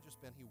battle could have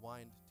just been he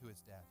whined to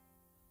his dad.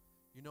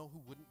 You know who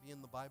wouldn't be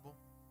in the Bible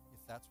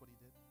if that's what he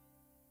did?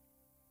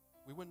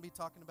 We wouldn't be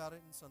talking about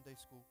it in Sunday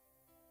school.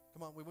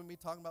 Come on, we wouldn't be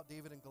talking about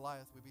David and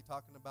Goliath. We'd be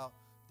talking about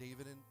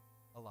David and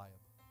Eliab.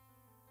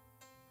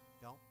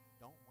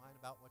 Don't whine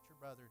about what your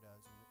brother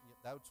does. And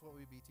that's what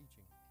we'd be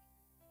teaching.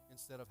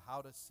 Instead of how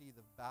to see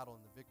the battle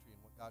and the victory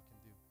and what God can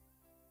do.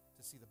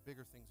 To see the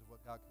bigger things of what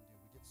God can do.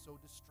 We get so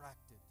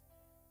distracted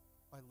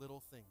by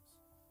little things.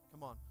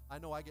 Come on, I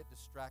know I get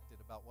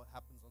distracted about what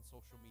happens on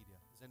social media.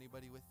 Is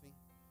anybody with me?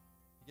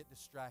 You get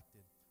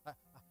distracted.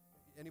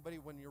 Anybody,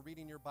 when you're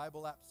reading your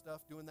Bible app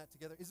stuff, doing that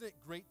together, isn't it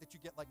great that you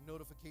get like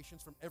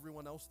notifications from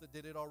everyone else that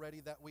did it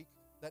already that week,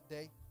 that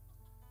day?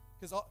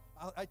 Because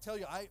I tell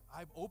you,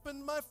 I've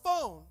opened my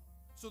phone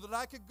so that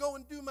I could go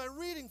and do my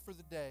reading for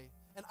the day,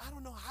 and I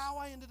don't know how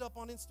I ended up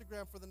on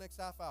Instagram for the next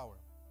half hour.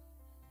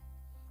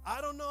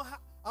 I don't know how.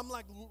 I'm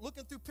like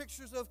looking through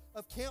pictures of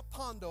Camp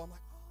Pondo. I'm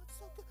like, oh, it's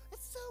so good.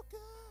 It's so good.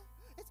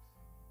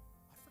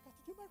 I forgot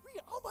to do my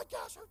reading. Oh my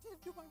gosh, I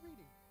didn't do my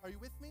reading. Are you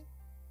with me?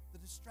 The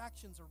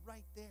distractions are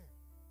right there.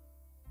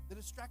 The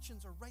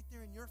distractions are right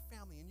there in your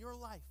family, in your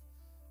life.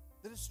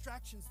 The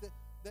distractions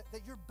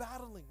that you're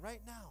battling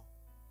right now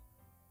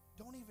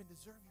don't even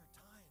deserve your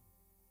time.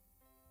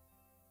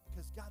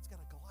 Because God's got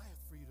a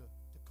Goliath for you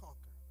to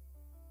conquer.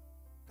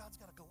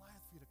 God's got a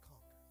Goliath for you to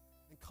conquer.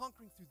 And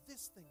conquering through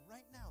this thing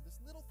right now, this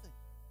little thing,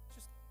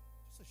 just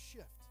a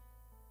shift.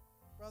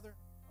 Brother,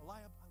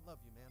 Eliab, I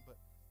love you, man, but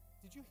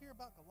did you hear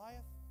about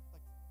Goliath?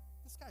 Like,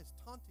 this guy's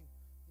taunting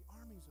the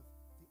armies of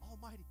the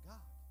Almighty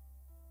God.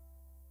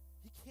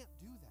 He can't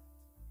do that.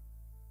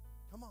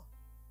 Come on.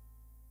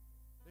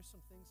 There's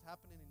some things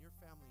happening in your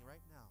family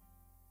right now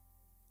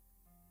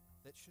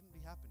that shouldn't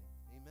be happening.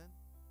 Amen?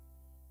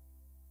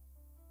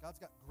 God's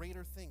got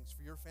greater things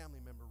for your family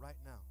member right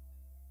now.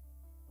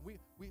 And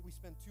we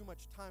spend too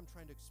much time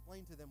trying to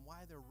explain to them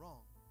why they're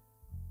wrong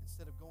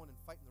instead of going and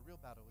fighting the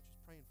real battle, which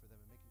is praying for them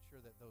and making sure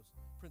that those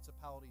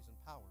principalities and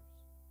powers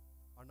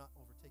are not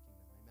overtaking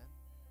them. Amen?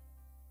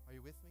 Are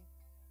you with me?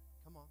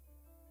 Come on.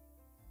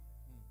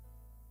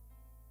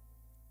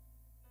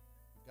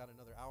 We've got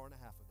another hour and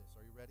a half of this.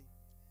 Are you ready?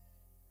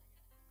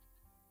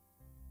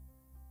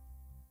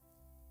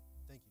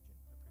 Thank you, Jen.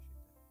 I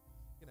appreciate that.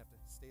 You're going to have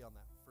to stay on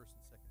that first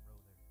and second row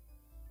there.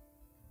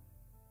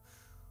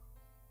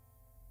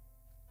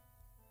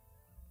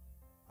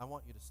 I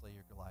want you to slay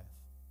your Goliath.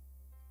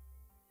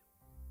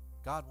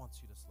 God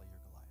wants you to slay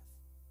your Goliath.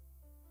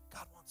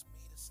 God wants me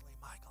to slay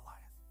my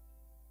Goliath.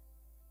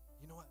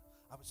 You know what?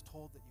 I was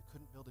told that you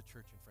couldn't build a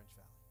church in French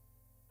Valley.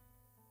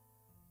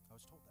 I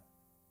was told that.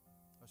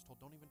 I was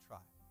told, don't even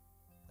try.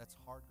 That's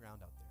hard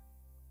ground out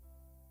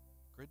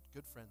there.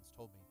 Good friends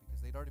told me, because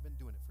they'd already been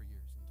doing it for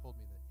years, and told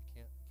me that you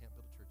can't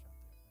build a church out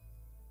there.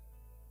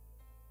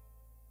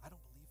 I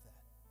don't believe that.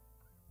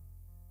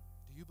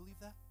 Do you believe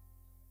that?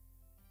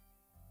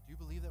 Do you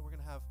believe that we're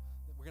gonna have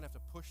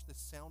to push this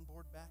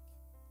soundboard back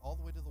all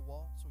the way to the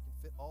wall so we can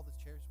fit all the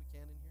chairs we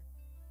can in here?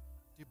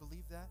 Do you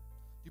believe that?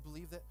 Do you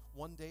believe that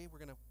one day we're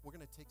gonna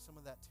take some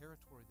of that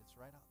territory that's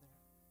right out there,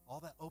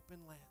 all that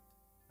open land,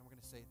 and we're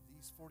gonna say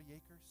these 40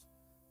 acres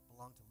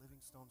belong to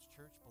Living Stones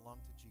Church, belong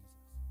to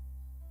Jesus.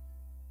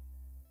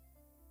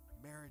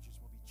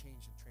 Marriages will be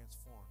changed and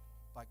transformed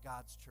by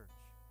God's church.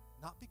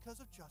 Not because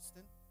of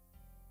Justin,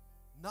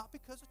 not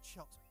because of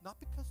Chelsea, not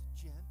because of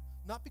Jen,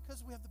 not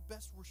because we have the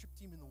best worship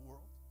team in the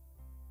world.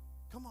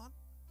 Come on.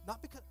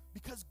 Not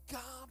because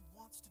God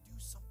wants to do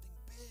something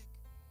big.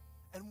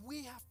 And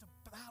we have to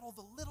battle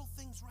the little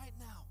things right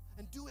now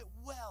and do it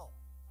well.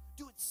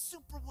 Do it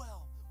super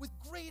well with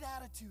great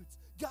attitudes.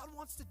 God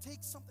wants to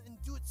take something and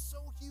do it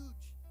so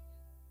huge.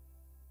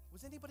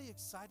 Was anybody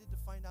excited to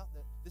find out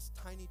that this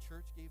tiny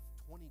church gave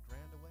 20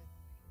 grand away?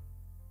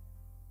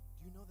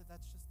 Do you know that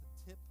that's just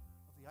the tip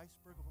of the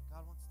iceberg of what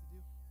God wants to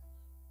do?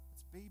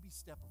 It's a baby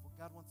step of what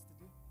God wants to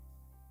do.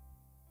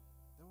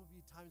 There will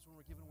be times when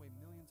we're giving away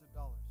millions of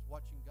dollars,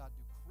 watching God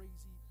do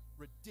crazy,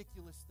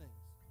 ridiculous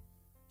things.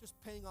 Just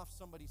paying off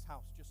somebody's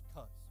house just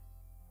 'cause.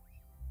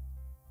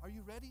 Are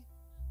you ready?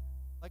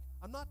 Like,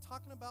 I'm not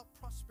talking about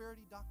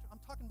prosperity doctrine. I'm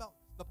talking about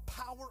the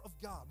power of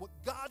God, what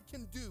God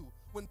can do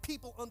when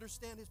people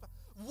understand His power.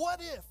 What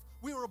if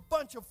we were a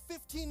bunch of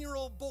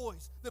 15-year-old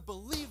boys that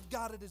believed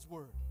God at His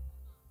word?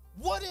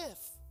 What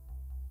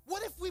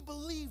if we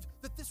believed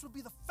that this would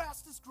be the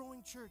fastest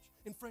growing church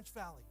in French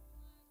Valley?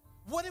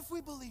 What if we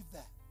believed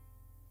that?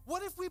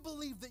 What if we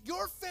believed that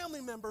your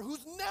family member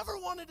who's never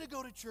wanted to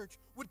go to church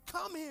would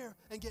come here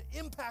and get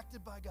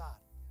impacted by God?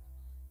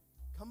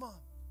 Come on.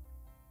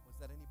 Was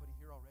that anybody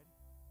here already?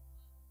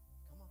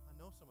 Come on, I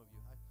know some of you.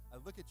 I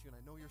look at you and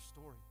I know your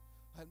story.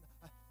 Can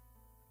I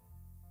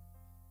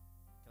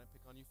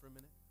pick on you for a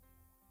minute?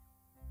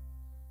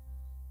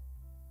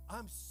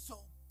 I'm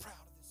so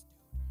proud of this dude.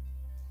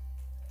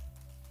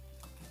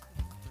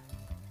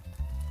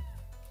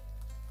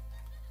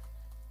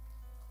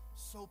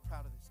 So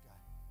proud of this guy.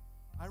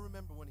 I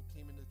remember when he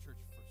came into the church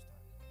the first time.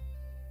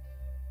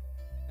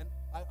 And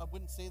I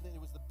wouldn't say that it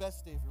was the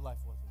best day of your life,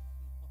 was it?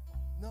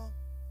 No.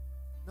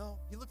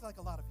 He looked like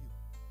a lot of you.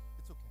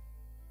 It's okay.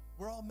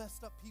 We're all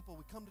messed up people.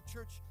 We come to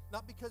church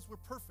not because we're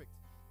perfect.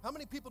 How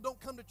many people don't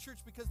come to church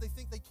because they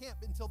think they can't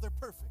until they're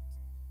perfect?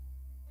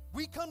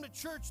 We come to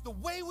church the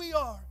way we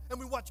are, and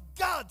we watch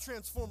God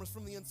transform us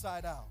from the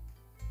inside out.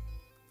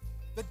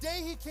 The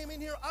day he came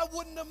in here, I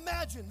wouldn't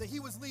imagine that he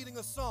was leading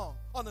a song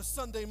on a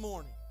Sunday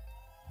morning.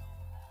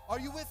 Are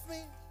you with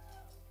me?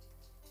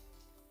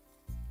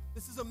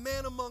 This is a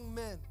man among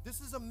men.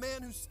 This is a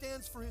man who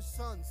stands for his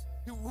sons,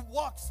 who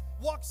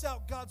walks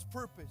out God's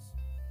purpose.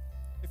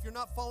 If you're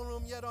not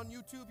following him yet on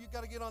YouTube, you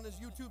got to get on his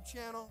YouTube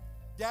channel,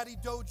 Daddy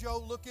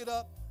Dojo. Look it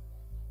up.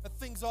 That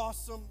thing's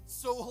awesome.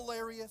 So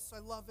hilarious. I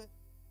love it.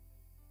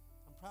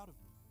 I'm proud of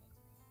you.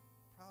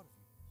 Proud of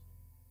you.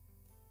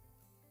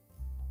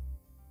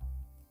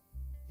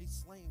 He's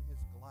slaying his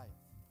Goliath.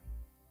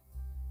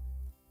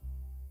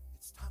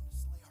 It's time to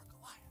slay our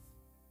Goliath.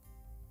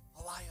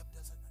 Eliab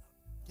doesn't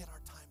get our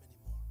time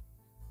anymore.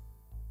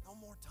 No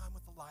more time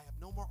with Eliab.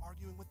 No more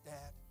arguing with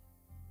Dad.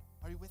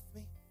 Are you with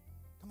me?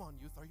 Come on,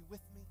 youth. Are you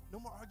with me? No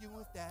more arguing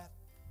with Dad.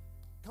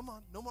 Come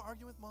on. No more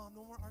arguing with Mom.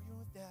 No more arguing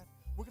with Dad.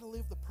 We're going to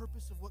live the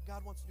purpose of what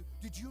God wants to do.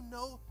 Did you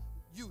know,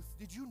 youth,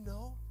 did you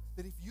know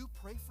that if you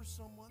pray for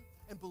someone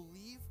and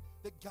believe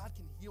that God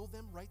can heal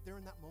them right there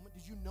in that moment,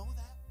 did you know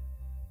that?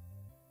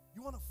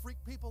 You want to freak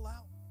people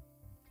out?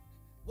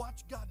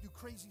 Watch God do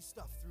crazy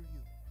stuff through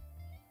you.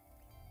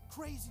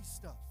 Crazy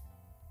stuff.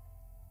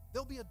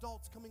 There'll be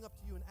adults coming up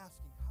to you and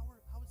asking,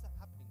 how is that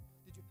happening?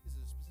 Is it a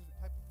specific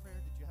type of prayer?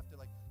 Did you have to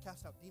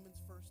cast out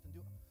demons first and do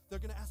it? They're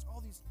going to ask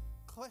all these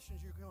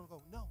questions. You're going to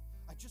go, no,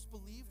 I just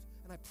believed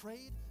and I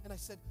prayed and I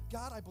said,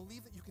 God, I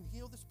believe that you can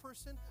heal this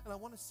person and I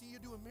want to see you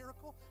do a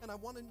miracle and I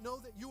want to know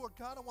that you are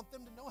God. I want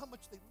them to know how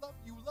much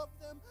you love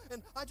them,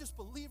 and I just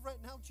believe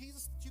right now,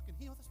 Jesus, that you can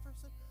heal this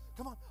person.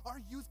 Come on,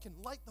 our youth can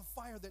light the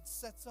fire that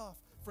sets off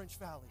French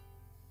Valley.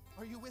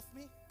 Are you with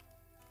me?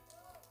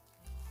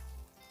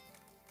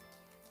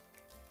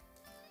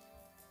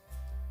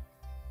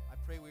 I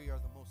pray we are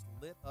the most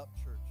lit up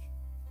church.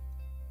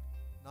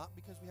 Not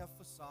because we have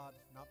facade,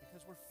 not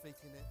because we're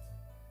faking it,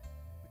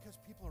 because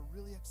people are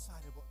really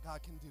excited what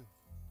God can do,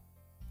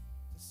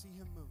 to see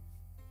Him move.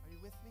 Are you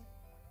with me?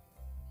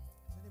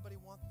 Does anybody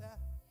want that?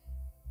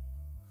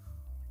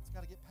 It's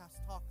got to get past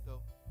talk,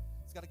 though.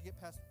 It's got to get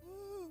past,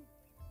 woo.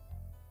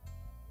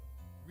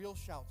 Real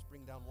shouts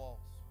bring down walls.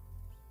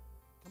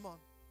 Come on.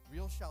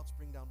 Real shouts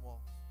bring down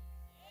walls.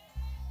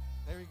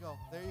 There you go.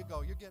 There you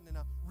go. You're getting it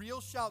now. Real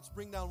shouts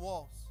bring down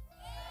walls.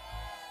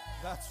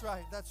 That's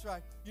right. That's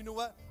right. You know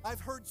what?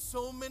 I've heard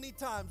so many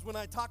times when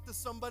I talk to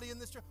somebody in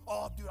this church,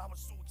 oh, dude, I was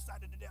so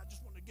excited today. I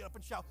just wanted to get up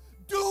and shout.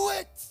 Do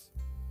it.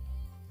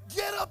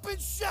 Get up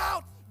and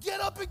shout.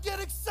 Get up and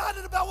get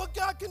excited about what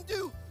God can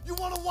do. You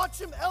want to watch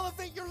Him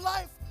elevate your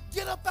life?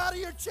 Get up out of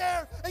your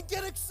chair and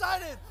get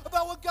excited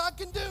about what God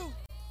can do.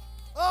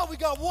 Oh, we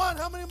got one.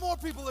 How many more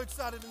people are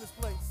excited in this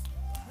place?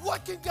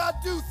 What can God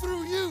do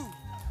through you?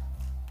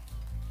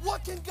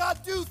 What can God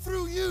do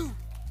through you?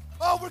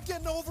 Oh, we're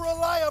getting over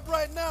Eliab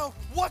right now.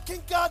 What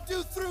can God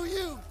do through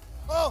you?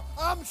 Oh,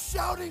 I'm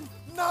shouting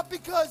not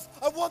because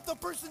I want the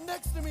person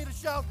next to me to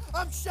shout.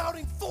 I'm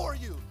shouting for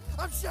you.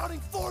 I'm shouting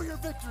for your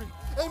victory.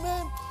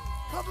 Amen?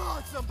 Come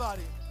on,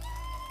 somebody.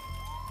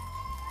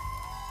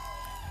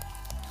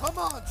 Come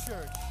on,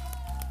 church.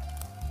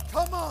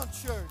 Come on,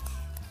 church.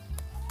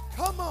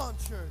 Come on,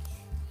 church.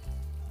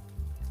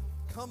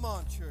 Come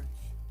on, church.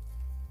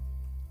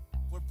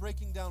 We're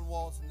breaking down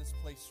walls in this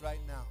place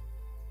right now.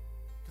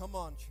 Come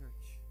on,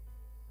 church.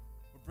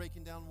 We're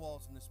breaking down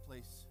walls in this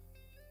place.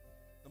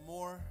 The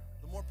more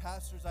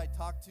pastors I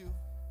talk to,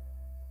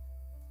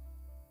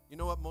 you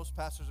know what most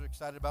pastors are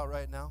excited about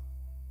right now?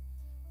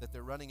 That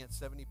they're running at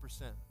 70%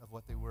 of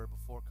what they were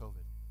before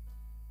COVID.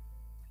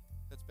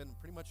 That's been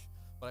pretty much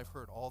what I've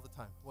heard all the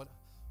time.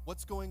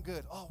 What's going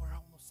good? Oh, we're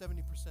almost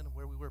 70% of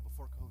where we were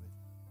before COVID.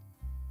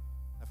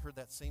 I've heard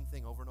that same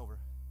thing over and over.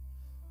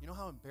 You know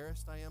how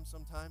embarrassed I am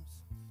sometimes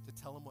to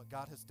tell them what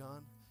God has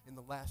done in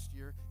the last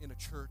year in a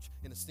church,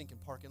 in a stinking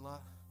parking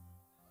lot?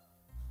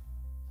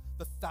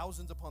 The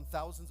thousands upon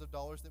thousands of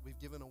dollars that we've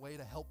given away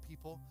to help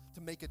people,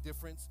 to make a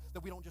difference,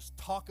 that we don't just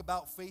talk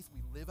about faith,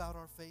 we live out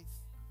our faith.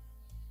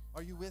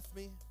 Are you with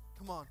me?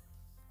 Come on.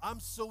 I'm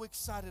so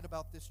excited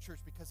about this church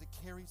because it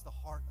carries the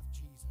heart of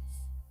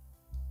Jesus.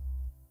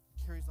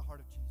 It carries the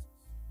heart of Jesus.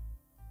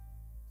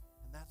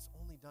 And that's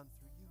only done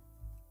through you.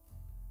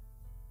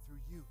 Through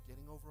you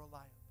getting over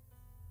Eliab.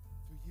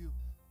 Through you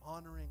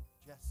honoring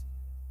Jesse.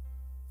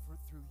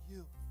 Through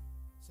you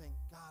saying,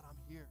 God, I'm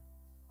here.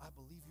 I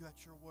believe you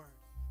at your word.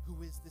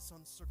 Who is this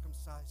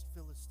uncircumcised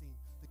Philistine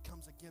that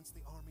comes against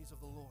the armies of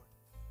the Lord?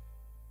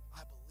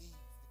 I believe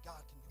that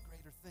God can do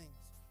greater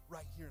things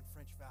right here in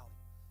French Valley.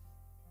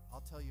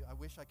 I'll tell you, I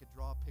wish I could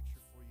draw a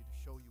picture for you to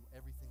show you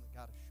everything that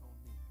God has shown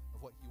me of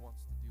what he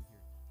wants to do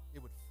here.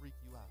 It would freak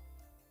you out.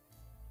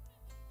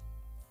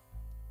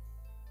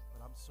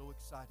 But I'm so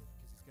excited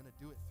because he's going to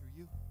do it through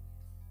you.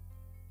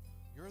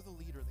 You're the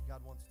leader that God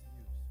wants to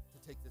use to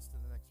take this to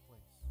the next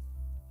place.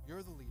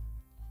 You're the leader.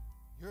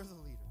 You're the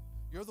leader.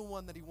 You're the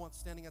one that he wants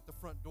standing at the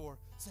front door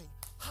saying,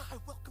 hi,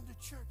 welcome to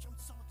church. I'm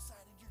so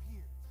excited you're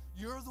here.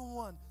 You're the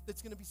one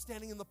that's going to be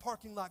standing in the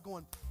parking lot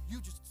going,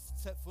 you just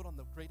set foot on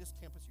the greatest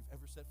campus you've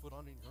ever set foot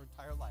on in your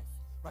entire life,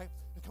 right?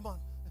 And come on,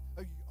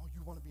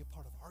 you want to be a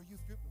part of our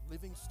youth group,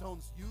 Living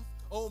Stones Youth?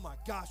 Oh my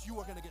gosh, you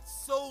are going to get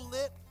so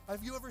lit.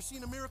 Have you ever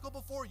seen a miracle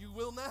before? You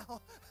will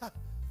now.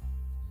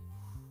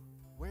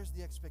 Where's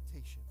the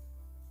expectation?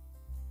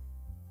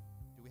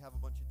 Do we have a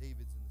bunch of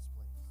Davids in this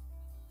place?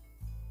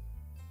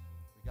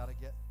 We got to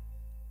get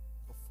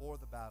before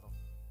the battle,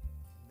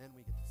 and then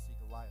we get to see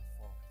Goliath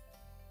fall.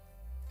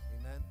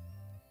 Amen?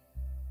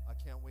 I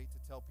can't wait to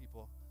tell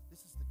people, this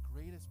is the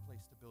greatest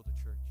place to build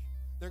a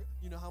church.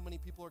 You know how many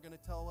people are going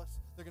to tell us?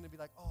 They're going to be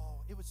like,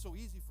 oh, it was so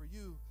easy for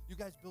you. You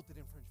guys built it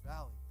in French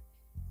Valley.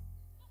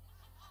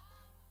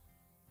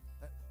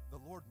 The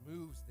Lord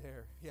moves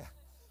there. Yeah.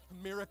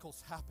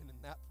 Miracles happen in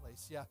that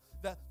place. Yeah.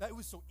 That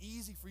was so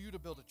easy for you to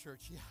build a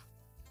church. Yeah.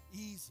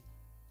 Easy.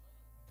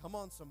 Come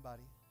on,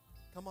 somebody.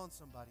 Come on,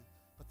 somebody.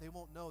 But they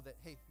won't know that,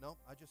 hey, no,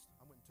 I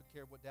went and took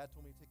care of what Dad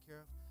told me to take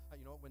care of.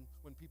 You know,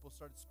 when people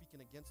started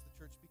speaking against the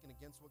church, speaking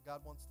against what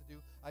God wants to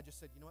do, I just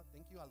said, you know what,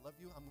 thank you, I love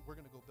you. We're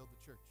going to go build the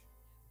church.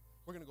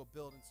 We're going to go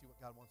build and see what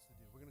God wants to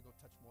do. We're going to go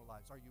touch more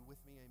lives. Are you with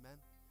me? Amen?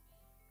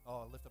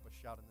 Oh, lift up a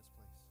shout in this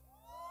place.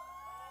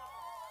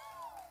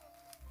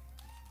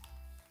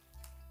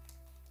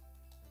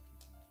 Thank you,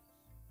 Jesus.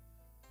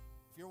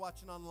 If you're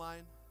watching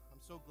online,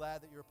 I'm so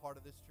glad that you're a part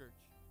of this church.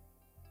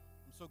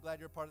 I'm so glad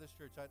you're a part of this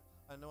church.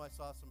 I know I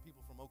saw some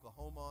people from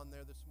Oklahoma on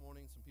there this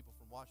morning, some people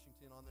from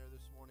Washington on there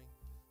this morning,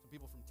 some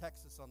people from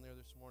Texas on there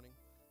this morning,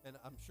 and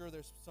I'm sure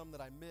there's some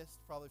that I missed,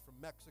 probably from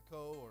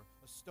Mexico or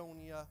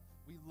Estonia.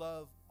 We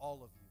love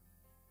all of you.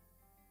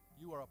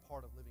 You are a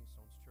part of Living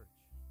Stones Church,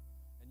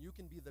 and you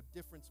can be the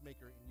difference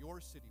maker in your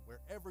city,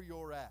 wherever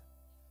you're at.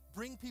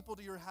 Bring people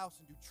to your house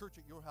and do church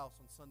at your house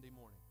on Sunday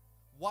morning.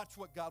 Watch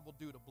what God will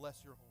do to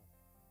bless your home.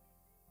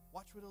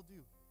 Watch what he'll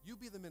do. You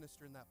be the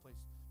minister in that place.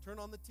 Turn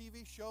on the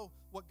TV, show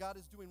what God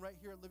is doing right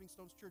here at Living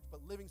Stones Church,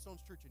 but Living Stones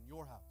Church in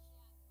your house.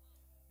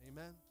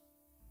 Amen.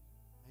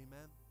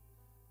 Amen.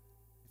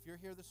 If you're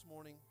here this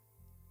morning,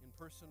 in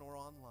person or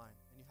online,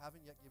 and you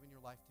haven't yet given your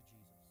life to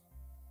Jesus,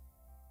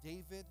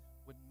 David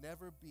would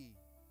never be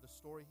the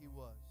story he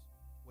was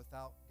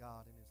without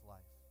God in his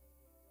life.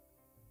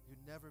 He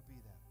would never be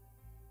that.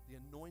 The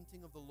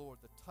anointing of the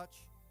Lord, the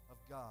touch of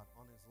God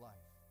on his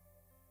life.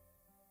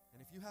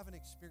 And if you haven't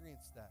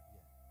experienced that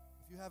yet,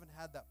 if you haven't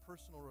had that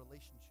personal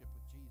relationship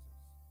with Jesus,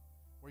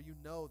 where you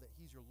know that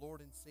he's your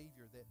Lord and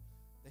Savior, that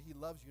he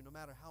loves you no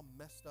matter how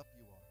messed up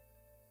you are,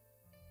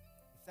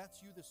 if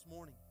that's you this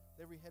morning, with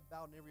every head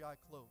bowed and every eye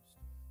closed,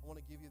 I want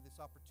to give you this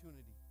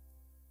opportunity,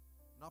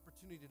 an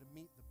opportunity to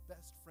meet the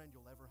best friend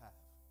you'll ever have,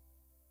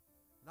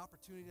 an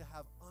opportunity to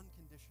have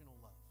unconditional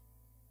love,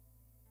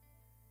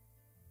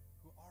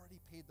 who already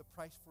paid the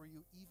price for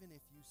you even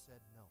if you said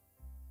no.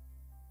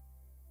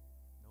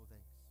 No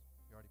thanks.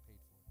 You already paid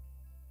for it.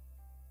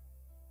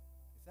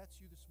 If that's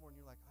you this morning,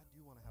 you're like, I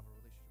do want to have a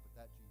relationship with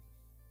that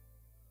Jesus.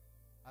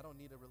 I don't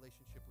need a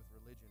relationship with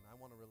religion. I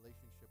want a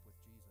relationship with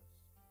Jesus.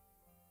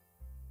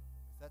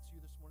 If that's you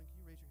this morning,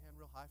 can you raise your hand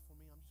real high for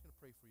me? I'm just going to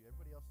pray for you.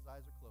 Everybody else's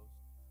eyes are closed.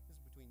 This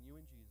is between you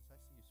and Jesus. I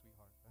see you,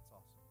 sweetheart. That's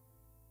awesome.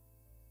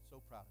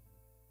 So proud of you.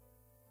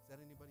 Is that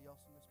anybody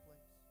else in this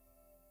place?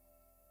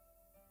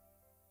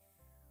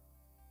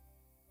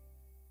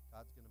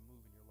 God's going to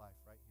move in your life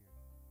right here,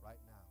 right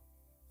now.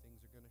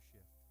 Things are going to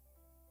shift.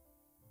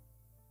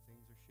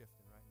 Things are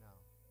shifting right now.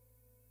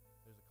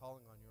 There's a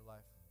calling on your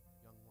life,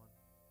 young one.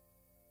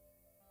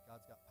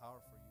 God's got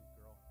power for you,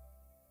 girl.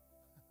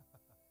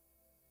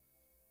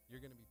 You're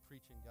going to be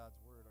preaching God's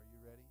word. Are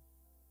you ready?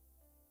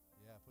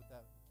 Yeah,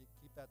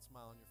 keep that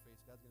smile on your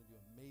face. God's going to do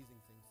amazing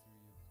things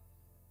through you.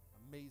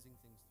 Amazing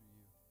things through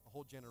you. A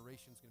whole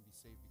generation's going to be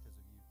saved because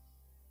of you.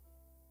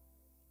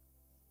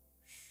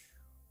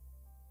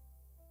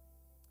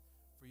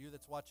 For you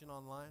that's watching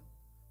online,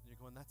 and you're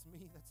going, that's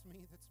me, that's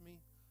me, that's me.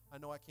 I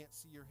know I can't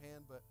see your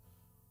hand, but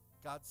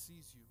God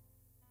sees you.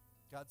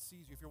 God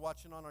sees you. If you're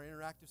watching on our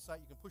interactive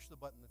site, you can push the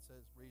button that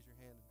says raise your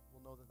hand, and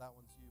we'll know that that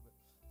one's you. But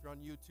if you're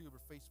on YouTube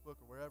or Facebook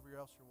or wherever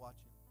else you're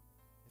watching,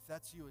 if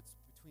that's you, it's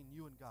between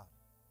you and God.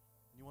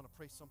 And you want to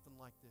pray something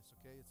like this,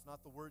 okay? It's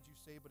not the words you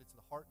say, but it's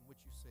the heart in which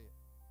you say it.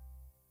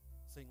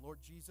 Saying, Lord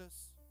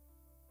Jesus,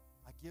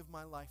 I give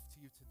my life to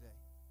you today.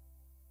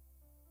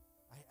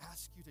 I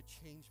ask you to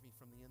change me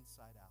from the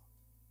inside out.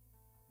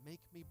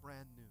 Make me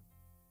brand new.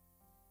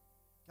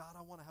 God,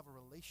 I want to have a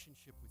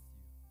relationship with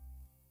you.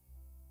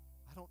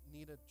 I don't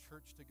need a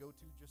church to go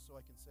to just so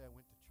I can say I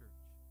went to church.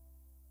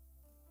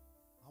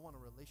 I want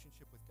a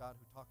relationship with God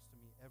who talks to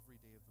me every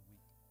day of the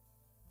week,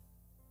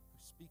 who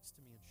speaks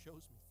to me and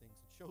shows me things,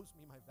 and shows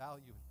me my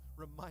value, and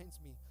reminds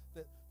me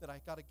that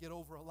I got to get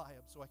over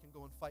Eliab so I can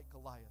go and fight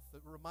Goliath,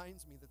 that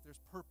reminds me that there's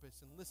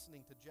purpose in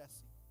listening to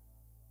Jesse,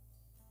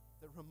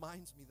 that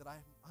reminds me that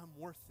I'm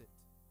worth it,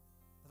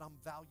 that I'm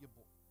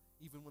valuable,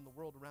 even when the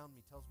world around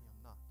me tells me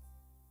I'm not.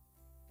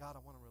 God,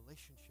 I want a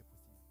relationship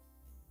with you.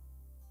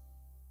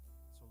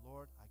 So,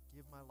 Lord, I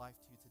give my life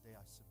to you today.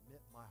 I submit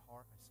my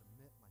heart. I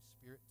submit my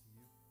spirit to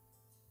you.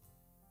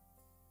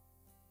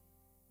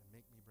 And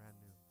make me brand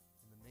new.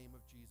 In the name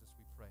of Jesus,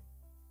 we pray.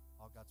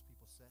 All God's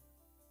people say,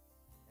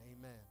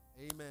 amen.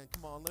 Amen.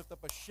 Come on, lift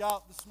up a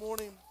shout this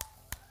morning.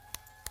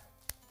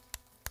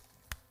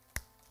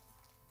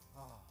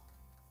 Oh.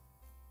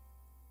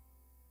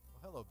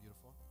 Well, hello,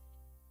 beautiful.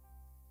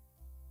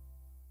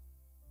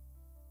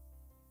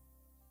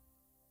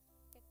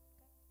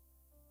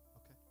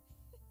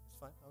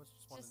 Fine. I was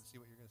just wanting to see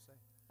what you're going to say.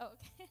 Oh,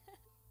 okay.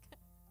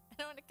 I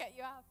don't want to cut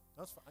you off.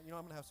 That's fine. You know,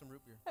 I'm going to have some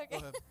root beer. Okay.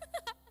 Go ahead.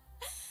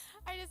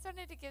 I just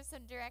wanted to give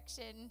some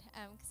direction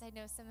because I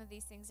know some of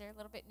these things are a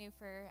little bit new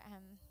for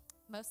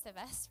most of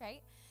us,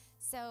 right?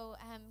 So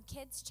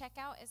kids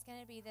checkout is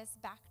going to be this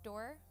back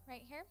door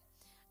right here.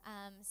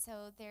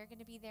 So they're going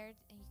to be there,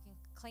 and you can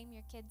claim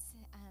your kids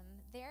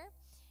there.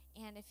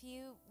 And if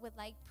you would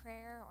like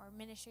prayer or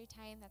ministry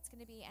time, that's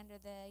going to be under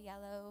the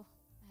yellow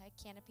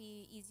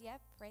canopy easy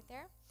up right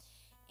there.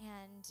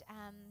 And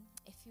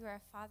if you are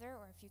a father,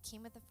 or if you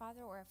came with a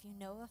father, or if you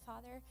know a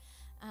father,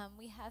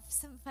 we have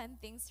some fun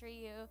things for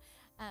you,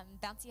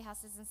 bouncy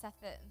houses and stuff,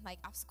 that like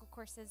obstacle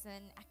courses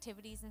and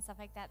activities and stuff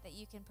like that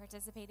you can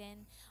participate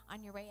in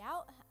on your way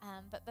out.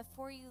 But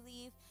before you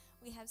leave,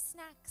 we have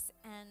snacks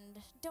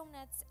and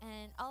donuts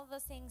and all of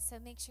those things. So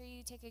make sure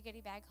you take a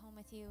goodie bag home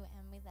with you,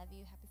 and we love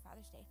you. Happy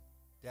Father's Day.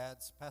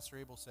 Dads, Pastor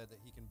Abel said that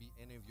he can beat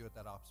any of you at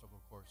that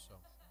obstacle course, so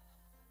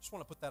just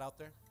want to put that out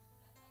there.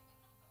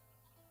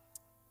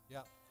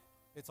 Yeah,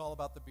 it's all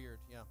about the beard.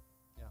 Yeah.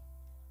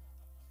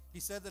 He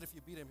said that if you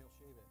beat him,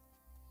 he'll shave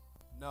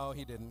it. No,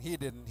 he didn't. He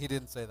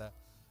didn't say that.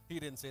 He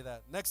didn't say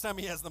that. Next time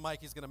he has the mic,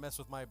 he's going to mess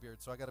with my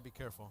beard, so I got to be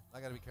careful.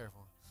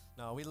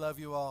 No, we love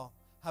you all.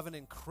 Have an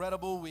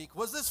incredible week.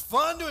 Was this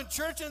fun doing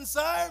church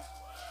inside?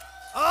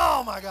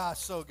 Oh, my gosh,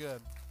 so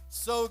good.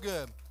 So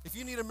good. If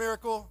you need a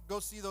miracle, go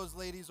see those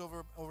ladies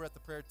over at the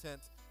prayer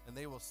tent, and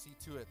they will see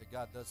to it that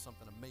God does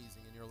something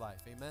amazing in your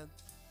life. Amen?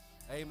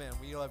 Amen.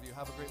 We love you.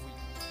 Have a great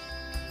week.